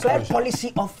own the full declared disclosure.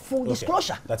 policy of full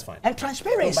disclosure. That's fine. And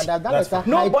transparency. No, but that is a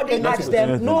Nobody high- asks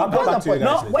them, I'll come back to you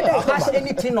guys later. whether it has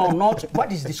anything or not,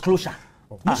 what is disclosure?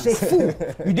 You say full.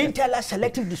 You didn't tell us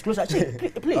selective disclosure. See,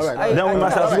 please. All right, Then we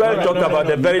must as well talk about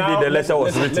the very day the letter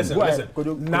was written. Listen. Could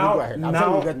you go ahead? I'm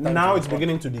sure we'll get time Now to it's respond.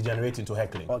 beginning to degenerate into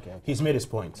heckling. Okay. He's made his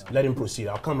point. Let him proceed.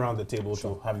 I'll come around the table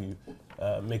to have you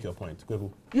make your point. Kweku.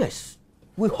 Yes,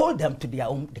 we hold them to their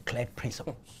own declared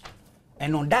principles.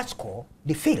 And on that score,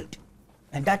 they failed.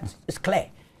 And that is clear.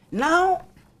 Now,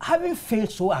 having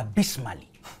failed so abysmally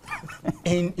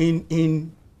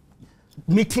in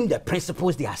meeting the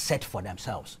principles they have set for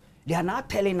themselves, they are now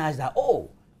telling us that, oh,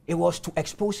 it was to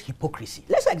expose hypocrisy.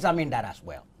 Let's examine that as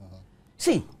well.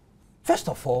 See, first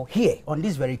of all, here on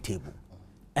this very table,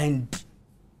 and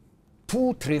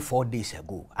 2, 3, 4 days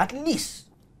ago, at least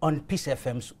on Peace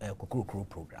FM's Kukuru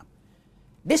program,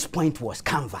 this point was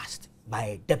canvassed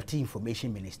by Deputy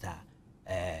Information Minister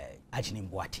Ajini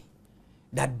Mbwati,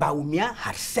 that Bawumia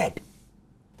had said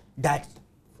that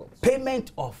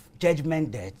payment of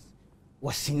judgment debt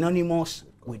was synonymous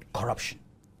with corruption.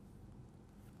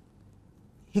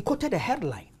 He quoted a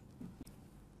headline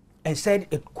and said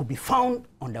it could be found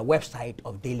on the website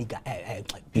of Daily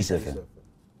Peace FM.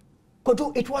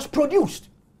 Kojo, it was produced.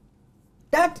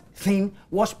 That thing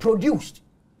was produced.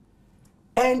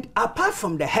 And apart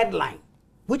from the headline,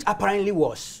 which apparently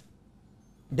was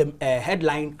the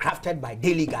headline crafted by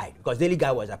Daily Guide, because Daily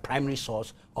Guide was a primary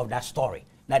source of that story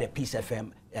that the Peace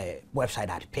FM website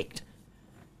had picked.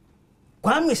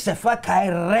 Kwame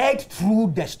Sefakai read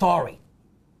through the story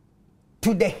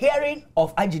to the hearing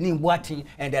of Ajini Mbwati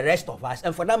and the rest of us,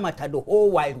 and for that matter, the whole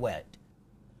wide world.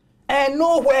 And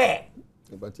nowhere.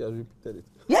 But he has repeated it.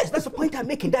 Yes, that's the point I'm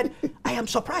making, that I am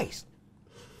surprised.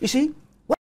 You see,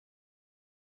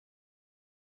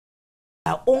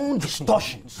 our own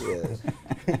distortions. Yes.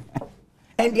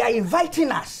 And they are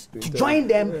inviting us to join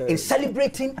them in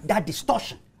celebrating that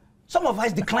distortion. Some of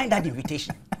us declined that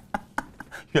invitation.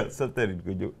 You accepted it,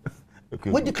 could you? Okay.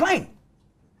 We declined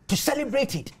to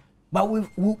celebrate it, but we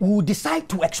will decide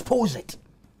to expose it.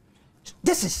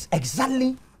 This is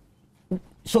exactly,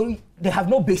 so they have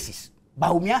no basis.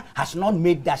 Bawumia has not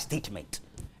made that statement.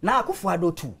 Now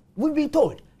Akufo-Addo too, we've been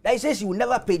told that he says he will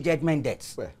never pay judgment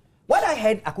debts. Where? What I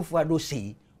heard Akufo-Addo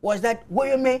say was that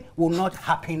Woyome will not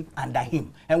happen under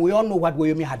him. And we all know what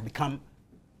Woyome had become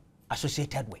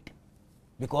associated with.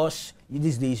 Because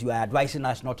these days you are advising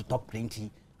us not to talk plenty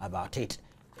about it.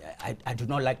 I do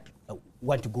not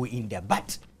want to go in there.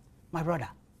 But, my brother,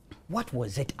 what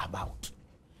was it about?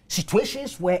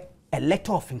 Situations where a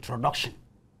letter of introduction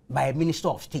by a minister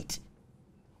of state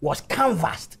was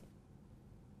canvassed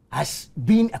as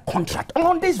being a contract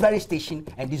on this very station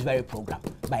and this very program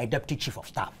by a deputy chief of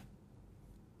staff.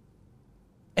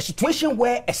 A situation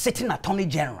where a sitting attorney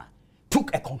general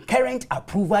took a concurrent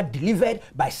approval delivered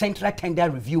by Central Tender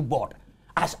Review Board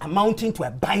as amounting to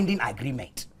a binding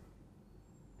agreement.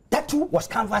 That too was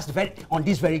canvassed on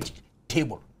this very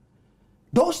table.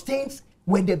 Those things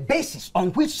were the basis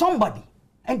on which somebody,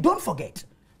 and don't forget,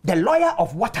 the lawyer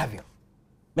of Waterville,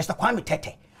 Mr. Kwame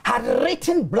Tete, had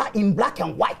written in black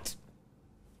and white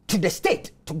to the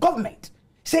state, to government,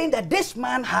 saying that this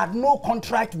man had no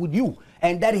contract with you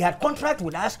and that he had contract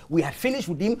with us, we had finished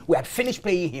with him, we had finished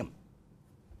paying him.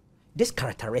 These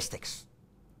characteristics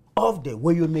of the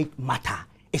Woyome matter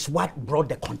is what brought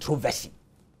the controversy.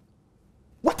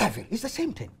 Waterville is the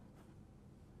same thing.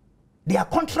 Their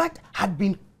contract had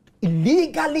been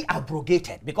illegally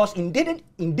abrogated because indeed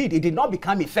it did not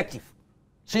become effective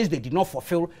since they did not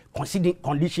fulfill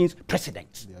conditions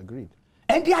precedents. They agreed.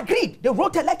 And they agreed. They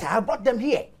wrote a letter. I brought them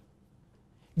here.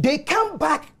 They come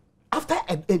back after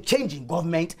a change in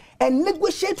government and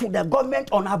negotiate with the government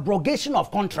on abrogation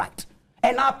of contract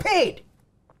and are paid.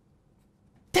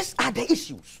 These are the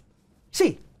issues.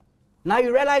 See, now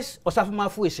you realize Osafo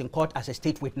Mafu is in court as a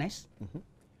state witness.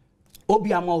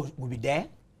 Obiama will be there.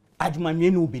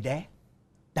 Ajumamienu will be there.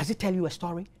 Does it tell you a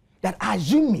story? That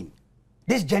assuming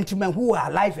these gentlemen who are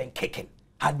alive and kicking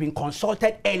had been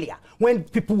consulted earlier when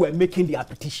people were making their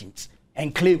petitions,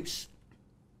 and claims,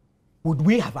 would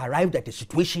we have arrived at a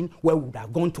situation where we would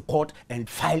have gone to court and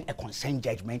filed a consent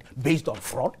judgment based on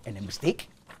fraud and a mistake,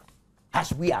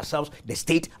 as we ourselves, the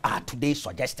state, are today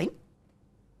suggesting?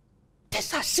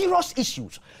 These are serious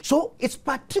issues. So it's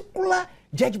particular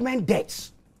judgment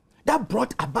debts that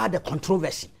brought about the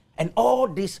controversy and all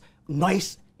this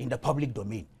noise in the public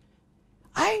domain.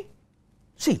 I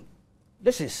see,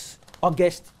 this is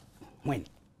August when?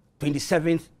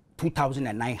 27th,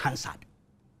 2009, Hansard.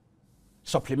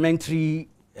 Supplementary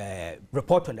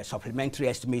report on the supplementary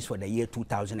estimates for the year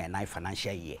 2009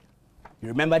 financial year. You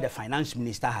remember the finance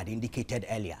minister had indicated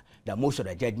earlier that most of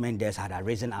the judgment debts had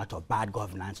arisen out of bad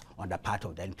governance on the part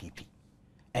of the NPP.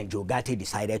 And Joe Gatti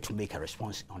decided to make a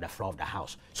response on the floor of the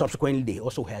House. Subsequently, they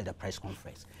also held a press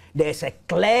conference. There is a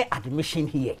clear admission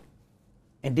here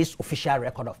in this official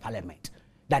record of Parliament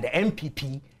that the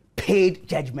NPP paid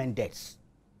judgment debts.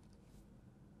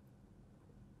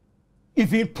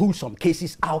 Even pulled some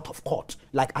cases out of court,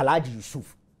 like Alhaji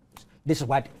Yusuf. This is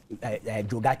what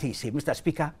Joe Gatti said. Mr.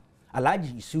 Speaker,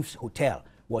 Alhaji Yusuf's hotel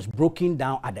was broken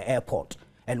down at the airport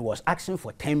and was asking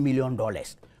for $10 million.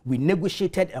 We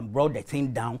negotiated and brought the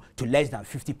thing down to less than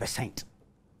 50%.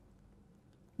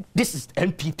 This is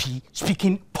NPP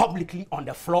speaking publicly on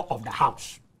the floor of the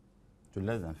House. To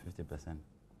less than 50%?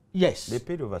 Yes. They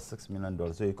paid over $6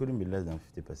 million, so it couldn't be less than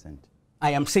 50%.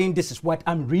 I am saying this is what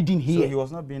I'm reading here. So he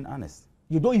was not being honest.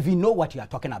 You don't even know what you are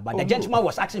talking about. The gentleman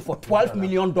was asking for $12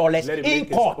 million in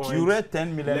court. You read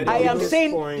 $10 million. I am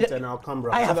saying, and I'll come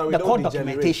I have the court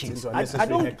documentations.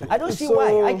 I don't see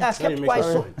why. I kept quiet.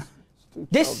 So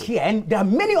this here, and there are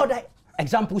many other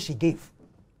examples he gave.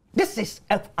 This is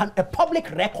a public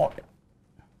record.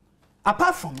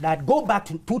 Apart from that, go back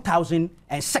to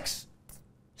 2006,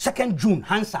 2nd June,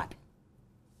 Hansard,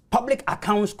 Public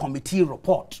Accounts Committee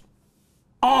report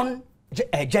on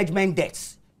judgment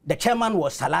debts. The chairman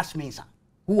was Salas Mensah,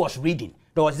 who was reading.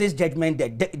 There was this judgment, the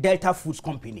Delta Foods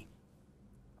Company,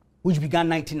 which began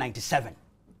 1997.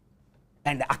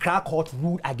 And the Accra court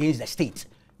ruled against the state.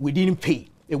 We didn't pay.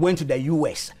 It went to the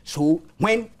US. So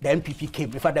when the NPP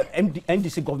came, in fact, the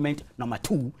NDC government, number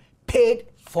 2, paid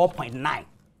 4.9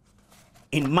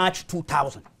 in March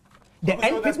 2000. The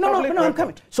NPP, no, I'm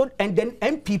coming. So, and then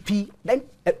NPP, then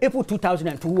April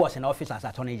 2002, who was in office as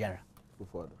Attorney General.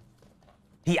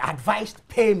 He advised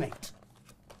payment,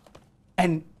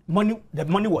 and the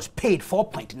money was paid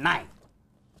 4.9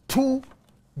 to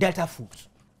Delta Foods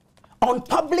on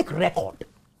public record.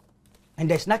 And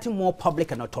there's nothing more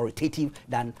public and authoritative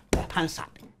than the Hansard.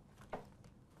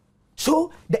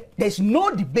 So there's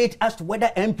no debate as to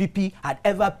whether NPP had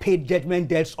ever paid judgment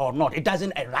debts or not. It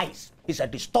doesn't arise. It's a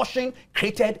distortion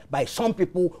created by some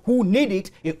people who need it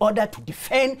in order to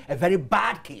defend a very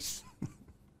bad case.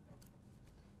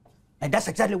 And that's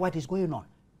exactly what is going on.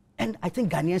 And I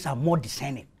think Ghanaians are more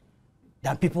discerning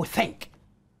than people think.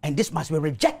 And this must be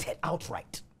rejected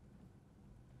outright.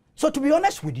 So to be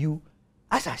honest with you,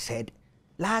 as I said,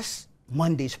 last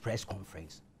Monday's press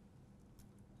conference,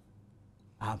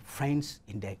 our friends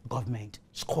in the government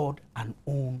scored an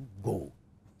own goal.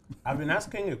 I've been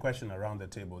asking a question around the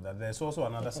table that there's also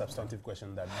another substantive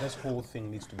question that this whole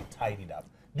thing needs to be tidied up.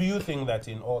 Do you think that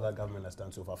in all that government has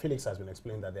done so far, Felix has been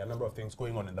explaining that there are a number of things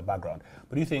going on in the background,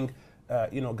 but do you think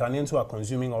Ghanaians who are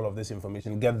consuming all of this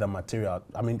information get the material,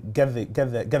 get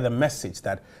the message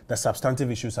that the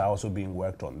substantive issues are also being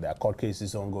worked on? There are court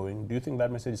cases ongoing. Do you think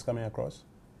that message is coming across?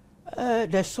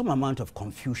 There's some amount of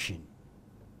confusion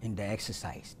in the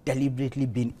exercise, deliberately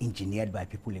being engineered by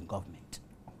people in government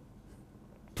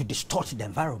to distort the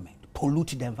environment,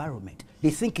 pollute the environment. They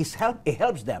think it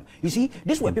helps them. You see,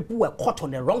 this is where people were caught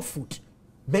on the wrong foot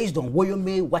based on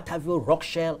Woyome, Waterville,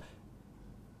 Rockshell,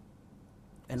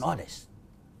 and others.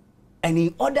 And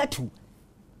in order to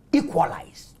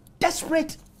equalize,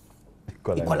 desperate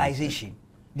equalization,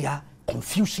 they are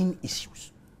confusing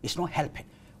issues. It's not helping.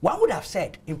 One would have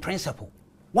said, in principle,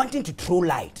 wanting to throw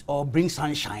light or bring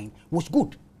sunshine was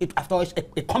good. After all, it's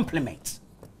a compliment.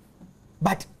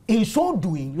 But in so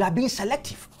doing, you are being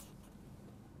selective.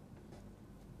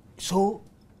 So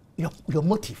your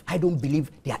motive, I don't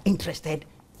believe they are interested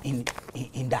in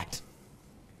that.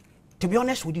 To be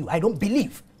honest with you, I don't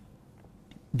believe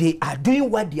they are doing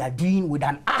what they are doing with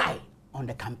an eye on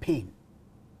the campaign.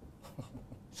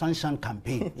 Sunshine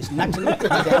campaign. It's nothing like the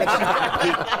election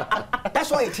campaign. That's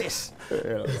what it is.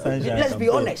 Let's be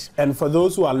honest. And for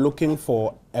those who are looking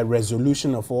for a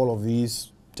resolution of all of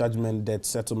these judgment, debt,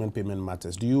 settlement, payment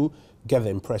matters, do you get the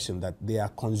impression that they are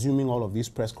consuming all of these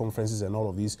press conferences and all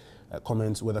of these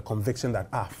comments with a conviction that,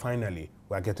 finally,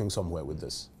 we're getting somewhere with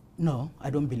this? No,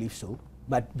 I don't believe so.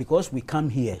 But because we come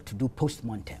here to do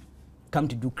post-mortem, come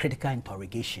to do critical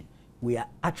interrogation, we are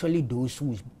actually those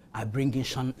who are bringing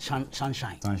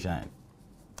sunshine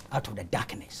out of the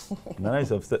darkness. Nana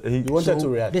is upset. You wanted to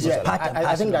react. This is part and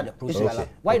I think parcel of that the process. Okay.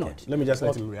 Why not? Let me just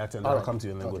let him react and then I'll come to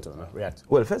you and then go to Nana. React.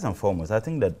 Well, first and foremost, I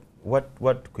think that what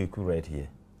Kweku read here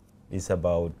is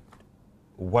about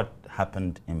what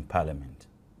happened in Parliament.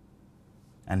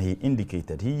 And he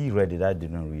indicated, he read it, I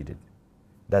didn't read it,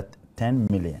 that 10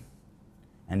 million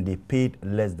and they paid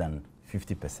less than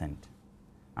 50%.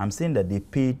 I'm saying that they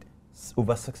paid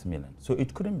over 6 million. So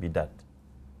it couldn't be that.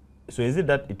 So is it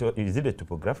that is it a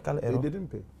topographical error? They didn't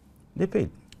pay. They paid.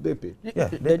 They paid. Yeah,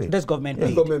 they paid. This government Yes.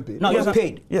 paid. Government paid. No, Yes, you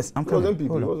paid. Yes, I'm It wasn't coming.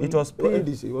 people, Hold on. it It was wasn't paid.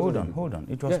 NDC, it wasn't Hold on, people. hold on.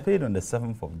 It was paid on the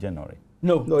 7th of January.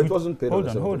 No. No, it wasn't paid. Hold on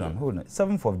on, the hold 7th on, of hold on.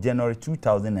 7th of January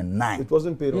 2009. It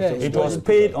wasn't paid on Yeah, 7th. It was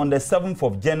paid on the 7th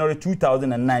of January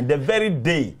 2009, the very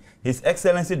day His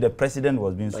Excellency the President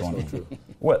was being sworn in.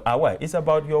 Well, why? It's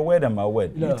about your word and my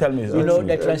word. No. You tell me it's You not know, true.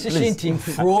 the transition team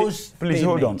froze Please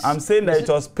hold on. payments. I'm saying that it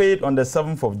was paid on the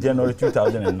 7th of January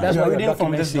 2009. That's You are what reading your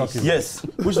from document this says. document.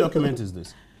 Yes. Which document is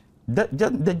this?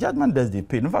 The judgment that they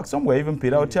paid. In fact, some were even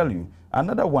paid. I'll tell you.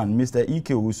 Another one, Mr. Ike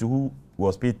Usu, who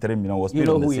was paid 3 million, was paid You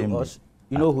know on the who he same was? day.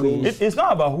 You know who he is? It's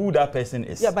not about who that person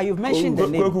is. Yeah, but you've mentioned the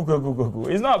name.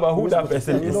 It's not about who that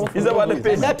person is. It's about the And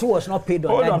payment. that was not paid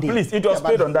on Hold that on, day. please. It was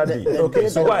paid on that day. Okay,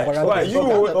 so Why? You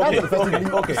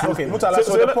okay, Mutala,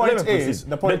 so the let point me is,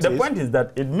 proceed. The point is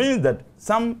that it means that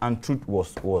some untruth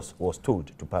was told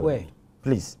to Parliament. Where?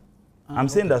 Please. I'm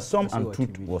saying that some I see what untruth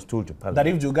you mean. was told to that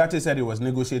Parliament. if Jugate said it was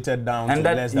negotiated down to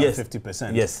less than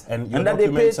 50%, Yes. and your that they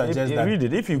document paid, suggests that read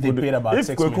it. If you they could, paid about if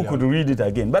 6 Kweku million. could read it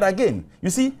again. But again, you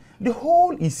see, the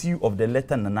whole issue of the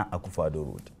letter Nana Akufo-Addo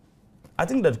wrote, I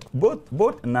think that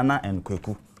both Nana and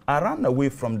Kweku are run away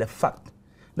from the fact.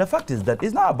 The fact is that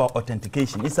it's not about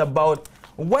authentication. It's about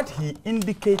what he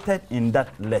indicated in that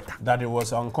letter. That it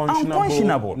was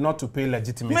unconscionable not to pay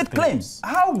legitimate Made claims.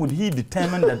 How would he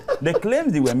determine that the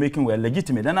claims they were making were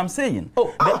legitimate? And I'm saying,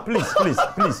 please,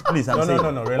 I'm saying.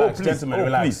 No, relax, gentlemen,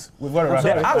 relax. Please. We've got to wrap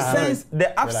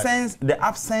The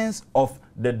absence of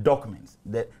the documents,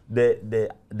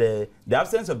 the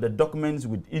absence of the documents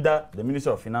with either the Minister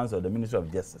of Finance or the Minister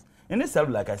of Justice, in itself,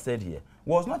 like I said here,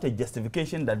 was not a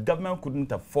justification that government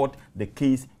couldn't afford the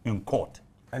case in court.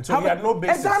 And so he had no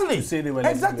basis to say they were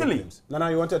legitimate Exactly. claims.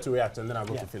 Nana, you wanted to react, and then I'll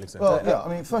go to Felix. Well, yeah, I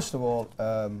mean, first of all,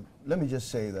 let me just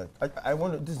say that I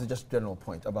want to, this is just a general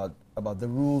point about the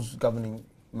rules governing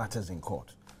matters in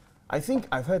court. I think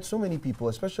I've heard so many people,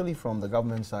 especially from the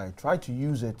government side, try to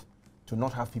use it to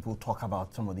not have people talk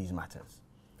about some of these matters.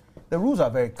 The rules are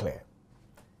very clear.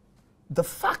 The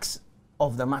facts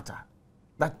of the matter,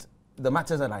 the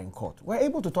matters that are in court, we're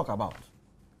able to talk about.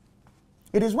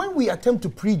 It is when we attempt to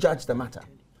prejudge the matter.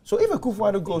 So if a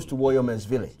Akufo-Addo goes to Woyome's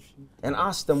village and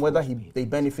asks them whether they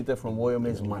benefited from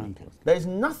Woyome's money, there is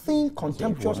nothing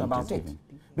contemptuous about it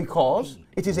because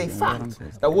it is a fact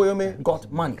that Woyome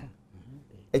got money.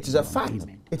 It is a fact.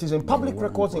 It is in public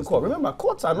records in court. Remember,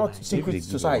 courts are not secret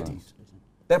societies.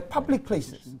 They're public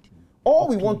places. All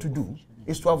we want to do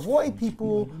is to avoid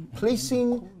people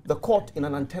placing the court in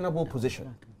an untenable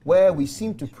position where we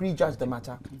seem to prejudge the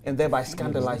matter and thereby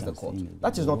scandalize the court.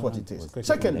 That is not what it is.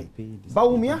 Secondly,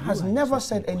 Bawumia has never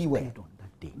said anywhere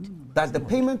that the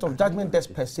payment of judgment debts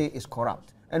per se is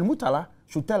corrupt. And Mutala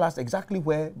should tell us exactly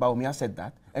where Bawumia said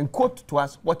that and quote to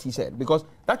us what he said, because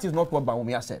that is not what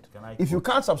Bawumia said. If you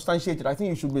can't substantiate it, I think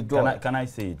you should withdraw. Can I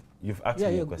say it? You've asked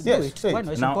me a question. Yes, say it. Why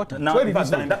not? It's Now, important. now, in fact,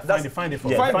 Find it.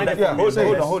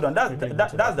 Hold on.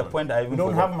 That's the point I even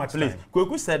don't forgot. have much Please, time.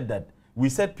 Kweku said that we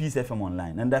said Peace FM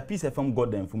online, and that Peace FM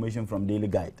got the information from Daily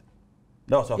Guide.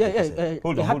 That was what Kweku said.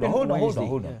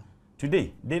 Hold on.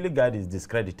 Today, Daily Guide is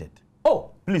discredited.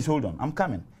 Oh, Please hold on. I'm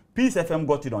coming. Peace FM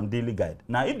got it on Daily Guide.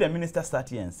 Now, if the minister sat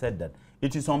here and said that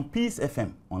it is on Peace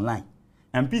FM online,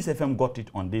 and Peace FM got it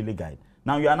on Daily Guide,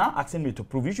 now you are now asking me to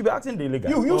prove. You should be asking Daily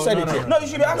Guide. You said it. No, you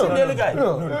should be asking Daily Guide.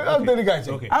 I'm Daily Guide.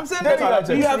 Okay. I'm saying Daily that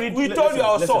Guide. we told you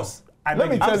our source.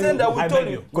 Let me tell I'm saying that we told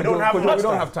you. We don't have much we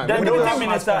don't have time. The We don't deputy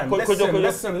have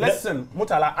minister. Listen.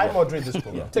 Mutala, I moderate this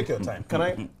program. Take your time. Can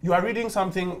I? You are reading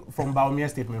something from Baumia's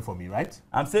statement for me, right?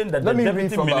 I'm saying that Let the me read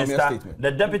deputy from Bawumia's minister, statement.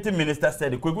 the deputy minister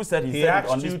said, Kweku said he said it asked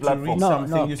on you this to platform. read No,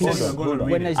 something. no, You said you were going to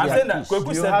When read is it. I'm Yeah, saying that please. Kweku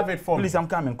You said, have it for me. please, I'm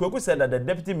coming. Kweku said that the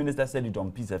deputy minister said it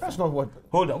on Peace FM. That's not what.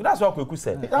 Hold on, that's what Kweku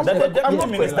said. I'm That the not- deputy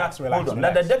relax, minister, relax, hold on,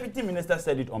 relax. that the deputy minister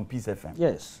said it on Peace FM.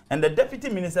 yes. And the deputy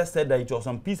minister said that it was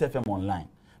on Peace FM online.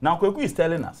 Now Kweku is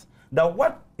telling us that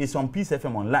what is on Peace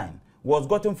FM online was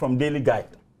gotten from Daily Guide.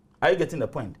 Are you getting the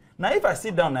point? Now if I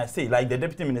sit down and I say, like the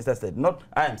deputy minister said, not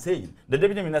I am saying, the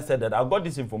deputy minister said that I got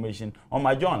this information on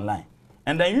my job online.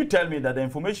 And then you tell me that the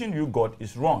information you got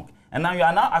is wrong. And now you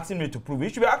are now asking me to prove it. You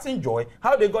should be asking Joy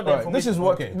how they got the information.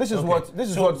 This is what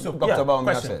Dr.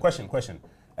 Bawumia said. Question.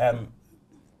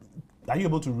 Are you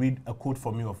able to read a quote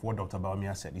for me of what Dr.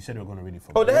 Bawumia said? You said you were going to read it for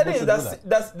me. Oh, the heading is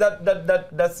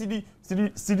that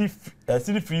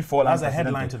CD free fall. That's a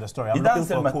headline to the story. I'm looking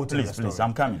for a quote to the story. Please,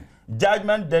 I'm coming.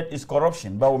 Judgment debt is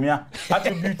corruption. Bawumia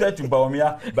attributed to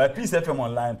Bawumia by Peace FM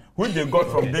Online, which they got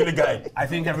from Daily Guide. I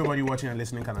think everybody watching and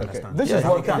listening can understand. This was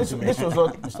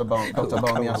what Dr.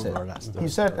 Bawumia said. He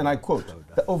said, and I quote,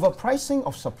 "The overpricing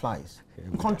of supplies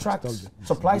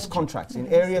contracts in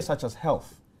areas such as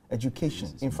health, education,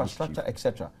 infrastructure,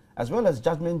 etc., as well as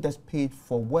judgment debts paid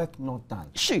for work not done,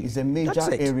 is a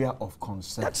major area of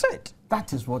concern." That's it.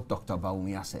 That is what Dr.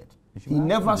 Bawumia said. He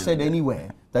never said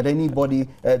anywhere that anybody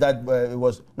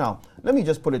was. Now, let me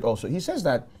just put it also. He says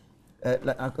that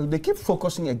they keep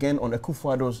focusing again on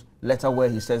Akufo-Addo's letter where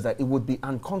he says that it would be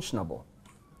unconscionable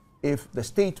if the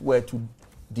state were to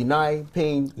deny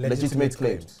paying legitimate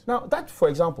claims. Now, that, for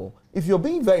example, if you're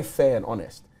being very fair and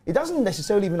honest, it doesn't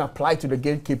necessarily even apply to the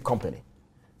gatekeep company.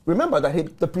 Remember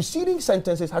that the preceding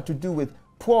sentences had to do with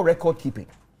poor record keeping.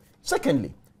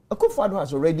 Secondly, Akufo-Addo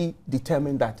has already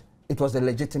determined that it was a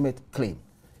legitimate claim.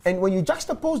 And when you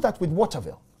juxtapose that with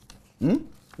Waterville,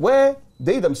 where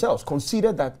they themselves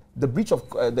considered that the breach of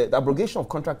the abrogation of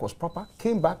contract was proper,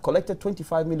 came back, collected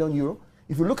 25 million euro.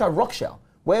 If you look at Rockshell,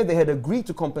 where they had agreed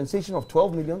to compensation of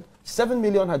 12 million, 7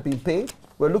 million had been paid.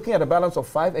 We're looking at a balance of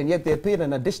 5, and yet they paid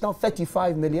an additional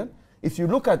 35 million. If you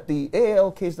look at the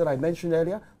AAL case that I mentioned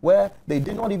earlier, where they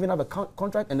did not even have a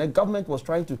contract and the government was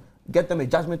trying to get them a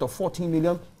judgment of 14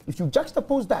 million, if you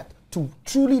juxtapose that to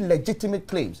truly legitimate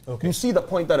claims, you see the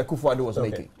point that Akufo-Addo was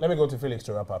making. Let me go to Felix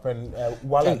to wrap up. And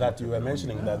while at that, you were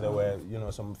mentioning that there were,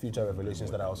 some future revelations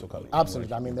that are also coming.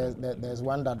 Absolutely. I mean, there's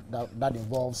one that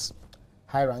involves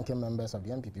high-ranking members of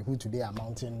the MPP who today are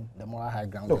mounting the moral high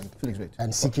ground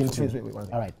and seeking to... Wait.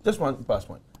 All right. Just one last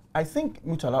point. I think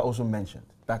Mutala also mentioned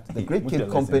that the Great Cape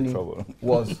Company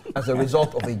was as a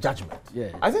result of a judgment.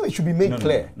 I think it should be made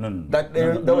clear that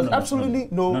there was absolutely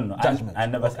no judgment.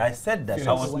 I said that.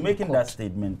 I was making that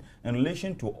statement in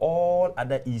relation to all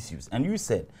other issues. And you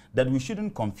said that we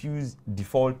shouldn't confuse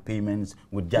default payments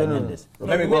with judgment debts.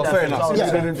 Let me go. Fair enough.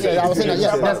 I was saying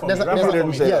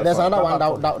that there's another one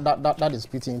that is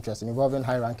pretty interesting, involving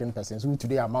high-ranking persons who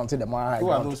today are mounting the moral high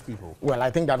ground. Who are those people? Well,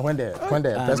 I think that when the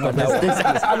press conference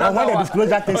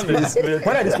takes place,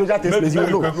 when the disclosure takes place, you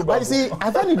will know. But you see,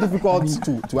 I find it difficult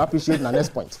to appreciate Nane's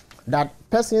point that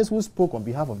persons who spoke on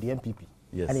behalf of the MPP,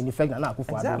 and in effect Nana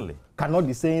Akufo-Addo, cannot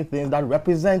be saying things that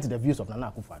represent the views of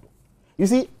Nana Akufo-Addo. You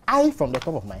see, I, from the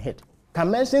top of my head, can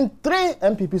mention 3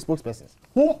 MPP spokespersons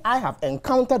whom I have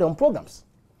encountered on programs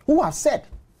who have said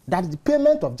that the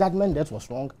payment of judgment debt was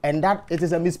wrong and that it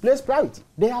is a misplaced priority.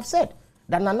 They have said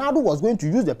that Nana Addo was going to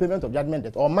use the payment of judgment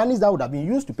debt or monies that would have been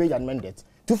used to pay judgment debt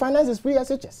to finance his free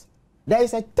SHS. There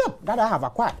is a tip that I have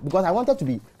acquired because I wanted to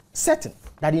be certain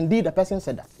that indeed the person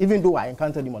said that, even though I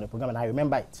encountered him on the program and I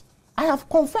remember it. I have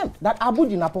confirmed that Abu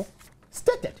Dinapo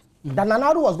stated that Nana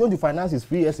Addo was going to finance his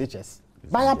free SHS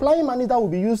by applying money that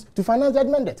would be used to finance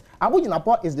judgment debt. Abu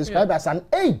Dinapo is described as an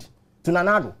aide to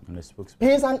Nana Addo. He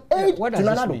is an aide what to does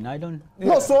Nana this Addo. mean? I don't...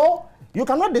 No, so you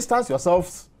cannot distance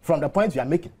yourselves from the point you are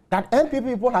making. That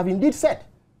MPP people have indeed said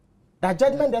that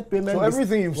judgment debt payment. So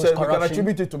everything you've said, we can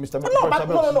attribute it to Mr. No.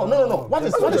 What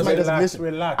is my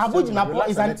designation? Abu Dinapo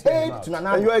is an aide to Nana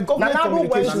Addo. You are a government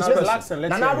communications person.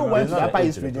 Nana Addo went to the Upper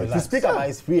East region to speak about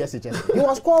his free SHS. He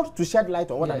was called to shed light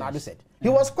on what Nana Addo said. He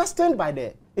was questioned by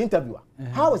the interviewer.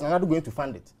 How is Nana Addo going to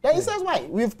fund it? Then he says, why?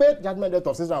 We've paid judgment debt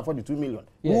of 642 million.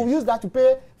 We'll use that to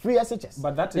pay free SHS.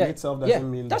 But that in itself doesn't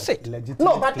mean that's that it. legitimate.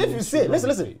 No, but if you say,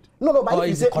 listen. No, but if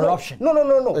you say corruption. No.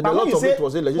 And a lot of it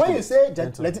was illegitimate. When you say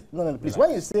please.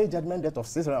 When you say judgment debt of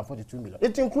 642 million,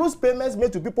 it includes payments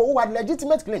made to people who had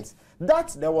legitimate claims.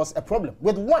 That there was a problem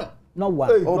with one. Not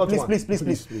one. Oh, not please.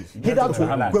 Hitherto,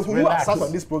 you have sat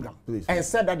on this program and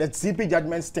said that the CP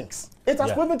judgment stinks. It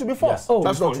has proven to be false.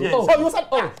 That's not true. You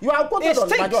said, you are quoted on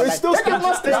my. It still stinks.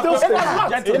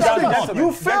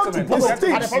 You failed to put it.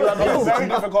 Very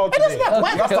difficult today.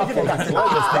 Why not talking about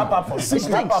that? So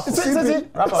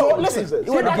listen,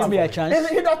 give me a chance.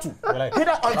 Hitherto,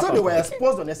 until they were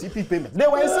exposed on the CP payment, they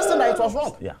were insisting that it was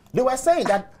wrong. They were saying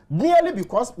that merely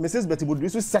because Mrs. Betty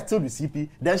Budrisu settled with CP,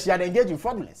 then she had engaged in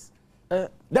fraudulence. The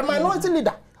minority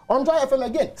leader on Joy FM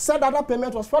again said that that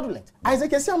payment was fraudulent.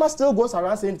 Isaac Esiama still goes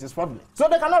around saying it is fraudulent. So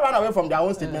they cannot run away from their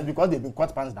own statements because they've been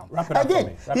caught pants down.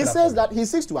 Again, he says that he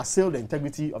seeks to assail the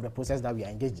integrity of the process that we are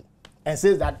engaged in and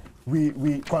says that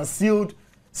we concealed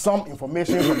some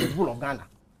information from the people of Ghana,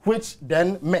 which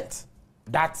then meant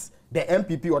that the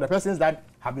MPP or the persons that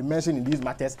have been mentioned in these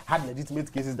matters had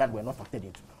legitimate cases that were not factored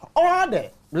into. All the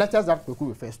letters that Kweku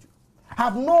refers to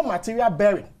have no material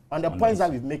bearing on the points that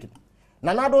we've making.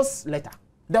 Nanado's letter,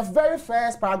 the very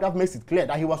first paragraph makes it clear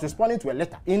that he was responding to a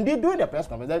letter. Indeed, during the press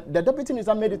conference, the deputy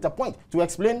minister made it a point to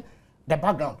explain the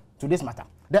background to this matter.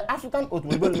 The African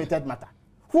Automobile Limited matter.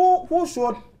 Who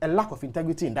showed a lack of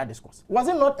integrity in that discourse? Was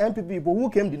it not MPP people who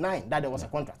came denying that there was a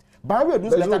contract? Barry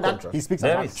Odu's letter that he speaks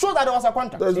about shows that there was a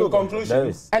contract. There's no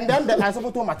conclusion. And then the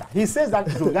Asopoto matter, he says that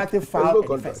Dogate filed a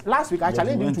defense. Last week, I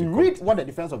challenged him to read what the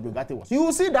defense of Dogate was. You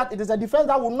will see that it is a defense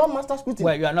that will not master scrutiny.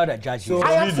 Well, you are not a judge. So,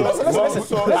 I am, listen.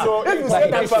 If you say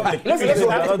that,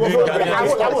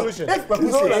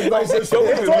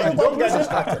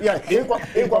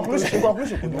 in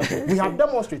conclusion, we have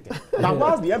demonstrated that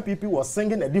whilst the MPP was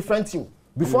singing a different tune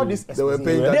before this, they were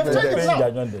paying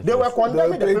judgment. They were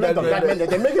condemning the payment of judgment.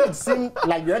 They're making it seem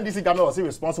like the NDC government was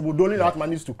irresponsible, doling out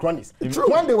money to cronies.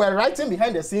 When they were writing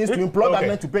behind the scenes to implore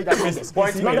government to pay judgment, it's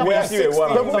unfortunate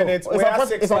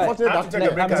that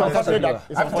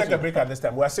I have to take a break at this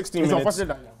time. We are 16 minutes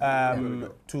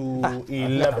to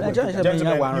 11.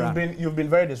 Gentlemen, you've been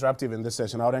very disruptive in this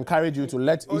session. I would encourage you to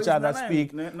let each other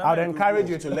speak. I would encourage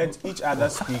you to let each other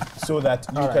speak so that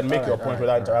you can make your point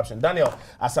without interruption. Daniel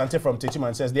Asante from Techiman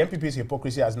says the MPP's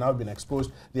hypocrisy has now been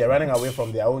exposed. They are running away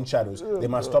from their own shadows. They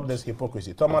must stop this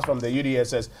hypocrisy. Thomas from the UDA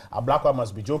says a black one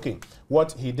must be joking.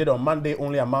 What he did on Monday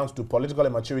only amounts to political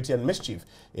immaturity and mischief.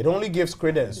 It only gives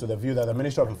credence to the view that the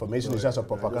Ministry of Information is just a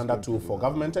propaganda tool for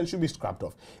government and should be scrapped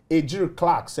off. Ajir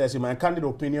Clark says, in my candid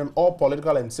opinion, all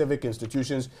political and civic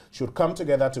institutions should come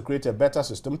together to create a better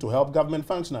system to help government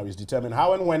functionaries determine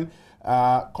how and when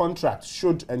contracts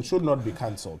should and should not be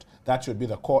cancelled. That should be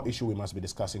the core issue we must be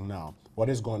discussing now. What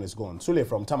is gone is gone. Sule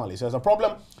from Tamale says, the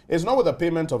problem is not with the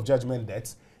payment of judgment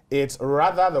debts. It's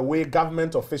rather the way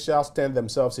government officials turn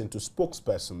themselves into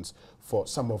spokespersons for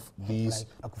some of these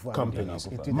companies.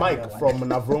 Mike from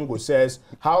Navrongo says,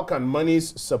 how can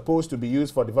monies supposed to be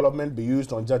used for development be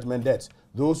used on judgment debts?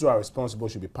 Those who are responsible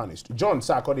should be punished. John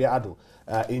Sarkodie Ado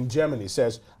in Germany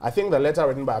says, I think the letter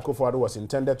written by Akufo-Addo was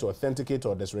intended to authenticate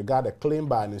or disregard a claim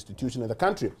by an institution in the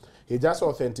country. He just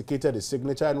authenticated his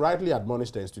signature and rightly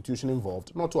admonished the institution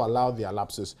involved not to allow their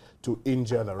lapses to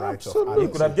injure the rights of others. He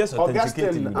could have just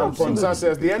authenticated. Augustine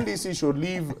says the NDC should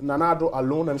leave Nanado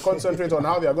alone and concentrate on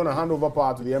how they are going to hand over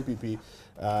power to the MPP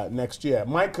next year.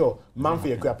 Michael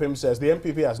Manfi Ekwapim says the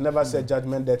MPP has never said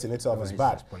judgment debt in itself is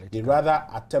bad. They rather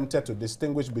attempted to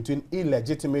distinguish between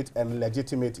illegitimate and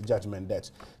legitimate judgment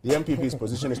debts. The MPP's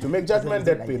position is to make judgment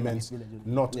debt payments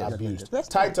not abused.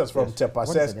 Titus from Tepa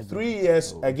says 3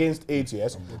 years against 8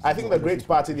 years. I think the great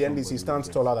party, the NDC, stands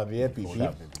taller than the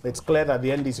APP. It's clear that the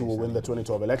NDC will win the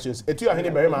 2012 elections. Etua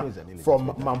Hini Berima from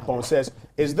Mampong says,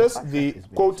 is this the,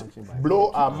 quote,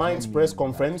 blow our minds press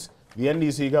conference? The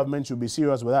NDC government should be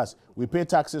serious with us. We pay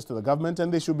taxes to the government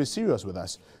and they should be serious with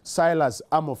us. Silas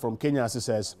Amo from Kenya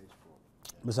says,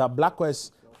 Mr.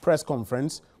 Blackwell's press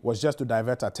conference was just to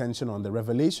divert attention on the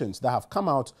revelations that have come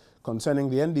out concerning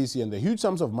the NDC and the huge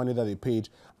sums of money that they paid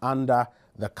under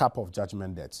the cap of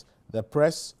judgment debts. The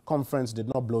press conference did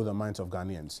not blow the minds of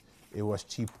Ghanaians. It was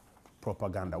cheap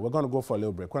propaganda. We're going to go for a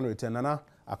little break. When we return, Nana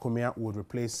Akumia would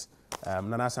replace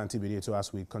Nana Santibidi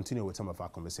as we continue with some of our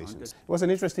conversations. It was an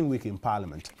interesting week in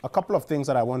Parliament. A couple of things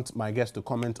that I want my guests to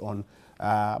comment on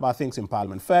about things in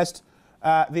Parliament. First,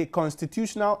 the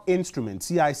constitutional instrument,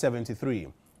 CI 73,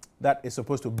 that is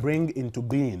supposed to bring into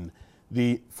being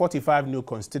the 45 new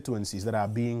constituencies that are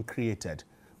being created,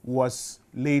 was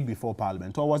laid before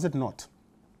Parliament, or was it not?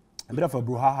 A bit of a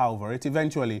brouhaha over it.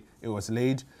 Eventually, it was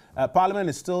laid. Parliament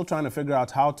is still trying to figure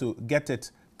out how to get it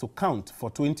to count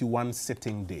for 21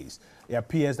 sitting days. It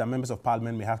appears that members of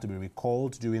Parliament may have to be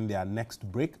recalled during their next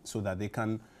break so that they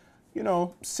can, you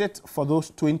know, sit for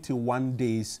those 21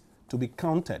 days to be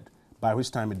counted, by which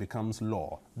time it becomes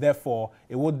law. Therefore,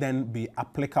 it would then be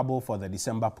applicable for the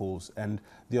December polls, and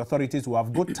the authorities will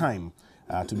have good time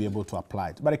to be able to apply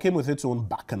it. But it came with its own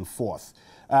back and forth.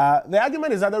 The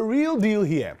argument is that the real deal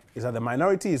here is that the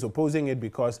minority is opposing it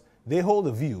because they hold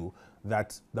the view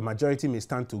that the majority may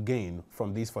stand to gain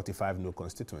from these 45 new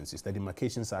constituencies. The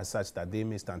demarcations are such that they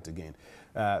may stand to gain.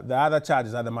 The other charge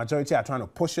is that the majority are trying to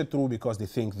push it through because they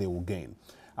think they will gain.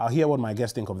 I'll hear what my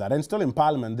guests think of that. And still in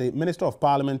Parliament, the Minister of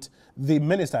Parliament, the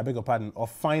Minister, I beg your pardon, of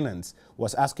Finance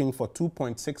was asking for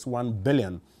 2.61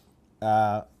 billion,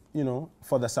 you know,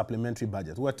 for the supplementary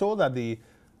budget. We're told that the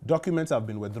documents have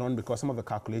been withdrawn because some of the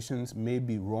calculations may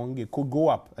be wrong. It could go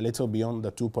up a little beyond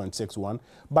the 2.61.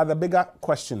 But the bigger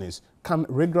question is, can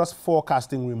rigorous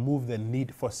forecasting remove the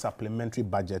need for supplementary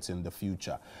budgets in the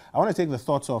future? I want to take the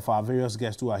thoughts of our various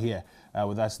guests who are here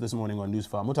with us this morning on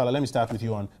Newsfile. Murtala, let me start with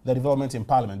you on the development in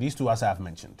Parliament. These two, as I have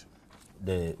mentioned.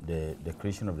 The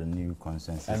creation of the new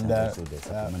consensus and also the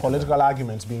supplementary political budget.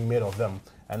 arguments being made of them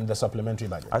and the supplementary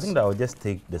budget. I think that I'll just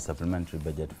take the supplementary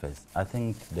budget first. I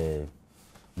think the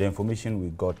information we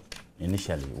got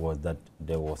initially was that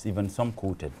there was even some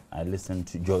quoted. I listened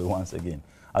to Joy once again.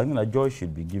 I think that Joy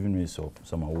should be giving me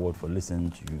some award for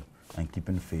listening to you and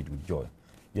keeping faith with Joy.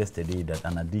 Yesterday, that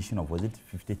an addition of, was it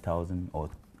 50,000 or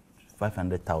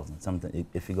 500,000, something,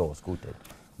 a figure was quoted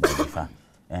by the FA.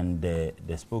 And the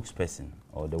spokesperson,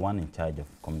 or the one in charge of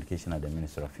communication at the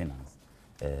Ministry of Finance,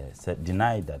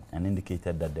 denied that and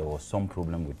indicated that there was some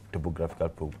problem with topographical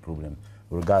problem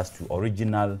with regards to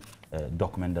original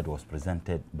document that was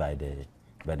presented by the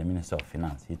Minister of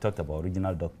Finance. He talked about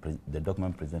original the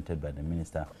document presented by the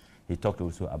Minister. He talked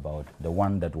also about the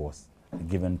one that was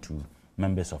given to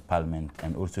members of Parliament,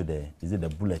 and also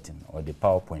the bulletin or the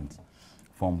PowerPoint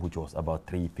form, which was about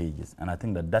 3 pages. And I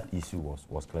think that issue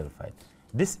was clarified.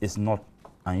 This is not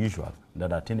unusual,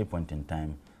 that at any point in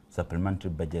time, supplementary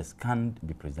budgets can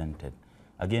be presented.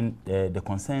 Again, the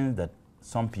concerns that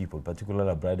some people, particularly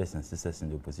our brothers and sisters in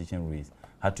the opposition raised,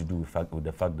 had to do with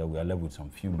the fact that we are left with some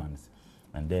few months.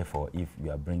 And therefore, if we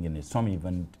are bringing it, some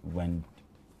even went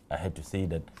ahead to say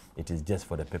that it is just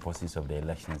for the purposes of the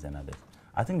elections and others.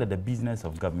 I think that the business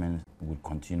of government would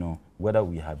continue, whether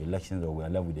we have elections or we are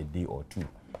left with a day or two.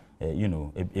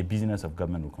 A business of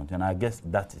government will continue. And I guess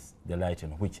that is the light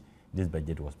in which this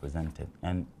budget was presented.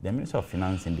 And the Minister of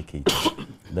Finance indicated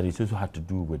that it also had to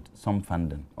do with some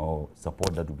funding or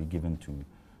support that would be given to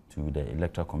the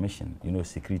Electoral Commission,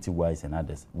 security-wise and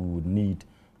others. We would need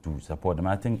to support them.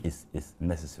 I think it's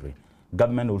necessary.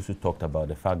 Government also talked about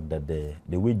the fact that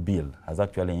the wage bill has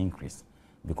actually increased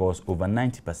because over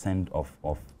 90%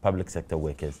 of public sector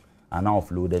workers are now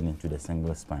offloaded into the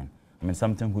single spine. I mean,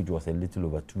 something which was a little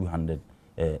over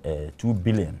 2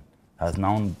 billion has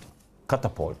now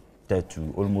catapulted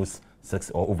to almost 6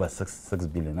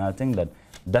 billion. And I think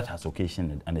that has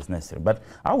occasioned and is necessary. But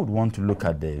I would want to look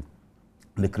at the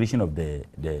creation of the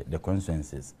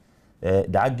consensus.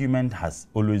 The argument has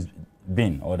always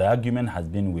been, or the argument has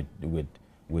been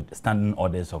with standing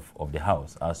orders of the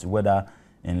House as to whether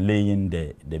in laying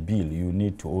the bill you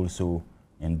need to also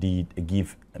indeed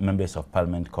give members of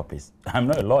Parliament copies. I'm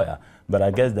not a lawyer, but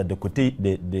I guess that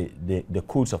the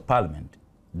codes of Parliament,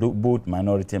 both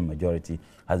minority and majority,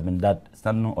 has been that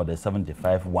standing order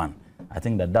 75-1. I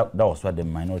think that was what the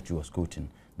minority was quoting,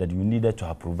 that you needed to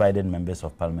have provided members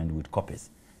of Parliament with copies.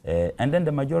 And then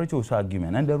the majority also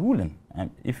argument, and the ruling,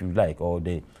 if you like, or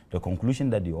the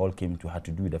conclusion that they all came to had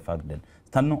to do with the fact that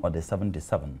standing order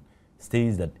 77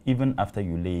 states that even after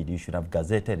you lay it, you should have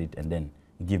gazetted it and then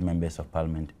give members of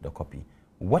Parliament the copy.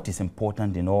 What is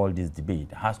important in all this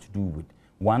debate has to do with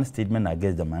one statement I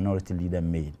guess the minority leader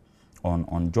made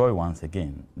on Joy once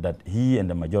again, that he and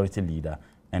the majority leader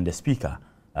and the speaker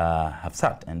have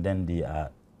sat and then they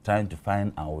are trying to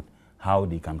find out how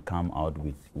they can come out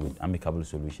with amicable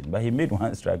solution. But he made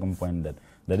one striking point that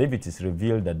if it is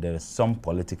revealed that there is some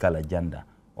political agenda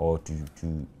or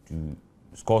to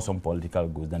score some political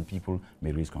goals, then people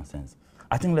may raise concerns.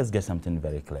 I think let's get something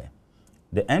very clear.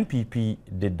 The NPP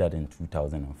did that in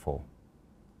 2004.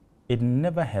 It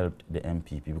never helped the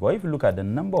NPP, because if you look at the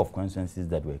number of consensus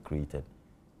that were created,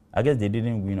 I guess they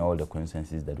didn't win all the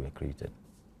consensus that were created,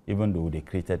 even though they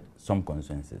created some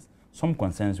consensus. Some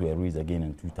concerns were raised again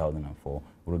in 2004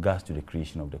 with regards to the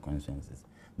creation of the consensus.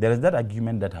 There is that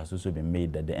argument that has also been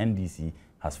made that the NDC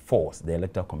has forced the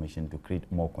Electoral Commission to create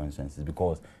more consensus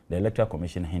because the Electoral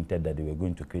Commission hinted that they were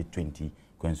going to create 20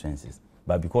 consensus.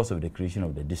 But because of the creation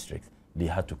of the districts, they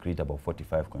had to create about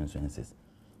 45 consensus.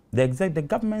 The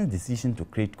government's decision to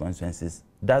create consensus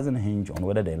doesn't hinge on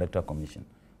whether the Electoral Commission,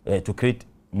 to create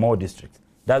more districts,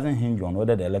 doesn't hinge on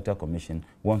whether the Electoral Commission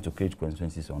wants to create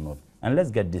consensus or not. And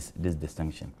let's get this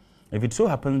distinction. If it so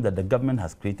happens that the government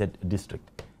has created a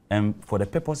district, and for the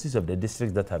purposes of the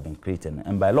districts that have been created,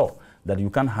 and by law, that you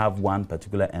can have one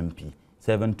particular MP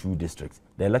serving 2 districts,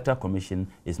 the Electoral Commission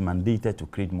is mandated to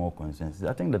create more consensus.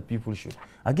 I think that people should.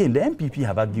 Again, the NPP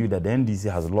have argued that the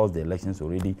NDC has lost the elections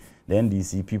already. The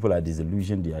NDC, people are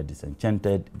disillusioned, they are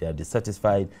disenchanted, they are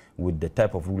dissatisfied with the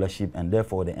type of rulership, and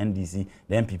therefore the NDC,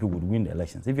 the NPP would win the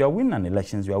elections. If you are winning an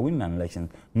election, you are winning an election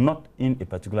not in a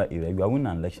particular area, you are winning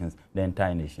an elections, the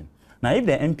entire nation. Now, if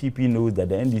the NPP knows that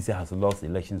the NDC has lost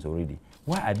elections already,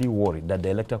 why are they worried that the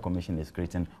Electoral Commission is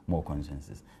creating more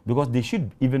consensus? Because they should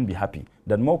even be happy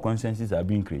that more consensus are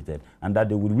being created and that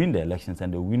they will win the elections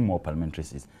and they will win more parliamentary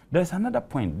seats. There's another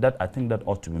point that I think that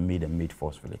ought to be made and made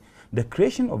forcefully. The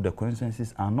creation of the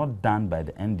consensus are not done by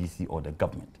the NDC or the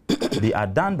government. They are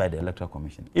done by the Electoral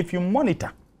Commission. If you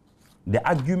monitor the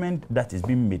argument that is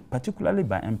being made, particularly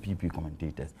by MPP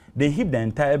commentators, they heap the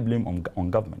entire blame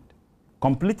on government,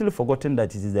 completely forgotten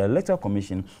that it is the Electoral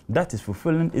Commission that is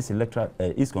fulfilling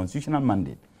its constitutional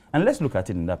mandate. And let's look at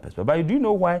it in that perspective. But do you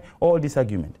know why all this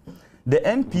argument? The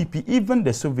NPP, even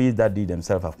the surveys that they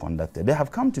themselves have conducted, they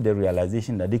have come to the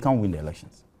realization that they can't win the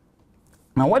elections.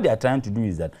 Now, what they are trying to do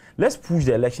is that let's push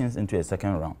the elections into a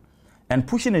second round. And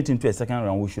pushing it into a second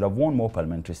round, we should have won more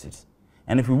parliamentary seats.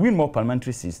 And if we win more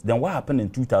parliamentary seats, then what happened in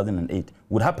 2008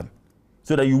 would happen.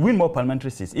 So that you win more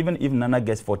parliamentary seats, even if Nana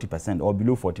gets 40% or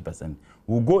below 40%,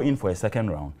 we'll go in for a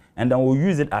second round, and then we'll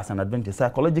use it as an advantage.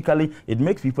 Psychologically, it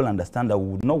makes people understand that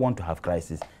we would not want to have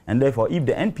crisis. And therefore, if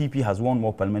the NPP has won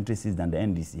more parliamentary seats than the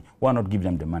NDC, why not give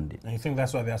them the mandate? And you think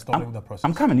that's why they are stalling the process?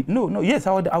 I'm coming. No, yes,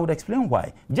 I would explain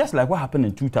why. Just like what happened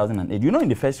in 2008. You know, in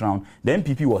the first round, the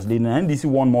NPP was leading, and NDC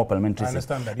won more parliamentary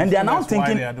seats. I understand that. And they are now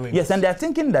thinking, yes, and they are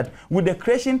thinking that with the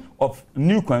creation of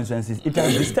new consensus, it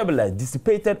has destabilized,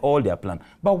 dissipated all their plan.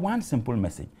 But one simple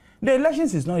message: the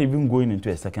elections is not even going into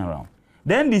a second round.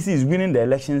 The NDC is winning the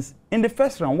elections in the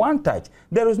first round, one touch.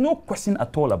 There is no question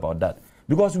at all about that.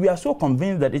 Because we are so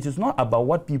convinced that it is not about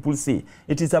what people say.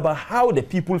 It is about how the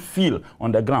people feel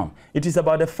on the ground. It is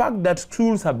about the fact that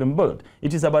schools have been built.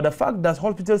 It is about the fact that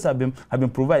hospitals have been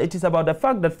provided. It is about the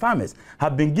fact that farmers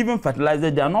have been given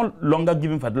fertilizers. They are no longer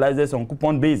given fertilizers on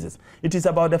coupon basis. It is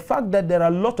about the fact that there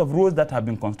are a lot of roads that have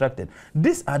been constructed.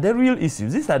 These are the real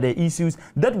issues. These are the issues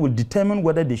that will determine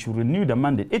whether they should renew the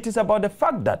mandate. It is about the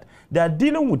fact that they are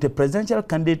dealing with a presidential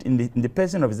candidate in the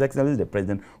person of His Excellency the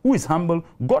President, who is humble,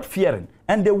 God-fearing,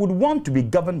 and they would want to be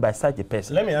governed by such a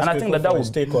person. Let me ask you for his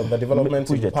take on the development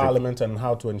in Parliament and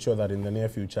how to ensure that in the near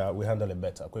future we handle it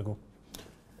better. Kweku.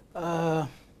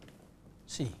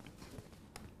 See,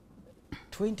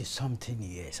 20-something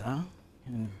years,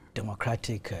 in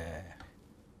democratic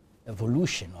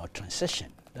evolution or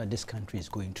transition that this country is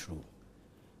going through.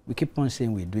 We keep on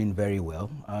saying we're doing very well.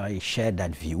 I share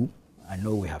that view. I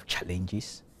know we have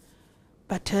challenges.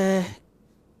 But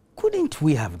couldn't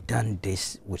we have done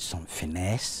this with some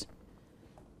finesse,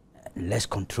 less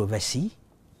controversy?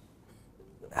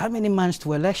 How many months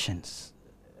to elections?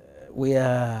 We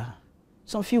are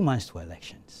some few months to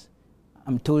elections.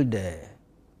 I'm told the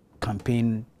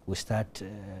campaign will start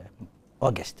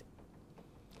August.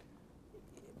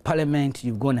 Parliament,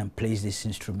 you've gone and placed this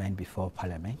instrument before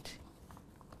Parliament.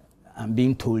 I'm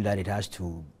being told that it has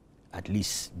to at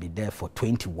least be there for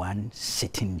 21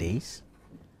 sitting days.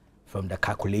 From the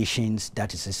calculations,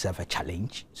 that is itself a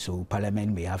challenge. So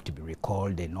Parliament may have to be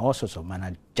recalled in all sorts of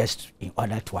manner just in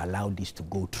order to allow this to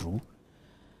go through,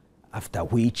 after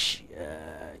which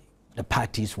the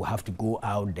parties will have to go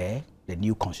out there, the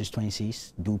new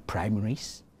constituencies, do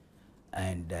primaries,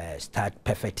 and start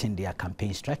perfecting their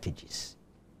campaign strategies.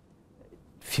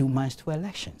 Few months to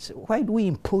elections. Why do we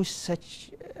impose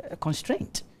such a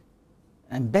constraint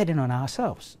and burden on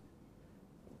ourselves?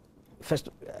 First,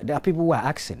 there are people who are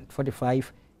asking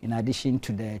 45 in addition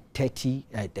to the 30,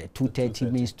 the 230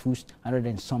 means 200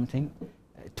 and something,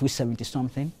 270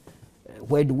 something.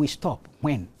 Where do we stop?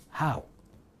 When? How?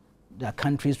 There are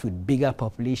countries with bigger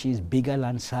populations, bigger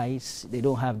land size. They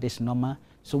don't have this number.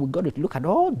 So we've got to look at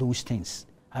all those things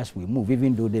as we move,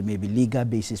 even though there may be legal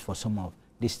basis for some of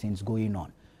these things going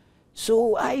on.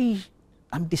 So I'm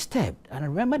disturbed. And I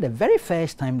remember the very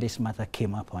first time this matter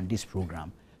came up on this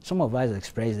program, some of us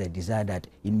expressed the desire that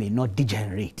it may not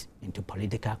degenerate into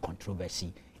political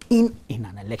controversy in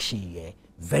an election year,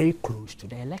 very close to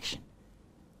the election.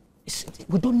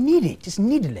 We don't need it. It's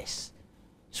needless.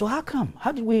 So how come?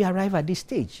 How did we arrive at this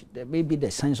stage? Maybe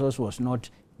the census was not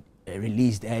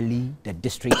released early. The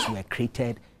districts were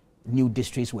created. New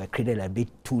districts were created a bit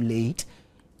too late.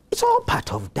 It's all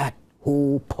part of that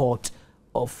whole pot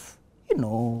of,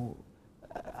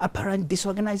 apparent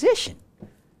disorganization.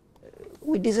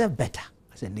 We deserve better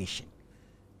as a nation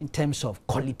in terms of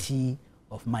quality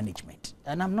of management.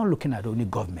 And I'm not looking at only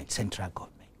government, central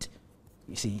government.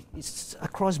 You see, it's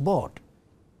across board.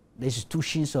 The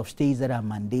institutions of states that are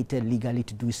mandated legally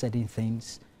to do certain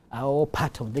things are all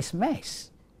part of this mess.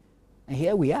 And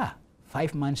here we are,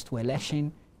 5 months to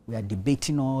election. We are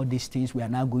debating all these things. We are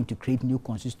now going to create new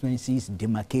constituencies,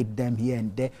 demarcate them here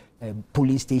and there,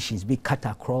 polling stations be cut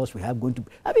across. We have going to,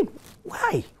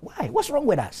 why? What's wrong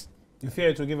with us? You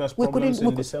fear to give us problems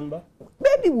in December?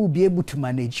 maybe we'll be able to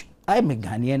manage. I'm a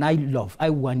Ghanaian. I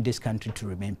want this country to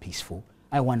remain peaceful.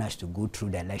 I want us to go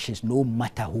through the elections, no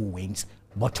matter who wins.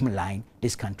 Bottom line,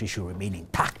 this country should remain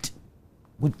intact.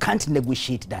 We can't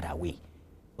negotiate that away,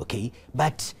 okay?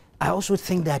 But I also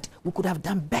think that we could have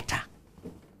done better.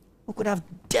 We could have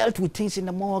dealt with things in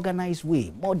a more organized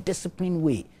way, more disciplined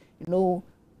way. You know,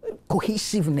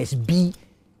 cohesiveness,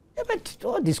 but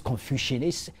all this confusion,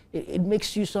 it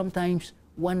makes you sometimes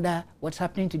wonder what's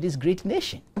happening to this great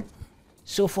nation.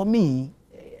 So for me,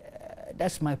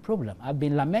 that's my problem. I've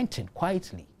been lamenting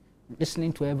quietly,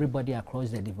 listening to everybody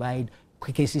across the divide.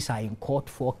 Cases are in court,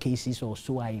 4 cases or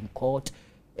so are in court,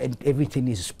 and everything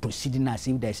is proceeding as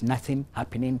if there's nothing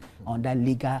happening on that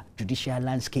legal judicial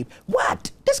landscape.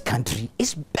 What? This country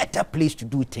is a better place to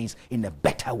do things in a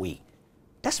better way.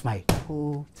 That's my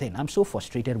whole thing. I'm so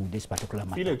frustrated with this particular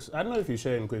matter. Felix, I don't know if you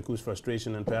share Nkweku's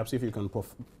frustration, and perhaps if you can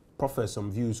profess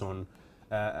some views on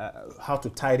how to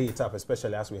tidy it up,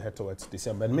 especially as we head towards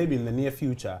December, and maybe in the near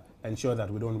future ensure that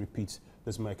we don't repeat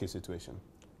this Mikey situation.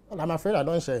 Well, I'm afraid I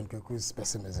don't share Nkweku's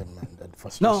pessimism and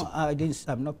frustration. No,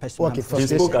 I'm not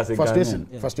pessimistic. Okay, frustration.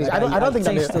 Yeah. Frustration. I don't think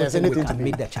that there's anything to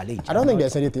be. The challenge. I don't think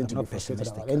there's anything to be frustrated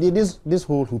about. And this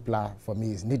whole hoopla for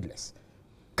me is needless.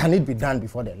 Can it be done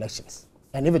before the elections?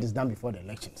 And if it is done before the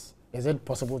elections, is it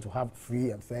possible to have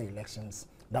free and fair elections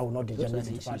that will not degenerate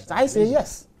into violence? I say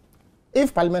yes.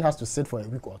 If Parliament has to sit for a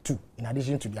week or 2, in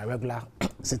addition to their regular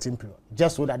sitting period,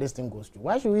 just so that this thing goes through,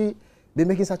 why should we be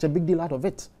making such a big deal out of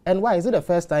it? And why is it the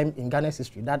first time in Ghana's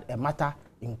history that a matter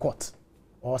in court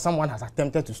or someone has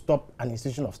attempted to stop an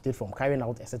institution of state from carrying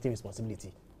out a certain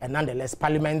responsibility, and nonetheless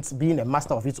Parliament, being a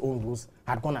master of its own rules,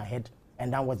 had gone ahead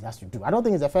and done what it has to do? I don't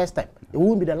think it's the first time. It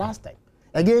won't be the last time.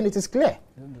 Again, it is clear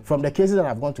from the cases that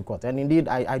have gone to court, and indeed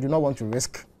I do not want to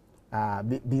risk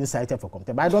being cited for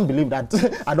contempt. But I don't believe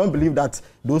that I don't believe that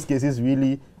those cases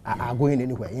really are going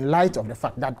anywhere, in light of the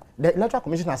fact that the Electoral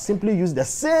Commission has simply used the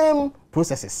same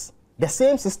processes, the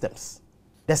same systems,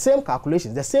 the same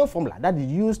calculations, the same formula that they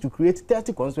used to create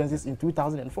 30 constituencies in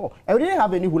 2004. And we didn't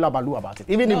have any hula baloo about it,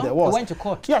 even if there was. It went to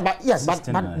court. Yeah, but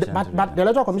the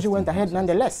Electoral Commission went ahead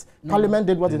nonetheless. Parliament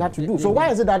did what it had to do. So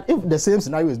why is it that if the same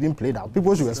scenario is being played out,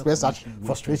 people should express such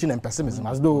frustration and pessimism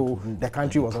as though the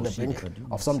country was on the brink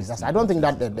of some disaster? I don't think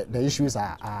that the issues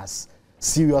are as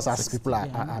serious as people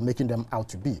are making them out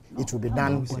to be. It will be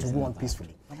done, it will go on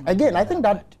peacefully. Again, I think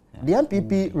that the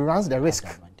MPP runs the risk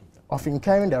of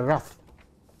incurring the wrath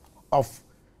of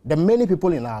the many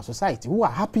people in our society who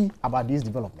are happy about these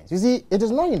developments. You see, it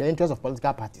is not in the interest of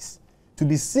political parties to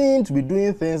be seen to be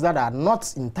doing things that are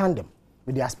not in tandem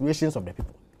with the aspirations of the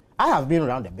people. I have been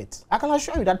around a bit. I can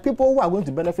assure you that people who are going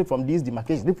to benefit from these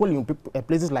demarcations, people in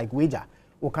places like Weja,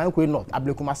 Okankwe North,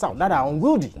 Ablekuma South, that are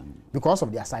unwieldy because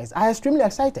of their size, are extremely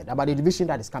excited about the division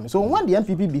that is coming. So when the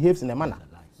MPP behaves in a manner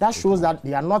that shows that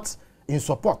they are not in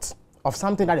support of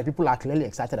something that the people are clearly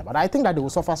excited about, I think that they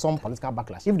will suffer some political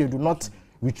backlash if they do not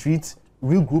retreat,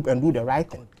 regroup, and do the right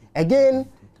thing. Again,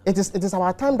 it is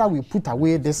our time that we put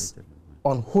away this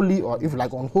unholy, or if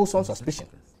like unwholesome suspicion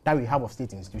that we have of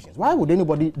state institutions. Why would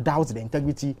anybody doubt the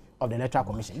integrity of the Electoral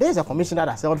Commission? There is a commission that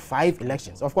has held 5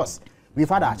 elections. Of course, we've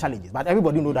had our challenges, but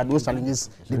everybody knows that those challenges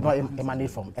did not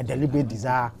emanate from a deliberate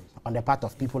desire on the part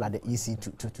of people at the EC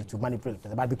to manipulate,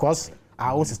 but because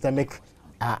our own systemic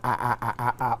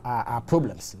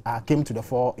problems came to the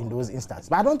fore in those instances.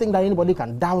 But I don't think that anybody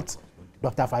can doubt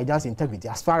Dr. Faijan's integrity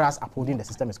as far as upholding the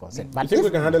system is concerned. But I think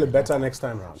we can handle it better next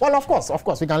time around. Well, of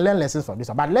course, we can learn lessons from this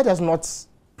one, but let us not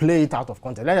play it out of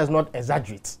context. Let us not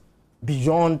exaggerate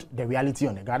beyond the reality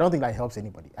on the ground. I don't think that helps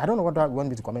anybody. I don't know what you want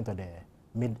me to comment on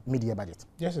the mid-year budget.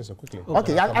 Yes, so quickly.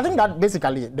 Okay, I think that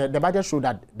basically the budget showed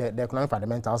that the economic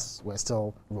fundamentals were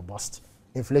still robust.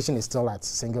 Inflation is still at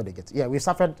single digits. Yeah, we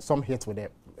suffered some hits with the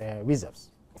reserves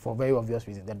for very obvious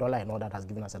reasons. The dollar and all that has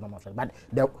given us a normal effect.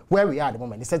 But where we are at the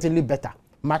moment is certainly better,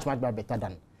 much better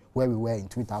than where we were in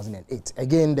 2008.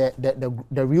 Again,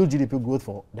 the real GDP growth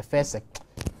for the first,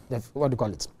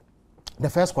 the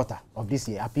first quarter of this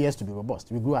year appears to be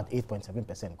robust. We grew at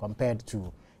 8.7% compared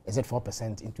to, is it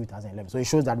 4% in 2011. So it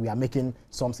shows that we are making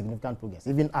some significant progress,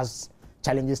 even as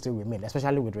challenges still remain,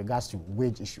 especially with regards to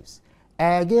wage issues.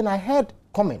 Again, I heard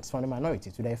comments from the minority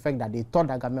to the effect that they thought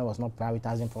that government was not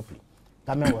prioritizing properly.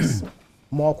 Government was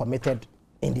more committed,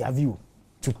 in their view,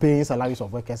 to paying salaries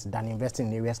of workers than investing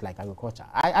in areas like agriculture.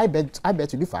 I bet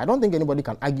to differ. I don't think anybody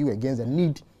can argue against the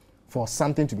need for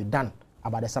something to be done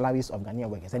about the salaries of Ghanaian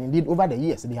workers. And indeed, over the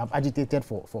years, they have agitated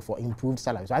for improved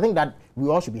salaries. So I think that we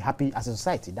all should be happy as a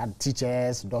society that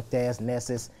teachers, doctors,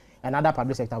 nurses, and other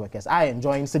public sector workers are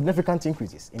enjoying significant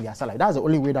increases in their salary. That's the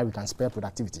only way that we can spare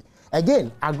productivity.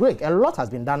 Again, agric, a lot has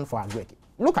been done for agric.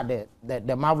 look at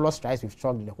the marvelous strides we've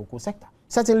struck in the cocoa sector.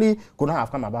 Certainly could not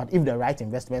have come about if the right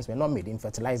investments were not made in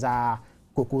fertilizer,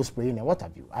 cocoa spraying, and what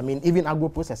have you. I mean, even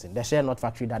agro-processing, the share nut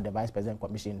factory that the Vice President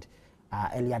commissioned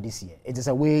earlier this year. It is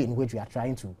a way in which we are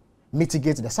trying to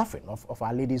mitigate the suffering of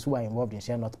our ladies who are involved in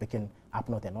share nut picking, up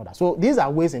nut, and all that. So these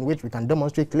are ways in which we can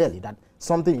demonstrate clearly that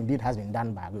something indeed has been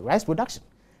done by rice production.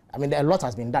 I mean, a lot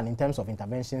has been done in terms of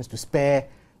interventions to spare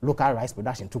local rice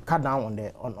production, to cut down on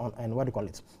the and what do you call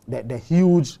it, the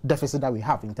huge deficit that we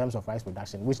have in terms of rice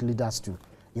production, which leads us to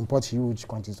import huge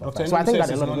quantities of rice. So I think that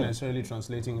it's not necessarily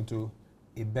translating into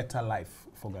a better life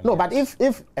for Ghanaians. No, but if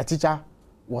a teacher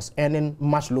was earning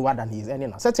much lower than he is earning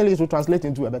now, certainly it will translate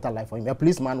into a better life for him. A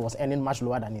policeman was earning much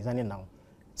lower than he's earning now.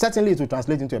 Certainly it will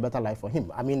translate into a better life for him.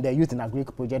 I mean, the Youth in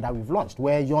Agric project that we've launched,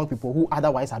 where young people who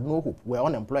otherwise had no hope, were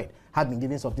unemployed, have been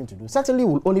given something to do, certainly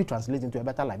will only translate into a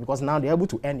better life, because now they're able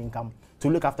to earn income to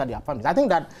look after their families. I think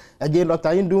that, again, Dr.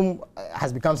 Indum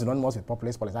has become synonymous with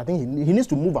populist policy. I think he needs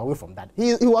to move away from that.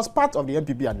 He was part of the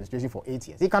MPP administration for 8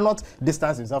 years. He cannot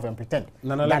distance himself and pretend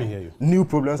Nana, let me hear you. New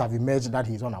problems have emerged that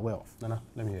he's unaware of. Nana,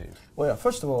 let me hear you. Well, yeah,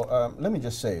 first of all, let me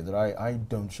just say that I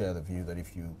don't share the view that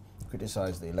if you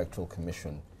criticize the Electoral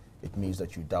Commission, it means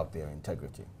that you doubt their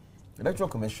integrity. The Electoral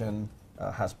Commission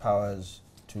has powers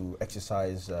to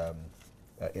exercise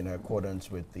in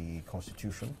accordance with the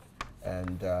Constitution,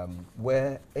 and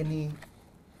where any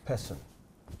person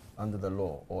under the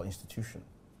law or institution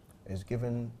is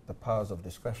given the powers of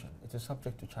discretion, it is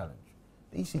subject to challenge.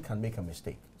 The EC can make a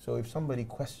mistake. So if somebody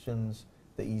questions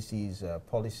the EC's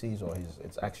policies or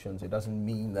its actions, it doesn't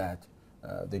mean that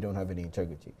they don't have any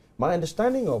integrity. My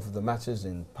understanding of the matters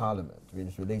in Parliament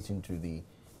relating to the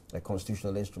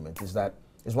constitutional instrument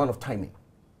is one of timing.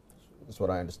 That's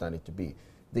what I understand it to be.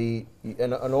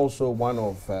 And also one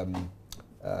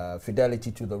of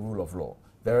fidelity to the rule of law.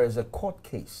 There is a court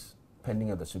case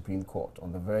pending at the Supreme Court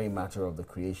on the very matter of the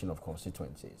creation of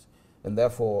constituencies. And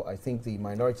therefore, I think the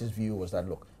minority's view was that,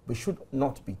 look, we should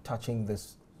not be touching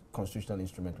this constitutional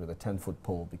instrument with a 10-foot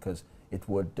pole, because it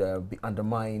would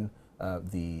undermine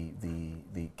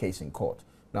the case in court.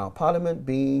 Now, Parliament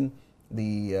being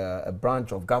a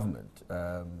branch of government,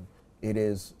 it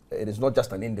is not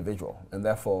just an individual, and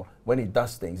therefore, when it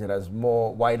does things, it has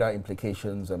more wider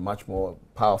implications and much more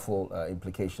powerful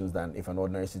implications than if an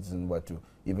ordinary citizen were to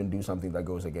even do something that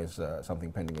goes against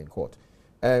something pending in court.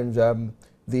 And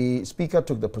the Speaker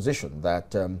took the position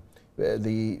that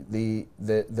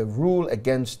the rule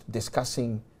against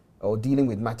discussing or dealing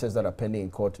with matters that are pending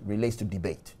in court relates to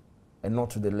debate and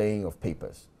not to the laying of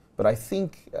papers. But I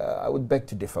think I would beg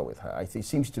to differ with her. It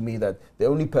seems to me that the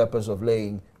only purpose of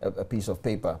laying a piece of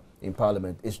paper in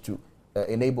Parliament is to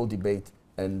enable debate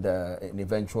and an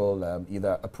eventual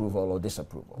either approval or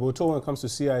disapproval. We're told when it comes to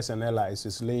CIs and LIs,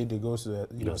 it's laid, it goes to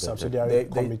the subsidiary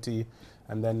committee,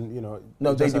 and then,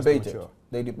 No, they debate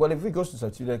it. Well, if it goes to the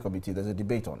subsidiary committee, there's a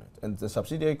debate on it. And the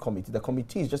subsidiary committee, the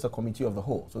committee is just a committee of the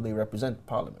whole, so they represent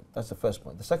Parliament. That's the first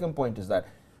point. The second point is that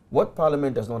what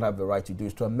Parliament does not have the right to do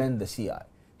is to amend the CI.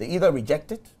 They either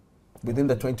reject it within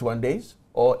the 21 days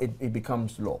or it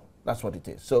becomes law. That's what it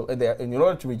is. So in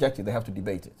order to reject it, they have to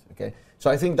debate it. Okay. So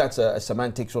I think that's a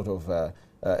semantic sort of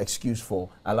excuse for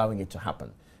allowing it to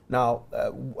happen. Now,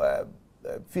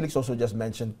 Felix also just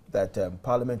mentioned that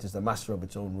Parliament is the master of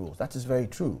its own rules. That is very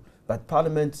true. But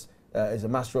Parliament is a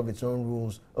master of its own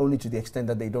rules only to the extent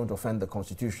that they don't offend the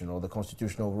Constitution or the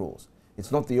constitutional rules.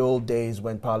 It's not the old days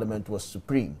when Parliament was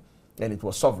supreme and it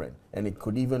was sovereign and it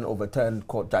could even overturn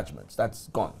court judgments. That's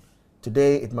gone.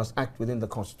 Today, it must act within the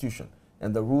Constitution.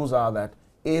 And the rules are that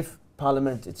if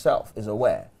Parliament itself is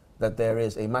aware that there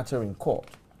is a matter in court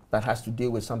that has to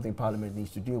deal with something Parliament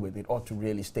needs to deal with, it ought to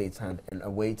really stay its hand and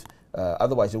await.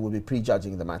 Otherwise, it will be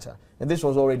prejudging the matter. And this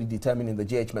was already determined in the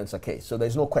G.H. Mensah case. So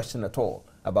there's no question at all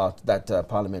about that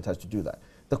Parliament has to do that.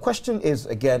 The question is,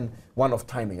 again, one of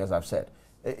timing, as I've said.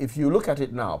 If you look at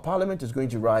it now, Parliament is going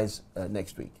to rise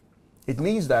next week. It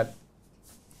means that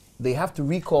they have to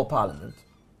recall Parliament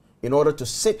in order to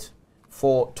sit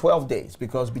for 12 days,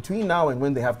 because between now and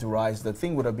when they have to rise, the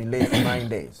thing would have been laid for 9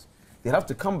 days. They'd have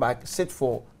to come back, sit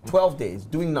for 12 days,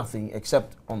 doing nothing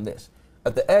except on this.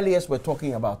 At the earliest, we're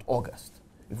talking about August.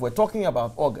 If we're talking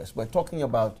about August, we're talking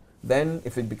about then,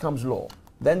 if it becomes law,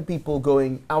 then people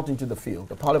going out into the field,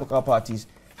 the political parties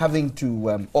having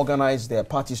to organize their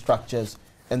party structures,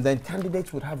 and then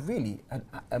candidates would have really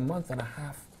a month and a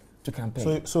half to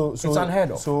campaign. So it's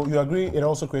unheard of. So you agree it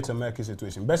also creates a murky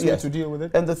situation. Best way to deal with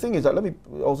it? And the thing is that, let me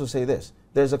also say this.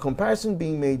 There's a comparison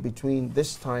being made between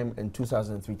this time and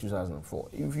 2003, 2004.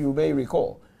 If you may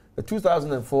recall, the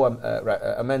 2004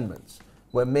 amendments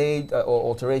were made, or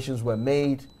alterations were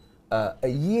made a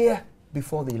year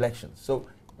before the elections. So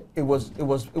it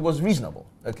was reasonable.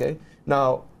 Okay.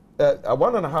 Now,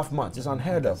 1.5 months is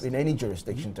unheard of in any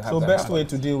jurisdiction to have. So that best happen. way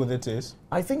to deal with it is?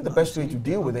 I think the best way to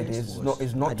deal with it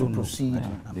is not to proceed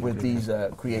with these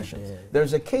creations.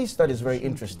 There's a case that is very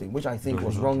interesting, which I think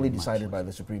was wrongly decided by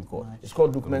the Supreme Court. It's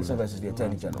called Luke Mensah versus the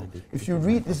Attorney General. If you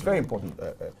read, this is very important,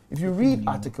 if you read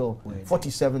Article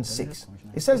 47(6),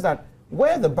 it says that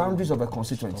where the boundaries of a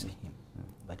constituency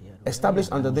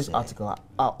established under this article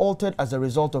are altered as a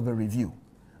result of a review,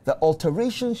 the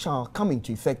alteration shall come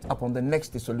into effect upon the next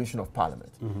dissolution of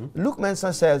Parliament. Luke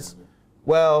Mensah says,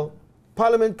 well,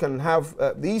 Parliament can have,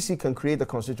 the EC can create the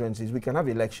constituencies, we can have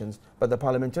elections, but the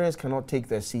parliamentarians cannot take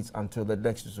their seats until the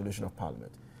next dissolution of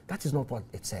Parliament. That is not what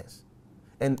it says.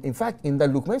 And in fact, in the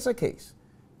Luke Mensah case,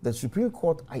 the Supreme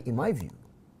Court, in my view,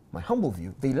 my humble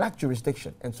view, they lack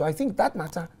jurisdiction. And so I think that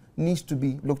matter needs to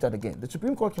be looked at again. The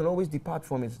Supreme Court can always depart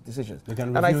from its decisions. They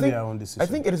can review their own decisions.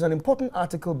 I think it is an important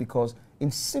article because in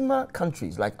similar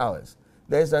countries like ours,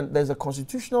 there's a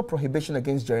constitutional prohibition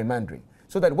against gerrymandering.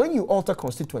 So that when you alter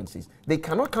constituencies, they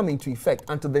cannot come into effect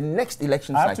until the next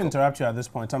election cycle. I have to interrupt you at this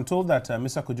point. I'm told that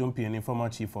Mr. Kujumpi, an informer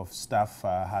chief of staff,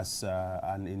 has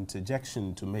an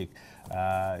interjection to make,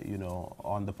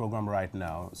 on the program right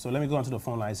now. So let me go onto the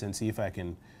phone lines and see if I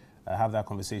can have that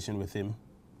conversation with him.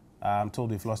 I'm told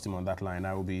we've lost him on that line.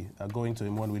 I will be going to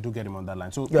him when we do get him on that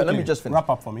line. So yeah, let me just finish. Wrap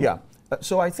up for me. Yeah.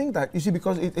 So I think that, you see,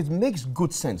 because it makes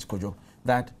good sense, Kojo,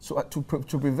 that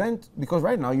to prevent, because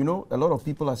right now, a lot of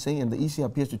people are saying, and the EC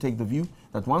appears to take the view,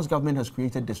 that once government has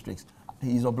created districts,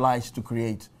 he is obliged to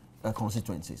create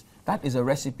constituencies. That is a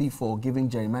recipe for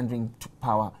giving gerrymandering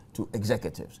power to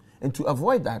executives. And to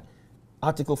avoid that,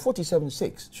 Article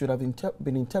 47(6) should have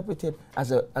been interpreted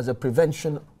as a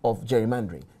prevention of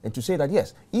gerrymandering, and to say that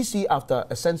yes, EC after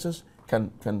a census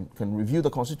can review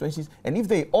the constituencies, and if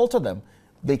they alter them,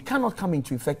 they cannot come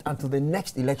into effect until the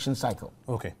next election cycle.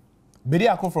 Okay.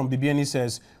 Bidiako from BBNE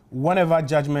says, whenever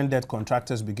judgment debt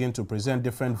contractors begin to present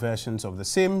different versions of the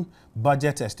same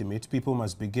budget estimate, people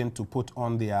must begin to put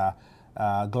on their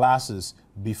glasses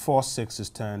before 6 is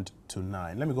turned to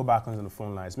 9. Let me go back on the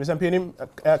phone lines. Mr.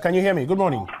 Mpianim, can you hear me? Good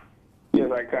morning.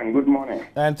 Yes, I can. Good morning.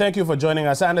 And thank you for joining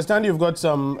us. I understand you've got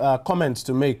some comments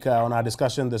to make on our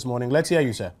discussion this morning. Let's hear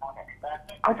you, sir.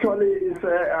 Actually,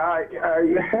 I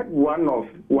heard one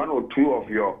or two of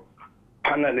your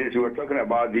panelists who were talking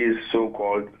about these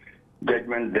so-called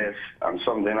judgment deaths and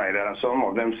something like that, and some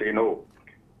of them say no.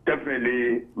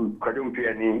 Definitely,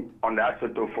 Kwadumpiani on the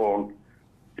acetophone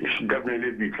should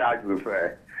definitely be charged with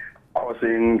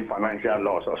causing financial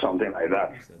loss or something like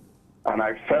that. And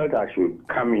I felt I should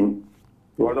come in.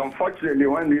 Because unfortunately,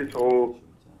 when this whole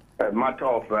matter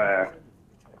of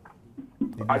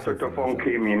acetophone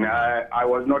came in, I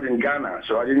was not in Ghana,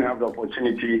 so I didn't have the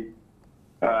opportunity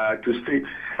to state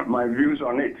my views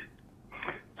on it.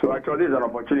 So I thought this is an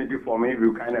opportunity for me, if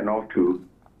you're kind enough to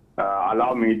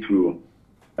allow me to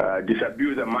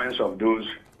disabuse the minds of those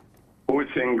who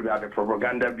think that the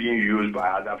propaganda being used by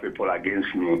other people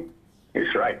against me is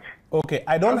right. Okay,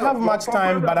 I don't have much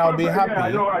time, but I'll be happy.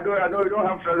 I know you don't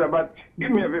have further, but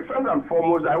give me a bit. First and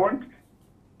foremost, I want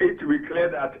it to be clear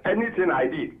that anything I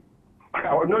did,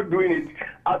 I was not doing it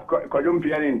as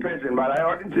Kwadumpiani in person, but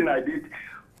anything I did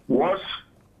was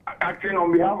acting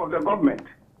on behalf of the government.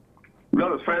 That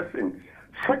was the first thing.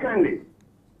 Secondly,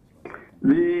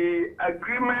 the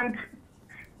agreement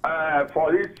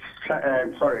for this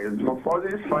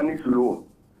Spanish loan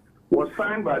was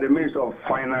signed by the Minister of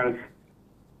Finance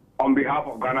on behalf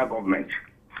of Ghana government.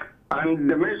 And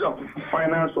the Minister of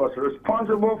Finance was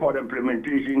responsible for the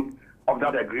implementation of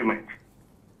that agreement.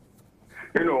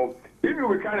 If you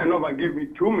will kind enough and give me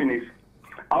 2 minutes,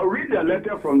 I'll read the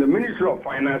letter from the Ministry of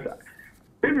Finance.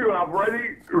 If you have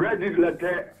already read this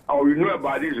letter or you know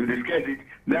about this, you discuss it,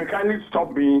 then kindly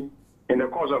stop me in the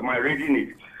course of my reading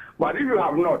it. But if you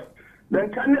have not,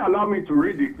 then kindly allow me to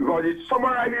read it, because it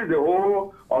summarizes the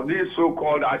whole of this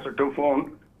so-called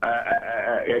acetophone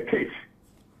case.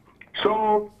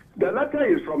 So the letter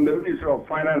is from the Ministry of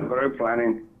Finance and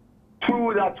Planning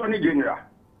to the Attorney General,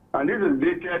 and this is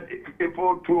dated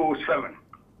April 2007,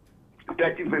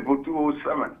 30th April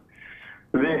 2007.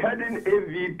 The heading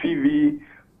AVPV,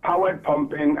 powered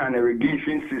pumping and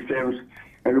irrigation systems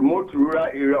in remote rural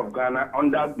area of Ghana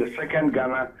under the second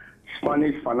Ghana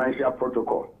Spanish Financial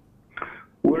Protocol.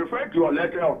 We refer to a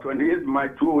letter of 28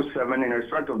 March 2007 in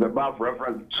respect of the above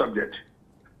reference subject.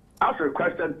 As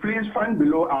requested, please find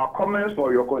below our comments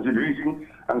for your consideration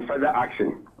and further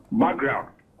action. Background.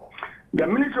 The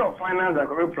Ministry of Finance and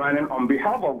Economic Planning, on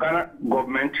behalf of Ghana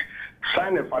government,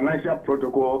 signed a financial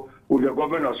protocol with the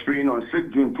government of Spain on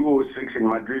 6 June 2006 in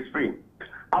Madrid, Spain.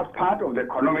 as part of the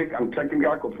economic and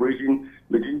technical cooperation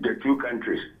between the two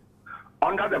countries.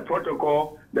 Under the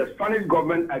protocol, the Spanish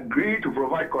government agreed to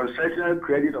provide concessional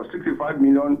credit of 65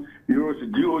 million euros to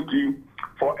DOG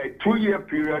for a 2-year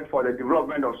period for the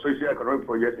development of socio-economic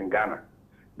projects in Ghana.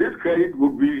 This credit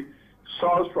would be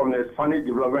sourced from the Spanish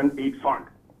Development Aid Fund.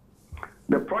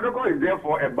 The protocol is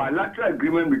therefore a bilateral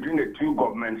agreement between the two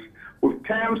governments with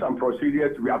terms and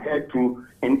procedures to be adhered to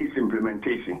in its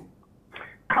implementation.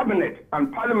 Cabinet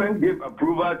and Parliament gave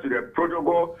approval to the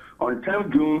protocol on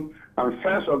 10th June and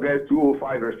 1st August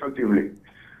 2005 respectively.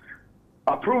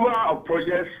 Approval of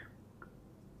projects,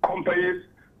 companies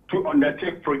to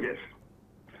undertake projects.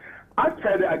 As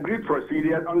per the agreed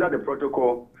procedures under the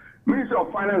protocol, Minister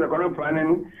of Finance and Economic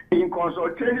Planning, in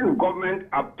consultation with government,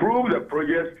 approved the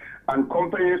projects and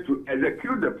companies to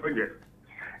execute the projects.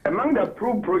 Among the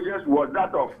approved projects was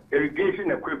that of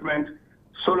irrigation equipment,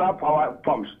 solar power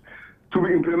pumps, to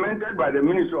be implemented by the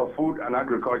Ministry of Food and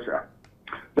Agriculture.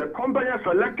 The company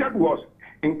selected was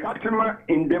Incatima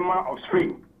Indema of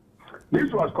Spain.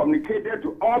 This was communicated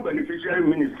to all beneficiary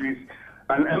ministries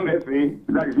and MFA,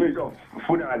 that is Ministry of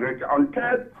Food and Agriculture, on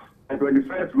 3rd and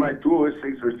 21st May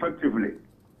 2006 respectively.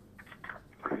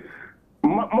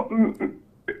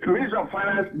 Minister of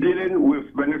Finance dealing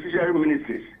with beneficiary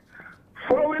ministries.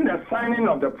 Following the signing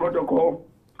of the protocol,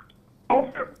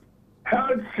 after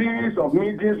held series of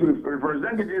meetings with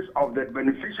representatives of the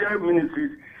beneficiary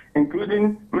ministries,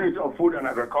 including Minister of Food and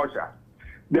Agriculture.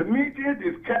 The meetings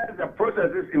discussed the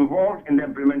processes involved in the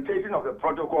implementation of the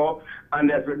protocol and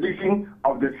the expedition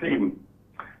of the same.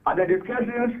 At the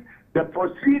discussions, the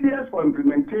procedures for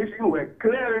implementation were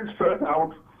clearly spelled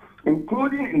out,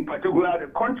 including in particular the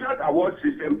contract award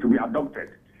system to be adopted.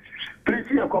 Please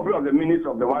see a copy of the minutes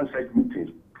of the one such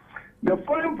meeting. The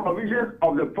following provisions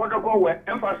of the protocol were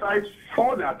emphasized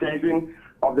for the attention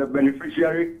of the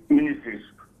beneficiary ministries.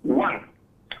 1.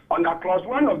 Under clause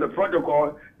 1 of the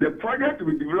protocol, the project to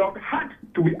be developed had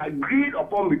to be agreed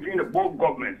upon between the both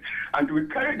governments and to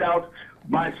be carried out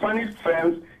by Spanish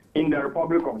firms in the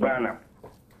Republic of Ghana.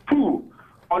 2.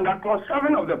 Under clause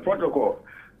 7 of the protocol,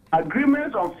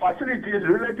 agreements on facilities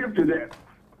relative to the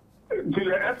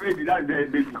FAD, that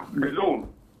the loan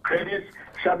credits,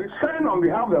 shall be signed on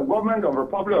behalf of the government of the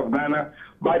Republic of Ghana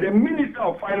by the Minister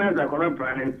of Finance and Economic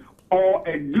Planning or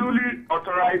a duly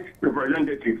authorized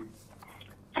representative.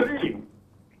 3.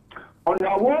 On the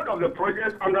award of the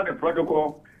project under the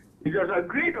protocol, it was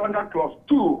agreed under clause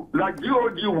 2 that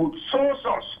DOG would sole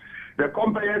source the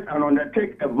companies and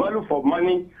undertake a value for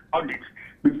money audit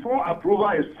before approval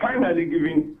is finally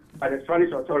given by the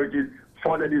Spanish authorities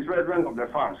for the disbursement of the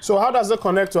funds. So how does it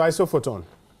connect to isophoton?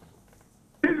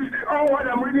 This is all what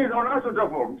I'm reading is on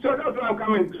isophoton. So that's why I'm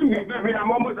coming to it. Maybe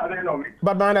I'm almost at the end of it.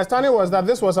 But my understanding was that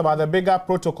this was about the bigger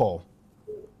protocol.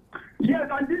 Yes,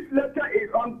 and this letter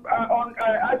is on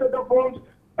isophones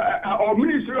or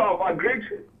Ministry of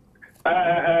Agriculture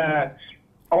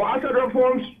or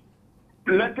isophones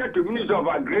letter to Ministry of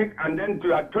Agriculture and then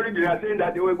to Attorney General saying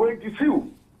that they were going to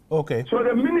sue. Okay. So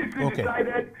the ministry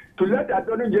decided to let the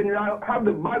Attorney General have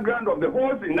the background of the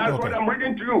whole thing. That's what I'm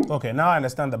reading to you. Okay, now I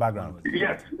understand the background.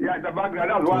 Yes, the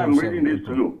background. That's why I'm reading this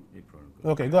to you.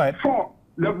 Okay, go ahead. 4.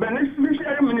 The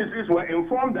beneficiary ministries were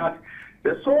informed that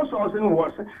the sole sourcing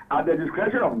was at the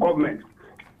discretion of government.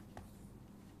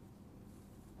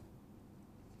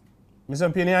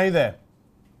 Mr. Mpini, are you there?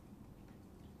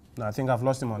 No, I think I've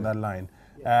lost him on that line.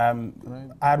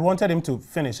 I had wanted him to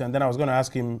finish, and then I was going to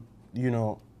ask him,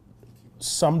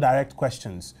 some direct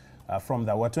questions from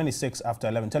that. We're 26 after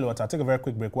 11. Tell you what, I'll take a very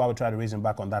quick break while we try to raise him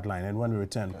back on that line. And when we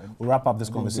return, we'll wrap up this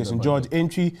conversation. George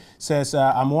Entry says,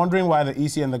 I'm wondering why the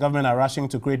EC and the government are rushing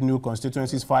to create new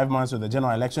constituencies 5 months with the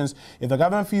general elections. If the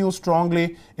government feels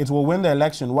strongly it will win the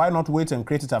election, why not wait and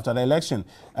create it after the election?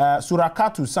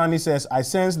 Surakatu Sani says, I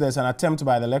sense there's an attempt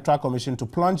by the Electoral Commission to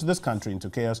plunge this country into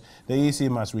chaos. The EC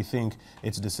must rethink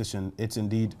its decision. It's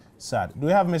indeed sad. Do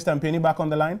we have Mr. Mpini back on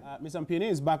the line? Mr. Mpini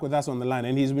is back with us on the line,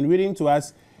 and he's been reading to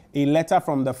us a letter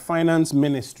from the Finance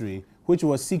Ministry, which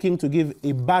was seeking to give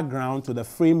a background to the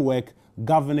framework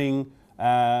governing,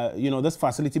 this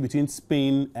facility between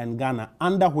Spain and Ghana,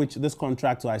 under which this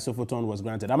contract to Isophoton was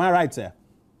granted. Am I right, sir?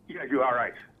 Yes, you are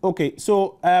right. Okay,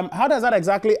 so how does that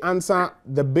exactly answer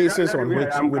the basis on which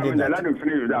we did that? Let me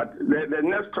finish with that.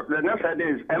 The next heading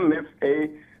is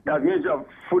MFA, that means of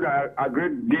Food and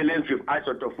Agri dealings with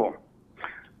Isophoton.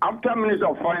 After Minister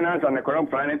of Finance and Economic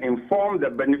Planning informed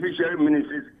the beneficiary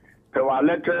ministries through a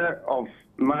letter of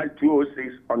March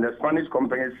 2006 on the Spanish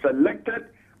companies selected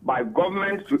by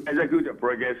government to execute the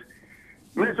project,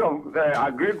 Minister of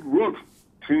Agri wrote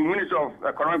to Minister of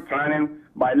Economic Planning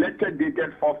by letter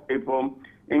dated 4th April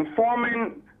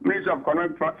informing Ministry of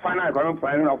Finance and Economic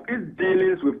Planning of its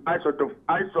dealings with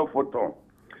Isophoton,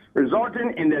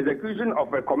 resulting in the execution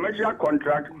of a commercial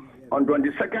contract on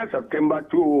 22nd September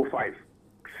 2005.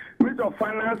 Ministry of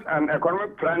Finance and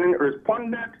Economic Planning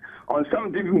responded on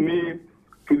 17th May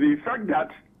to the fact that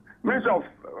Ministry of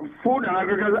Food and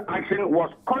Agriculture action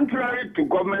was contrary to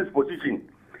government's position,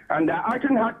 and the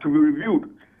action had to be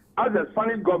reviewed as the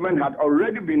Spanish government had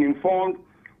already been informed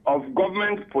of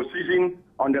government's position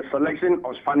on the selection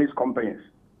of Spanish companies.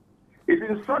 It's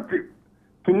instructive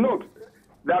to note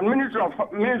that Minister of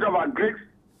Agri,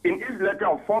 in its letter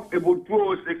of 4th April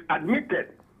 2006, admitted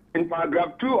in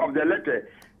paragraph 2 of the letter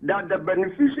that the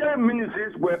beneficiary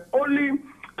ministries were only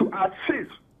to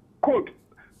assist, quote,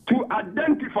 to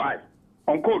identify,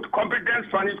 unquote, competent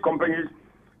Spanish companies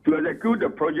to execute the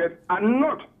project and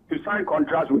not to sign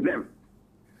contracts with them.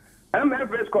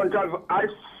 MFA's contract with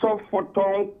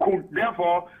Isophoton could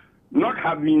therefore not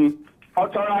have been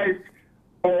authorized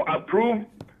or approved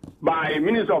by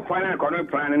Minister of Finance and Economic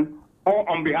Planning or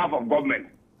on behalf of government.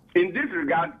 In this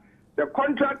regard, the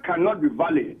contract cannot be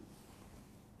valid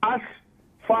as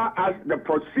far as the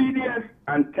procedures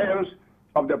and terms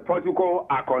of the protocol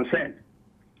are concerned.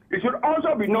 It should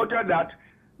also be noted that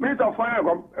Minister of Finance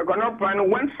and Economic Planning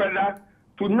went further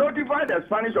to notify the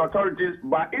Spanish authorities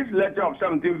by its letter of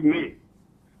 17th May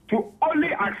to only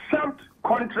accept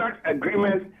contract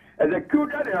agreements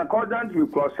executed in accordance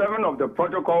with Clause 7 of the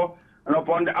protocol and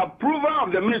upon the approval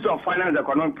of the Minister of Finance and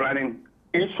Economic Planning.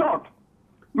 In short,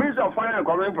 Minister of Finance and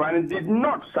Economic Planning did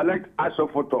not select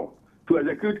Isophoton to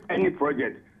execute any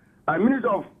project, and Minister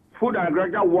of Food and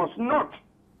Agriculture was not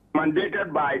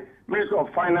mandated by Minister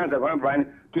of Finance and Economic Planning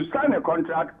to sign a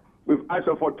contract with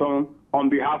Isophoton on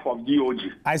behalf of DOG.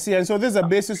 I see, and so this is a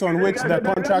basis on which the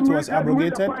contract was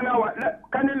abrogated?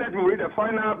 Can you let me read the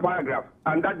final paragraph,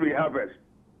 and that will help us.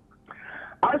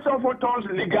 Isophoton's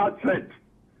legal threat.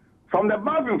 From the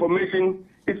above information,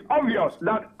 it's obvious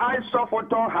that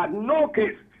Isophoton had no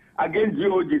case against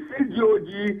GOG, since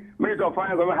GOG, Minister of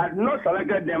Finance, had not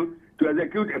selected them to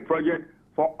execute a project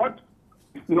for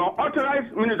nor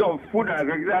authorized Minister of Food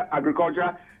and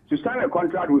Agriculture to sign a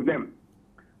contract with them.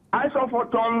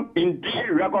 Isophoton indeed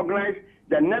recognized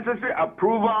the necessary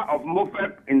approval of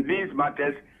MOFEP in these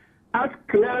matters, as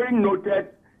clearly noted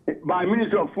by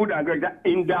Minister of Food and Agriculture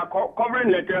in their covering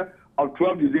letter of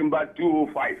 12 December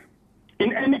 2005.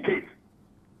 In any case,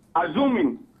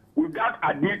 assuming without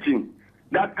admitting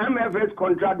that MFA's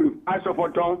contract with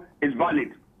Isophoton is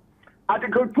valid,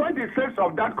 Article 26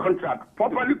 of that contract,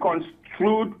 properly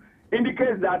construed,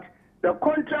 indicates that the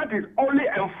contract is only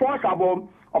enforceable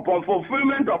upon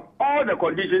fulfillment of all the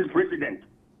conditions precedent.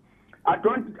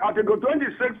 Article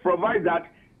 26 provides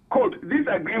that, quote, this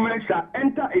agreement shall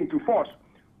enter into force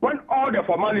when all the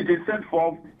formalities set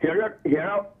forth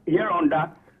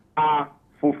hereunder are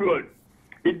fulfilled.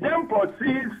 It then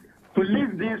proceeds to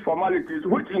list these formalities,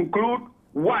 which include: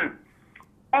 1.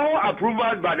 All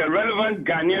approvals by the relevant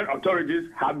Ghanaian authorities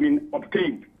have been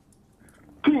obtained.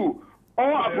 2.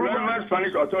 All approvals by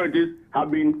Spanish authorities have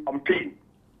been obtained.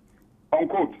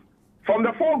 Unquote. From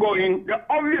the foregoing,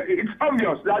 it's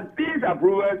obvious that these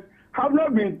approvals have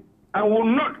not been and will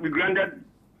not be granted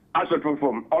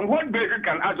Isophoton. On what basis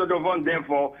can Isophoton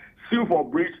therefore sue for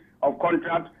breach of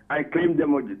contract and claim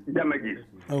damages?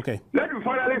 Okay. Let me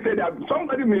finally say that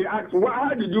somebody may ask, well, how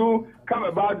did you come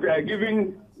about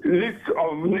giving lists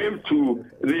of names to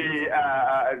the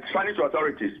Spanish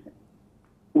authorities?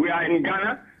 We are in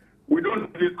Ghana. We don't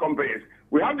have these companies.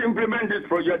 We have to implement this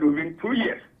project within 2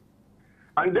 years.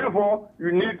 And therefore,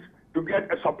 you need to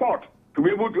get a support to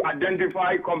be able to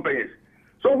identify companies.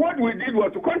 So what we did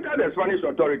was to contact the Spanish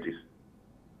authorities.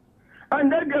 And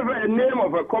they gave a name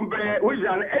of a company which is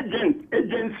an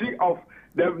agency of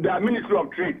the Ministry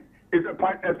of Trade. It's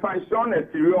a Expansion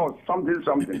Exterior or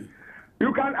something.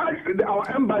 You can ask our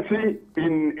embassy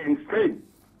in Spain,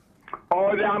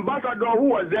 or the ambassador who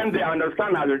was then there,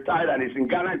 understand, has retired and is in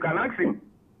Ghana. You can ask him.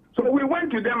 So we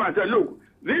went to them and said, look,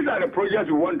 these are the projects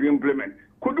we want to implement.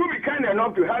 Could you be kind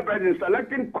enough to help us in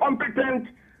selecting competent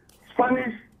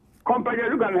Spanish companies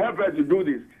who can help us to do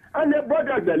this? And they brought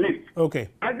us the list. Okay.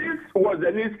 And this was the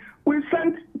list we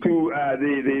sent to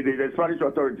the Spanish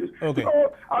authorities. Okay.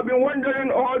 So I've been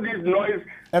wondering all this noise.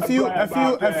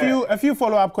 A few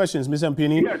follow-up questions, Mr.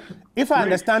 Mpini. Yes. If I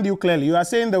understand you clearly, you are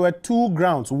saying there were two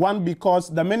grounds. One,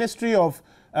 because the Ministry of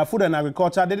Food and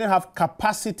Agriculture didn't have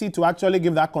capacity to actually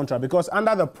give that contract, because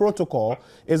under the protocol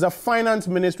is the finance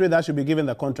ministry that should be given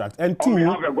the contract. And two, on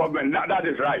behalf of the government, that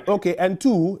is right. Okay, and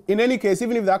two, in any case,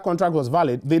 even if that contract was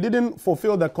valid, they didn't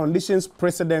fulfill the conditions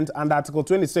precedent under Article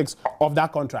 26 of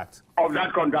that contract. Of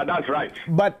that contract, that's right.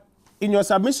 But in your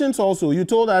submissions also, you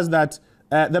told us that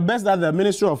the best that the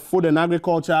Ministry of Food and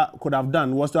Agriculture could have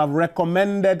done was to have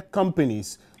recommended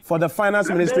companies for the Finance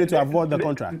Ministry to award the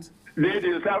contract. They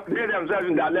themselves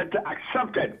in their letter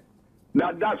accepted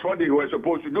that that's what they were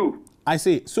supposed to do. I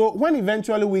see. So when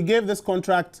eventually we gave this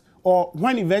contract, or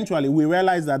when eventually we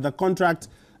realized that the contract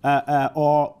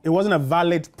or it wasn't a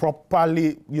valid,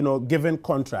 properly, given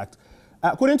contract,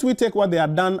 couldn't we take what they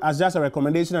had done as just a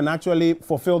recommendation and actually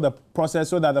fulfill the process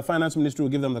so that the Finance Ministry will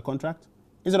give them the contract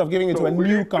instead of giving it to a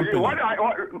new company? What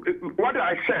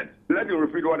I said, let me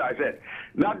repeat what I said,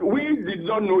 that we did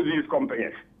not know these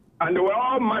companies. And there were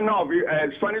all manner of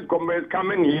Spanish companies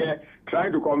coming here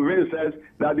trying to convince us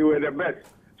that they were the best.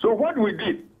 So what we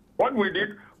did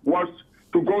was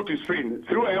to go to Spain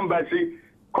through an embassy,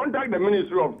 contact the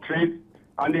Ministry of Trade,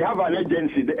 and they have an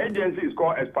agency. The agency is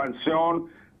called Expansión,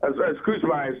 excuse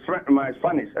my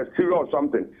Spanish, Exterior or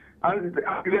something. And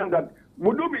ask them that,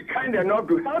 would you be kind enough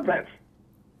to help us,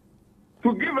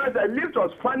 to give us a list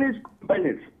of Spanish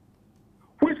companies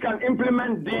which can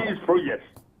implement these projects?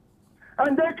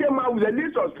 And they came out with a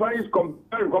list of Spanish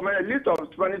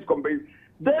companies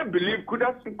they believe could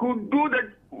do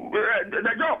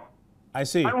the job. I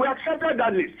see. And we accepted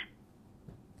that list.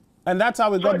 And that's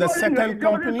how we got the second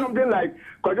company? Something like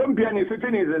Colombian is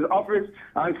sitting in his office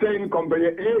and saying company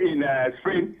A in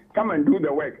Spain, come and do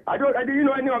the work. I didn't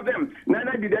know any of them.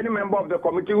 Neither did any member of the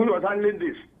committee who was handling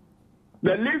this.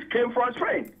 The list came from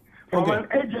Spain. From an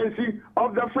agency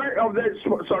of the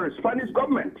Spanish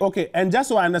government. Okay, and just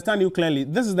so I understand you clearly,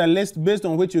 this is the list based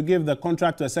on which you gave the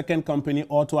contract to a second company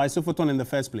or to Isofoton in the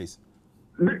first place?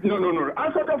 No.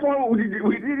 Isofoton,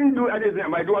 we didn't do anything.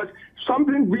 It was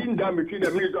something being done between the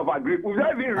Ministry of Agriculture. We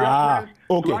have been reference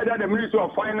to either the Ministry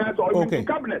of Finance or even the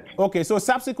Cabinet. Okay, so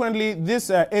subsequently, this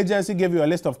agency gave you a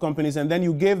list of companies, and then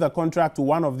you gave the contract to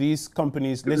one of these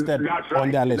companies listed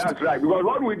on their list. That's right, because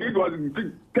what we did was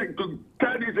to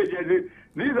tell this agency,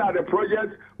 these are the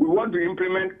projects we want to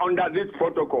implement under this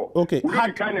protocol. Okay. Would you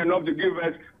be kind enough to give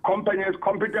us companies,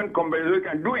 competent companies who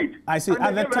can do it? I see.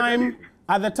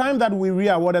 At the time that we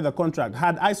re-awarded the contract,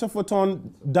 had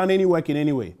Isofoton done any work in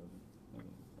any way?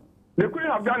 They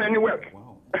couldn't have done any work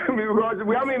because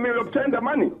we haven't even obtained the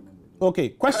money. Okay.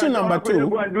 Question number two.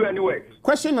 Go and do any work.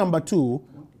 Question number two.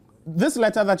 This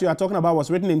letter that you are talking about was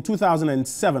written in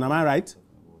 2007. Am I right?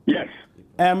 Yes.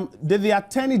 Did the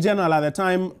Attorney General at the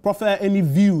time proffer any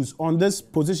views on this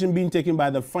position being taken by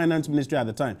the Finance Ministry at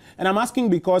the time? And I'm asking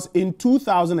because in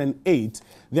 2008,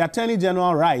 the Attorney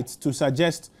General writes to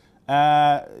suggest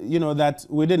that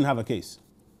we didn't have a case.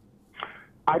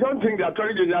 I don't think the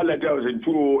Attorney General letter was in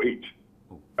 2008.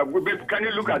 Can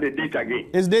you look at the date again?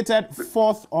 It's dated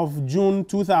 4th of June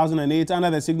 2008 under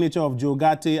the signature of Joe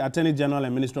Gatti, Attorney General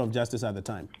and Minister of Justice at the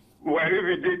time. Well, if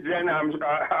it did, then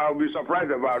I'll be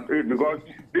surprised about it because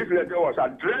this letter was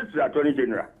addressed to the Attorney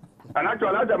General. And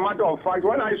actually, as a matter of fact,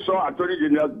 when I saw Attorney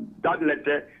General, that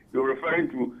letter you're referring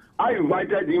to, I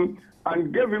invited him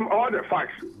and gave him all the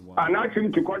facts and asked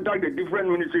him to contact the different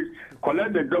ministries,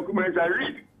 collect the documents and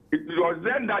read. It was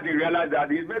then that he realized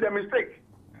that he's made a mistake.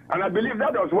 And I believe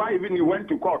that was why even he went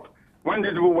to court, when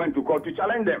these people went to court to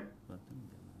challenge them.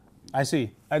 I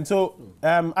see. And so,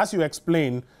 as you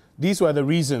explained, these were the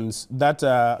reasons that,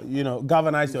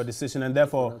 galvanized your decision, and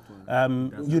therefore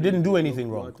you didn't do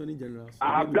anything wrong.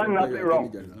 I have done nothing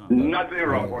wrong. Nothing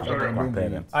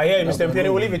wrong. I hear you, Mr. Mpiani.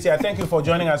 We'll leave it here. Thank you for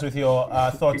joining us with your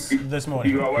thoughts this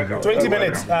morning. You are welcome. 20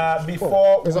 minutes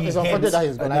before we hit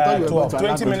 12.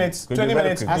 20 minutes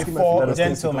before,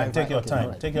 gentlemen, take your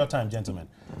time. Take your time, gentlemen.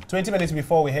 20 minutes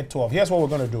before we hit 12. Here's what we're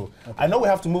going to do. I know we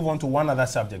have to move on to one other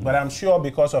subject, but I'm sure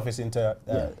because of his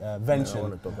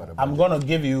intervention, I'm going to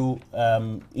give you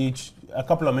each a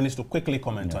couple of minutes to quickly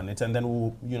comment on it, and then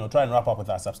we'll try and wrap up with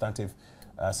our substantive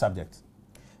subject.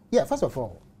 First of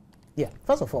all,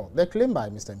 the claim by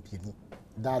Mr. Mpiani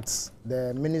that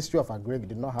the Ministry of Agri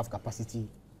did not have capacity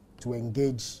to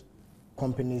engage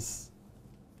companies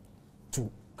to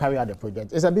carry out the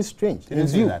project is a bit strange. Didn't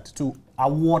say that. To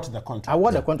award the contract.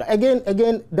 Award the contract.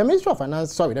 Again, the Ministry of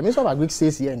Finance, the Ministry of Agri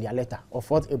says here in their letter of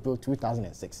 4th April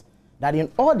 2006 that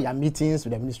in all their meetings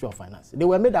with the Ministry of Finance, they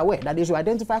were made aware that they should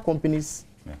identify companies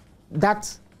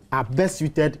that are best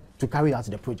suited to carry out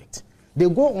the project. They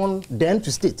go on then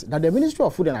to state that the Ministry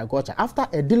of Food and Agriculture, after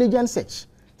a diligent search,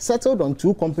 settled on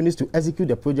 2 companies to execute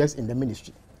the projects in the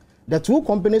ministry. The 2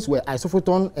 companies were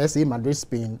Isofoton SA Madrid,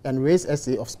 Spain, and Race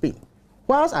SA of Spain.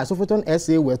 Whilst Isofoton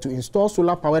SA were to install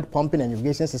solar-powered pumping and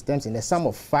irrigation systems in the sum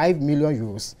of 5 million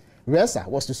euros, RESA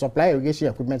was to supply irrigation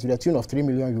equipment to the tune of 3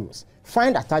 million euros.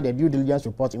 Find attached the due diligence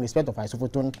report in respect of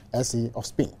Isofoton SA of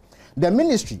Spain. The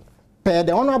ministry, per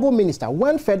the Honorable Minister,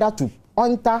 went further to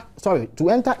enter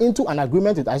into an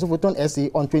agreement with Isophoton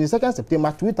SA on 22nd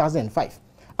September 2005.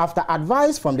 After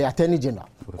advice from the Attorney General,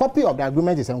 copy of the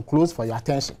agreement is enclosed for your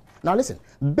attention. Now listen,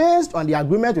 based on the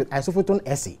agreement with Isophoton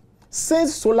SA,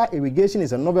 since solar irrigation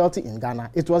is a novelty in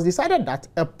Ghana, it was decided that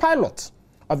a pilot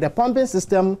of the pumping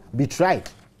system be tried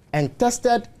and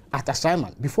tested at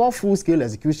Ashaiman before full-scale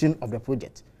execution of the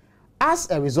project. As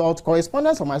a result,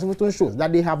 correspondence from Isophoton shows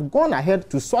that they have gone ahead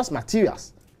to source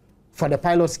materials for the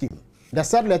pilot scheme. The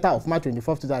said letter of March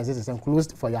 24, 2006 is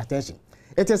enclosed for your attention.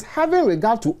 It is having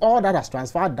regard to all that has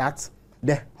transpired that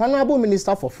the Honorable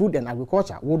Minister for Food and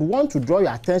Agriculture would want to draw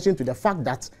your attention to the fact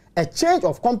that a change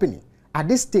of company at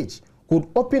this stage could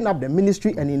open up the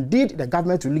ministry and indeed the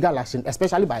government to legal action,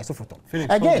 especially by Isophoton.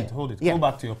 Felix, again, hold it. Yeah. Go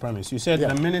back to your premise. You said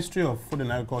the Ministry of Food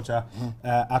and Agriculture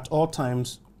at all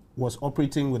times was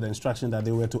operating with the instruction that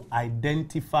they were to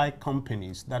identify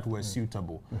companies that were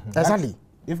suitable. Exactly.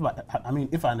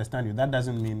 If I understand you, that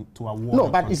doesn't mean to award. No,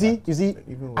 but you see,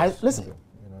 listen.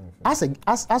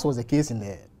 As was the case in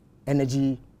the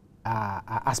energy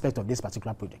aspect of this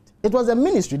particular project, it was the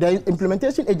ministry, the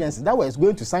implementation agency, that was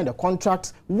going to sign the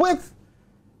contract with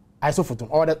Isophoton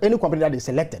or any company that they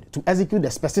selected to execute the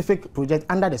specific project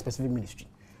under the specific ministry.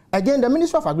 Again, the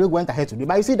Ministry of Agriculture went ahead to do.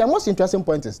 But you see, the most interesting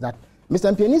point is that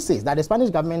Mr. Mpieni says that the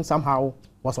Spanish government somehow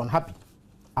was unhappy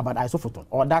about Isophoton,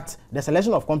 or that the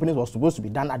selection of companies was supposed to be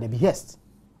done at the behest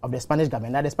of the Spanish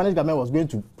government, that the Spanish government was going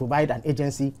to provide an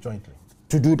agency jointly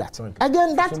to do that.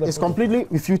 Again, that is completely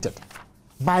refuted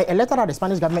by a letter that the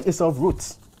Spanish government itself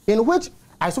wrote, in which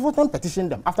Isophoton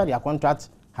petitioned them after their contract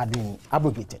had been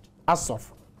abrogated as of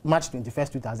March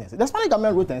 21st, 2006. The Spanish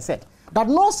government wrote and said that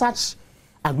no such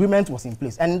agreement was in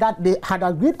place and that they had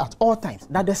agreed at all times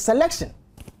that the selection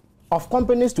of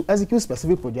companies to execute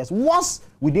specific projects was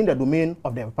within the domain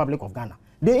of the Republic of Ghana.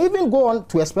 They even go on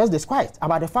to express disquiet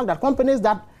about the fact that companies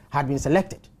that had been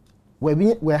selected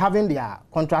were having their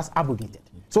contracts abrogated.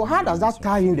 So how does that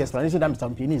tie in the explanation that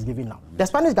Mr. Mpieni is giving now? The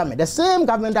Spanish government, the same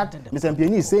government that Mr.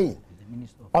 Mpieni is saying,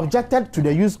 objected to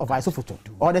the use of Isophoton,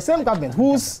 or the same government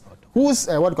whose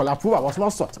approval was not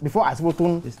sought before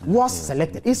Isophoton was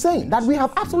selected, is saying that we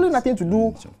have absolutely nothing to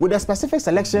do with the specific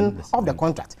selection of the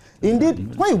contract.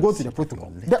 Indeed, when you go to the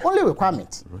protocol, the only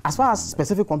requirement as far as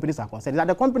specific companies are concerned is that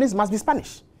the companies must be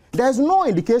Spanish. There is no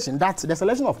indication that the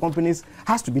selection of companies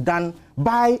has to be done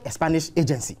by a Spanish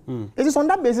agency. It is on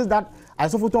that basis that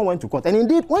Isophoton went to court. And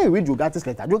indeed, when you read Jogate's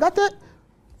letter, Jogate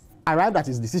arrived at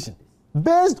his decision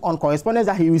based on correspondence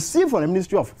that he received from the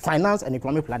Ministry of Finance and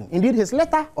Economic Planning. Indeed, his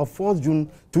letter of 4th June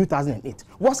 2008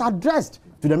 was addressed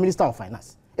to the Minister of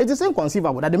Finance. It is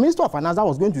inconceivable that the Minister of Finance that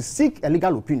was going to seek a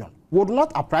legal opinion would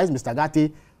not apprise Mr.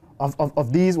 Gate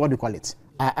of these,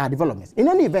 developments. In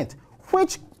any event,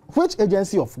 which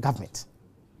agency of government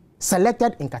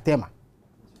selected Nkatema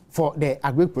for the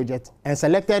agri project and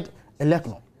selected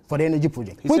Elekno for the energy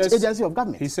project? Which agency of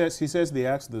government? He says they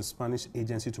asked the Spanish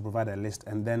agency to provide a list,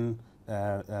 and then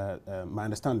my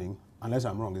understanding, unless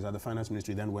I'm wrong, is that the finance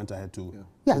ministry then went ahead to.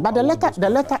 Yes, but the letter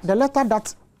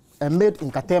that made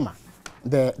Nkatema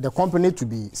the company to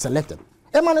be selected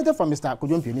emanated from Mr.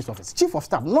 Kojo Mpieni's office, Chief of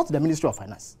Staff, not the Ministry of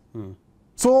Finance.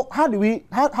 So how do we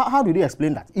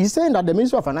explain that? He's saying that the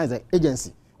Ministry of Finance is an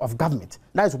agency of government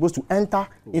that is supposed to enter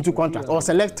into contract or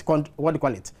select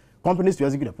companies to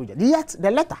execute the project. Yet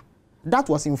the letter that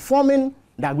was informing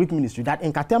the Agric Ministry that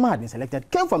Nkatema had been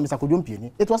selected came from Mr. Kojo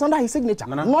Mpieni. It was under his signature,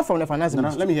 not from the Finance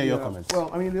Ministry. Let me hear your comments.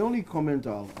 Well, I mean, the only comment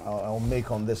I'll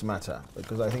make on this matter,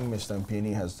 because I think Mr.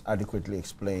 Mpieni has adequately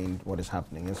explained what is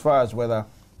happening. As far as whether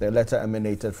the letter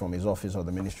emanated from his office or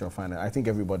the Ministry of Finance, I think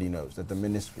everybody knows that the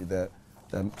ministry, the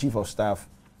Chief of Staff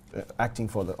acting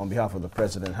on behalf of the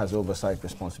President has oversight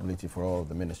responsibility for all of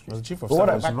the ministries. Well, the Chief of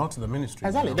Staff is not the ministry.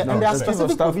 Exactly. The Chief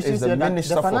of Staff is the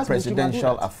Minister for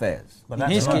Presidential Affairs. But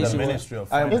that's not the Ministry of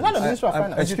Finance. It's not the Ministry of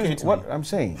Finance. Excuse me, what I'm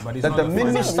saying, that the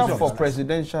Minister for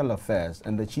Presidential Affairs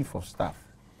and the Chief of Staff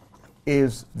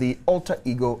is the alter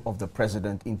ego of the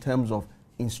President in terms of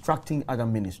instructing other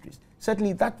ministries.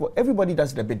 Certainly, everybody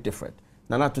does it a bit different.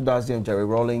 Nana Tudazi and Jerry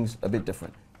Rawlings, a bit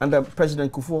different. And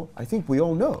President Kufuor, I think we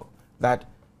all know that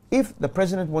if the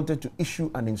President wanted to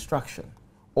issue an instruction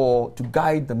or to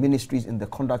guide the ministries in the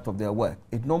conduct of their work,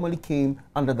 it normally came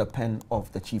under the pen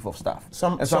of the Chief of Staff.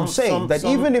 I'm saying that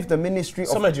even if the Ministry of...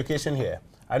 Some education here.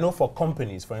 I know for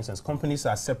companies, for instance, companies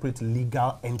are separate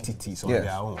legal entities on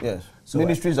their own. Yes. So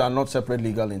ministries are not separate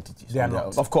legal entities. They are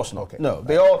not. Of course not. Okay. No,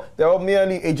 they're all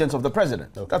merely agents of the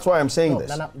President. Okay. That's why I'm saying this.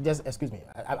 Nana, just excuse me.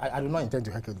 I do not intend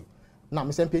to heckle you. Now,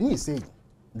 Mr. Mpieni is saying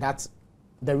that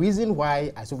the reason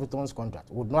why Isophoton's contract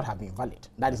would not have been valid,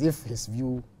 that is if his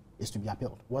view is to be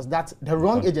upheld, was that the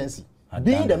wrong agency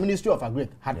being the Ministry of Agri,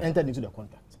 had entered into the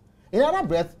contract. In other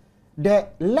breath, the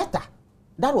letter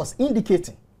that was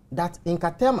indicating that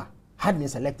Nkatema had been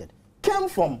selected came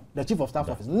from the Chief of Staff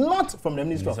Office, not from the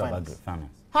Ministry of Finance.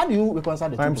 How do you reconcile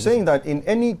the two? I'm saying that in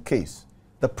any case,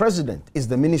 the president is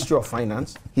the Ministry of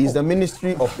Finance. He is the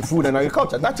Ministry of Food and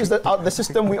Agriculture. That is the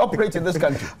system we operate in this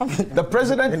country. The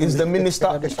president is the minister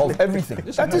of everything.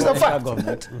 That is the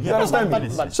fact. You understand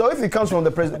me? So if it comes from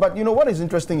the president, but you know what is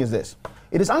interesting is this.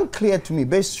 It is unclear to me,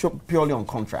 based purely on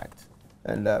contract,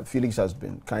 and Felix has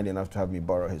been kind enough to have me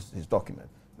borrow his document.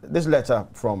 This letter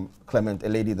from Clement, a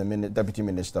lady, the Deputy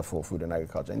Minister for Food and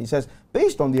Agriculture, and he says,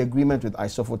 based on the agreement with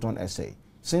Isophoton SA,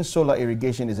 since solar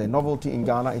irrigation is a novelty in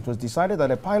Ghana, it was decided that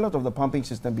a pilot of the pumping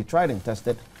system be tried and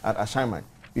tested at Ashaiman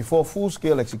before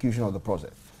full-scale execution of the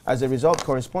project. As a result,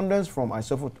 correspondence from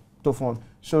Isophoton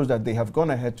shows that they have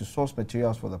gone ahead to source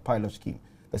materials for the pilot scheme.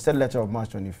 The said letter of March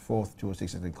 24th,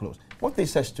 2006 is enclosed. What this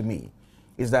says to me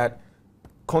is that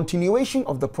continuation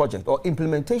of the project or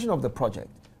implementation of the project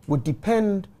would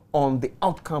depend on the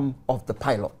outcome of the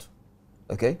pilot.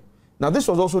 Okay? Now, this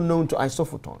was also known to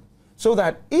Isophoton. So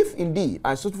that if indeed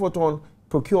Isophoton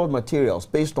procured materials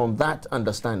based on that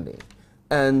understanding,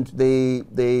 and they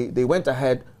went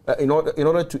ahead in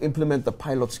order to implement the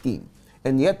pilot scheme,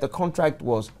 and yet the contract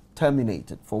was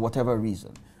terminated for whatever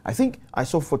reason, I think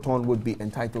Isophoton would be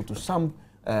entitled to some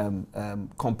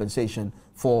compensation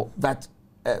for that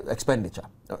expenditure.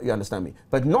 You understand me?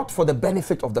 But not for the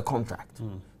benefit of the contract.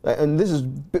 And this is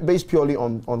based purely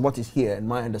on what is here and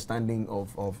my understanding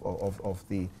of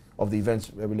the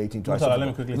events relating to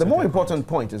Isophoton. The more important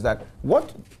point is that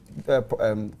what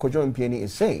Kojo Mpieni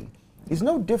is saying is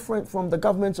no different from the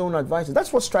government's own advice.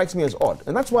 That's what strikes me as odd.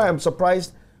 And that's why I'm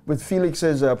surprised with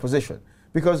Felix's position.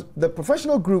 Because the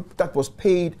professional group that was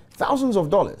paid thousands of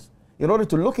dollars in order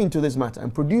to look into this matter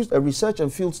and produced a research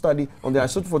and field study on the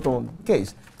Isophoton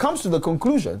case comes to the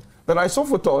conclusion that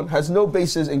Isophoton has no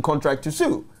basis in contract to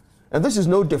sue. And this is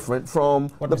no different from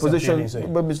what the position Mr.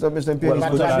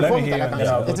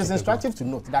 Mpieni. It is instructive to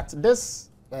note that this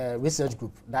research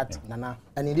group, that Nana,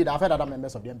 and indeed I've heard other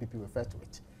members of the MPP refer to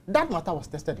it, that matter was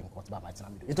tested in court by Martin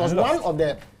Amido. It was one of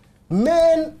the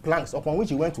main planks upon which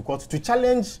he went to court to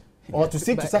challenge or to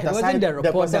seek to set aside the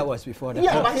report that was before that.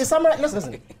 Yeah, but he summarized,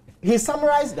 listen, he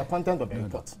summarized the content of the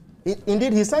report.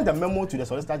 Indeed, he sent a memo to the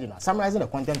Solicitor General summarizing the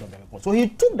content of the report. So he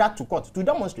took that to court to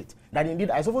demonstrate that indeed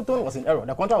Isophoton was in error,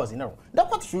 the contract was in error. The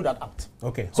court threw that out.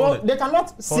 Okay. So they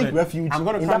cannot seek refuge. I'm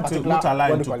going to come to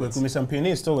Mr. Mpieni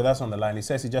is still with us on the line. He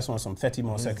says he just wants some 30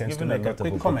 more seconds to make a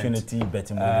quick comment. Mr.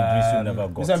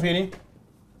 Mpieni?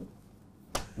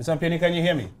 Mr. Mpieni, can you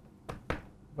hear me?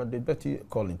 But they better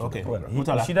call into the program.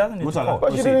 She doesn't need to call.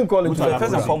 But she didn't call into the program.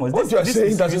 First and foremost, what you are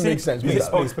saying doesn't make sense. Please.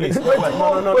 Why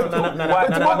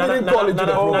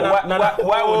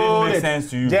would it make sense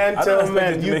to you?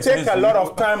 Gentlemen, you take a lot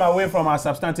of time away from our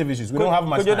substantive issues. We don't have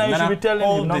much time. You should be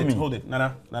telling him, not me. Hold it.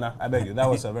 Nana, I beg you. That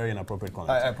was a very inappropriate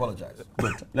comment. I apologize.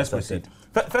 Good. Let's proceed.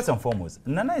 First and foremost,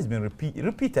 Nana has been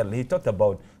repeatedly, he talked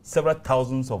about several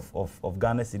thousands of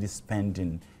Ghana cedis spent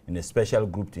in a special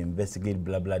group to investigate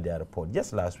blah blah their report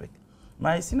just last week.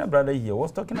 My senior brother here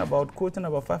was talking about quoting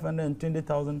about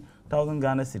 520,000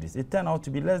 Ghana cedis. It turned out to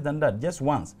be less than that, just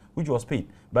once, which was paid.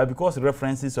 But because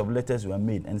references of letters were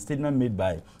made and statement made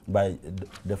by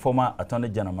the former Attorney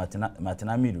General Martin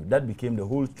Amido, that became the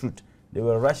whole truth. They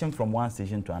were rushing from one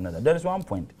station to another. There is one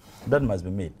point that must be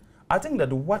made. I think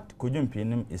that what Kojo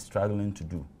Mpieni is struggling to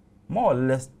do, more or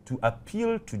less to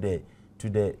appeal to the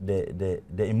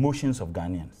emotions of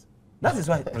Ghanaians. That is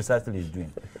what precisely he's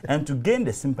doing. And to gain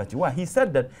the sympathy. Why? He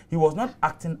said that he was not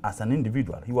acting as an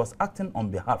individual. He was acting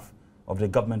on behalf of the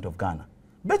government of Ghana.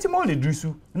 Betty Molly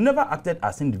Drusu never acted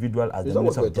as individual as the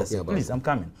Minister of Justice. Please, I'm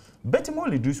coming. Betty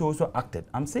Molly Drusu also acted.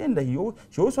 I'm saying that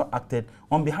she also acted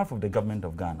on behalf of the government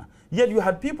of Ghana. Yet you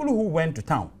had people who went to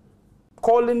town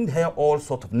calling her all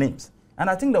sorts of names. And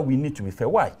I think that we need to be fair.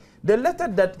 Why? The letter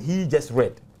that he just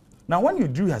read. Now, when you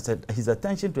drew his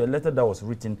attention to a letter that was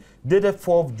written dated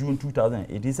 4th June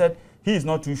 2008, he said he is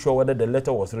not too sure whether the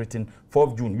letter was written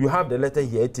 4th June. You have the letter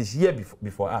here. It is here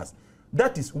before us.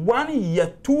 That is 1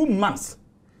 year, 2 months.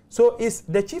 So is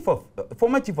the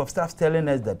former chief of staff telling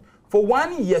us that for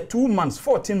 1 year, 2 months,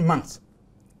 14 months,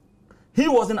 he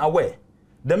wasn't aware.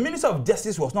 The Minister of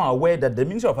Justice was not aware that the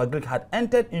Minister of Agriculture had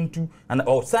entered into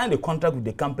or signed a contract with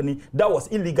the company that was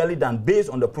illegally done based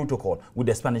on the protocol with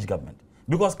the Spanish government.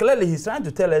 Because clearly he's trying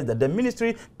to tell us that the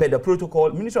ministry, per the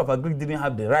protocol, Ministry of Agri didn't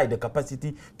have the right, the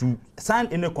capacity to sign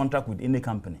any contract with any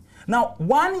company. Now,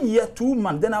 1 year, 2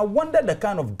 months, then I wonder the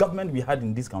kind of government we had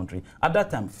in this country. At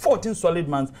that time, 14 solid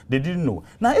months, they didn't know.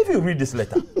 Now, if you read this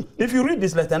letter,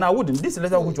 and I wouldn't, this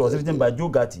letter which was written by Joe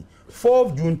Gatti,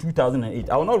 4th June 2008,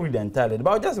 I will not read the entire letter,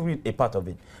 but I'll just read a part of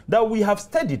it, that we have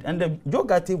studied, and Joe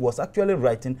Gatti was actually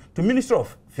writing to Ministry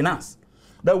of Finance,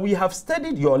 that we have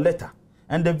studied your letter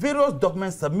and the various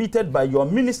documents submitted by your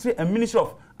ministry and Ministry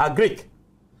of Agri,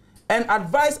 and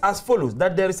advise as follows,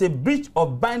 that there is a breach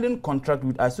of binding contract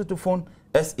with Isotophone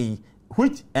SA,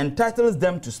 which entitles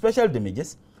them to special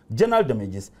damages, general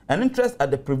damages, and interest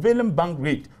at the prevailing bank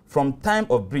rate from time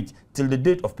of breach till the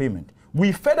date of payment.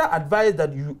 We further advise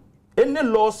that any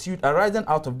lawsuit arising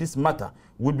out of this matter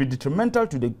would be detrimental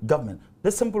to the government.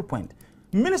 The simple point.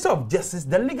 Minister of Justice,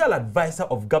 the legal advisor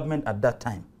of government at that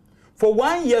time, for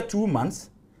 1 year, 2 months,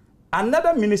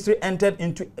 another ministry entered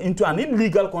into an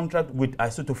illegal contract with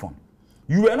Isotophone.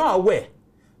 You were not aware.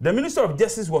 The Minister of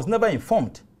Justice was never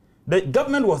informed. The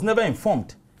government was never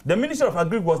informed. The Minister of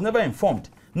Agri was never informed.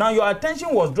 Now your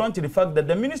attention was drawn to the fact that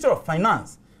the Minister of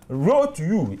Finance wrote to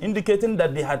you indicating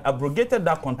that they had abrogated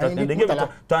that contract and they gave it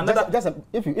to another.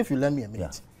 If you lend me a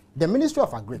minute. Yeah. The Ministry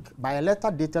of Agri, by a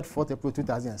letter dated 4th April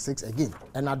 2006, again,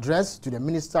 an address to the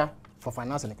Minister for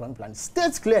Finance and Economic Planning,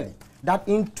 states clearly that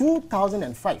in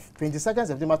 2005, 22nd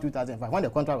September 2005, when the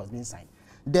contract was being signed,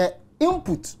 the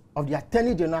input of the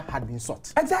Attorney General had been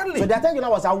sought. Exactly. So the Attorney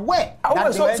General was aware.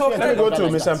 So let me go to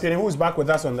Mr. Mpini, who is back with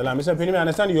us on the line. Mr. Mpini, I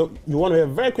understand you want to have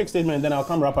a very quick statement, and then I'll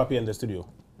come wrap up here in the studio.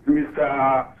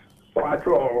 Mr.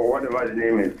 Quattro, or whatever his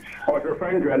name is, I was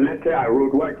referring to a letter I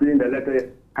wrote, watching the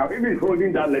letter. I've even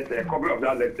holding that letter, a copy of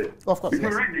that letter. Of course. If you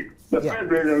read it, the first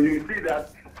version, you see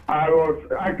that I was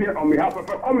acting on behalf of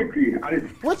a committee, and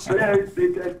it's clearly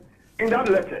stated in that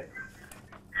letter.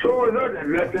 So that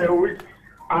letter which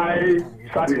I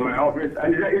sat in my office,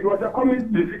 and it was a committee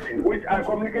decision which I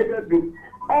communicated to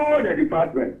all the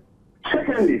departments.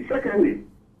 Secondly,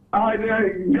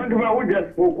 the gentleman who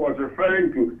just spoke was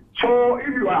referring to, so if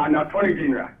you are an attorney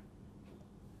general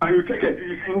and you take a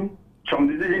decision, some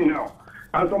decision now,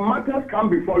 and some matters come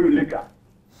before you later,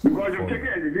 because you take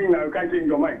a decision now, you can't change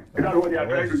your mind. That's what they are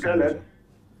trying to tell us.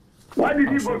 Why did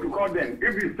he go to court then?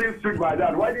 If he still stood by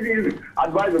that, why did he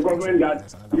advise the government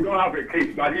that you don't have a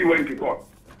case, but he went to court?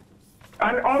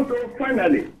 And also,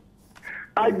 finally,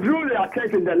 I drew the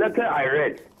attention in the letter I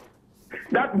read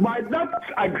that by that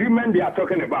agreement they are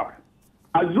talking about,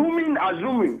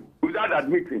 assuming without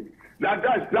admitting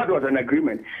that was an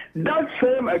agreement. That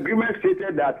same agreement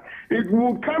stated that it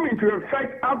would come into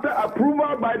effect after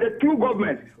approval by the two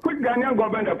governments. Which Ghanaian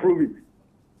government approved it?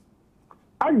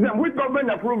 Ask them which government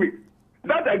approved it.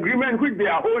 That agreement which they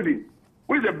are holding,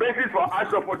 which is the basis for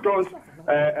Asophoton's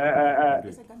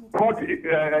court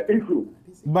issue.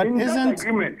 But in that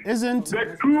agreement,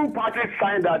 the two parties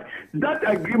signed that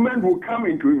agreement will come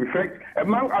into effect,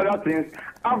 among other things,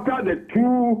 after the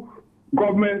two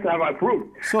governments have approved.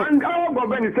 So, and our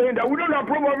government is saying that we don't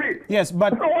approve of it. Yes,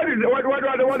 but so what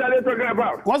are they talking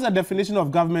about? What's the definition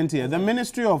of government here? The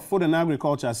Ministry of Food and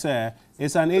Agriculture, sir,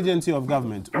 is an agency of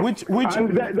government. Which and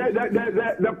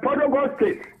the protocol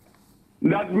states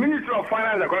that Ministry of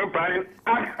Finance and Economic Planning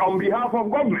acts on behalf of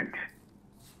government.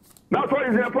 That's what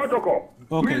is in the protocol.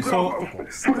 Okay, so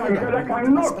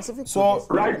cannot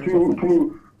right to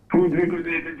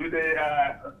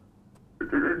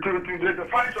the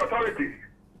finance authorities.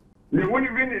 They won't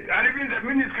even, and even the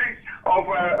Ministry of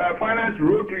Finance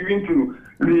wrote even to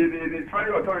the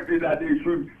finance authorities that they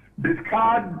should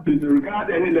disregard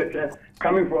any letter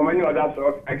coming from any other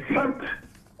source except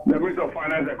the Ministry of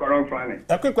Finance and Economic Planning.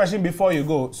 A quick question before you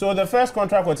go. So the first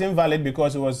contract was invalid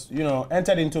because it was,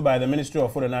 entered into by the Ministry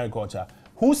of Food and Agriculture.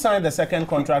 Who signed the second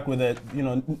contract with a,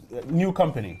 new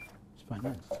company?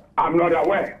 I'm not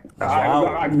aware.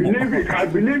 I believe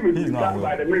it is done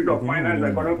by the Ministry of Finance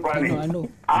and Economic Planning. I know.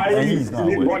 I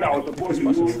did what I was supposed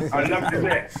to do and left it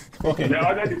there. Okay. The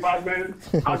other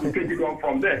departments have to take it on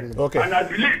from there. Okay. And I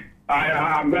believe,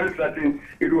 I'm very certain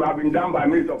it will have been done by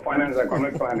Ministry of Finance and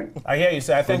Economic Planning. I hear you,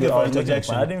 sir. I thank you for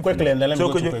interjection. Quickly, and then let me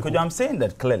go to Kojo, I'm saying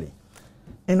that clearly.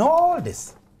 In all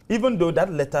this, even though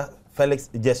that letter Felix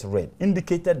just read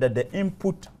indicated that the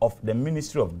input of the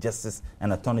Ministry of Justice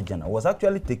and Attorney General was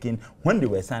actually taken when they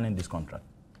were signing this contract.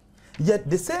 Yet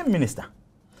the same minister,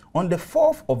 on the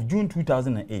 4th of June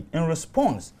 2008, in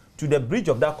response to the breach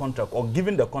of that contract or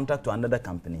giving the contract to another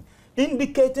company,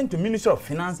 indicating to Ministry of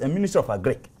Finance and Ministry of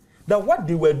Agri that what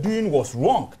they were doing was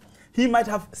wrong, he might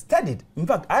have studied. In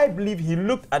fact, I believe he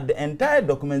looked at the entire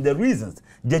document, the reasons,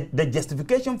 the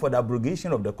justification for the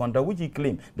abrogation of the contract, which he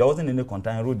claimed there wasn't any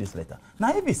contract, and wrote this letter.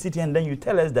 Now, if you sit here and then you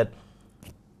tell us that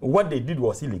what they did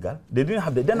was illegal, they didn't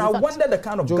have the, then I wonder the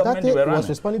kind of government they were running. Was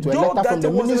responding to a letter from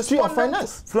the Ministry of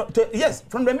Finance. Yes,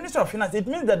 from the Ministry of Finance. It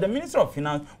means that the Ministry of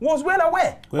Finance was well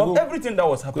aware of everything that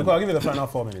was happening. I'll give you the final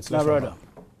 4 minutes. Now, brother,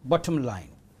 bottom line,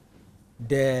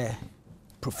 the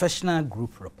professional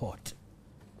group report,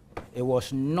 it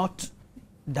was not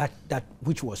that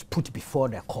which was put before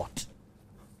the court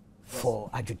for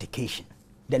adjudication.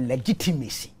 The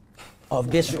legitimacy of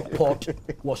this report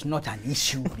was not an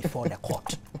issue before the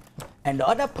court. And the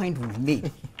other point we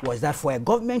made was that for a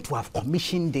government to have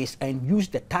commissioned this and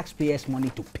used the taxpayers' money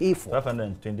to pay for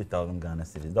 520,000 Ghana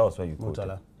cedis. That was what you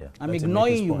quoted. Yeah. I'm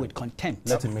ignoring you with contempt.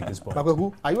 Let him make his point.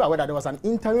 Bakwegu, are you aware that there was an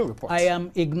interim report? I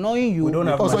am ignoring you. We don't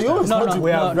have so much you time. respond to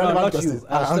we have relevant not you.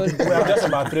 questions. We have just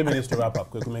about 3 minutes to wrap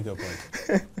up. Quick, make your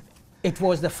point. It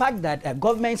was the fact that a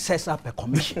government sets up a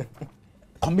commission,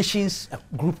 commissions a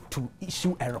group to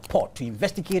issue a report to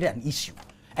investigate an issue,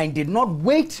 and did not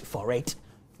wait for it,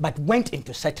 but went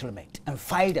into settlement and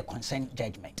filed a consent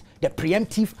judgment. The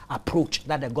preemptive approach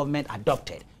that the government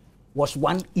adopted was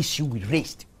one issue we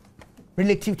raised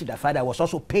relative to the fact that was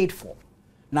also paid for.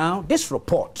 Now, this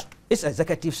report, this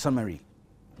executive summary,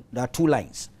 there are 2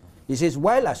 lines. It says,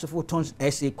 while Asofoton's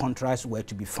SA contracts were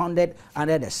to be funded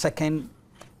under the second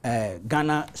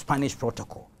Ghana-Spanish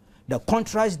protocol, the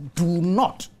contracts do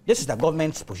not, this is the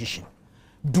government's position,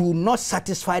 do not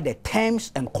satisfy the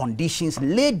terms and conditions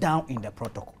laid down in the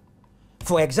protocol.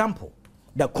 For example,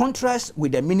 the contracts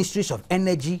with the Ministries of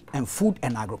Energy and Food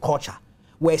and Agriculture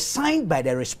were signed by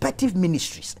the respective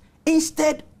ministries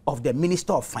instead of the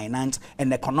Minister of Finance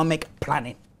and Economic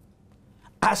Planning,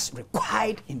 as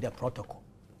required in the protocol.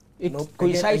 It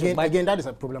coincides with again, that is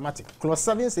a problematic. Clause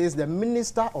 7 says the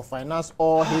Minister of Finance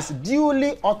or his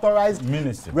duly authorized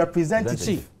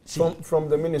representative. From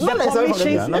the ministry. Not necessarily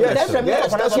from the ministry.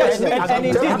 Yes, and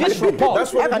indeed this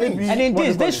report, and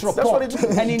indeed this report,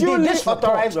 and indeed this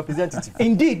authorized representative.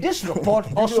 Indeed, this report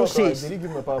also says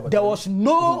there was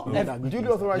no duly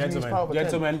authorized means power of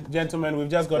attorney. Gentlemen, we've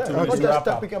just got 2 minutes to wrap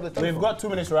up. We've got 2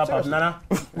 minutes to wrap up. Nana,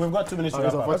 we've got 2 minutes to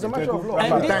wrap up. As a matter of law.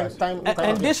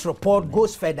 And this report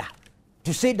goes further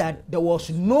to say that there was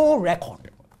no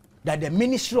record that the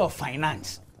Ministry of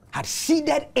Finance had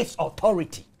ceded its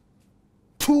authority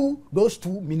to those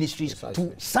 2 ministries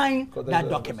to sign that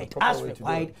document as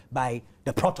required by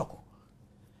the protocol.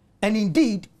 And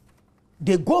indeed,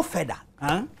 they go further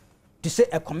to say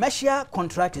a commercial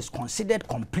contract is considered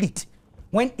complete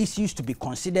when issues to be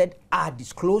considered are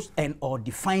disclosed and or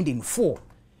defined in full,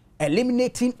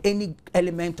 eliminating any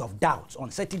element of doubts,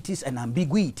 uncertainties, and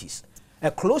ambiguities. A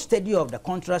close study of the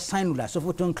contract signed with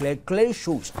Asofoton clearly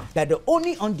shows that the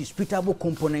only undisputable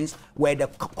components were the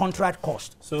contract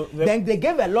cost. So then they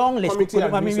gave a long list.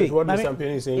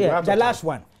 The last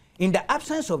one. In the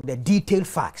absence of the detailed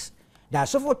facts, the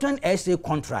Asofoton SA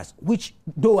contracts, which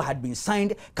though had been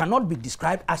signed, cannot be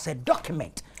described as a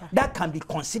document that can be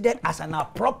considered as an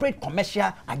appropriate commercial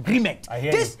agreement.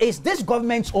 This is this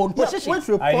government's own position. Which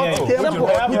report I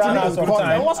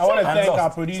want to thank our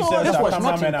producers, this was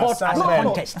not in court as a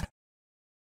contest.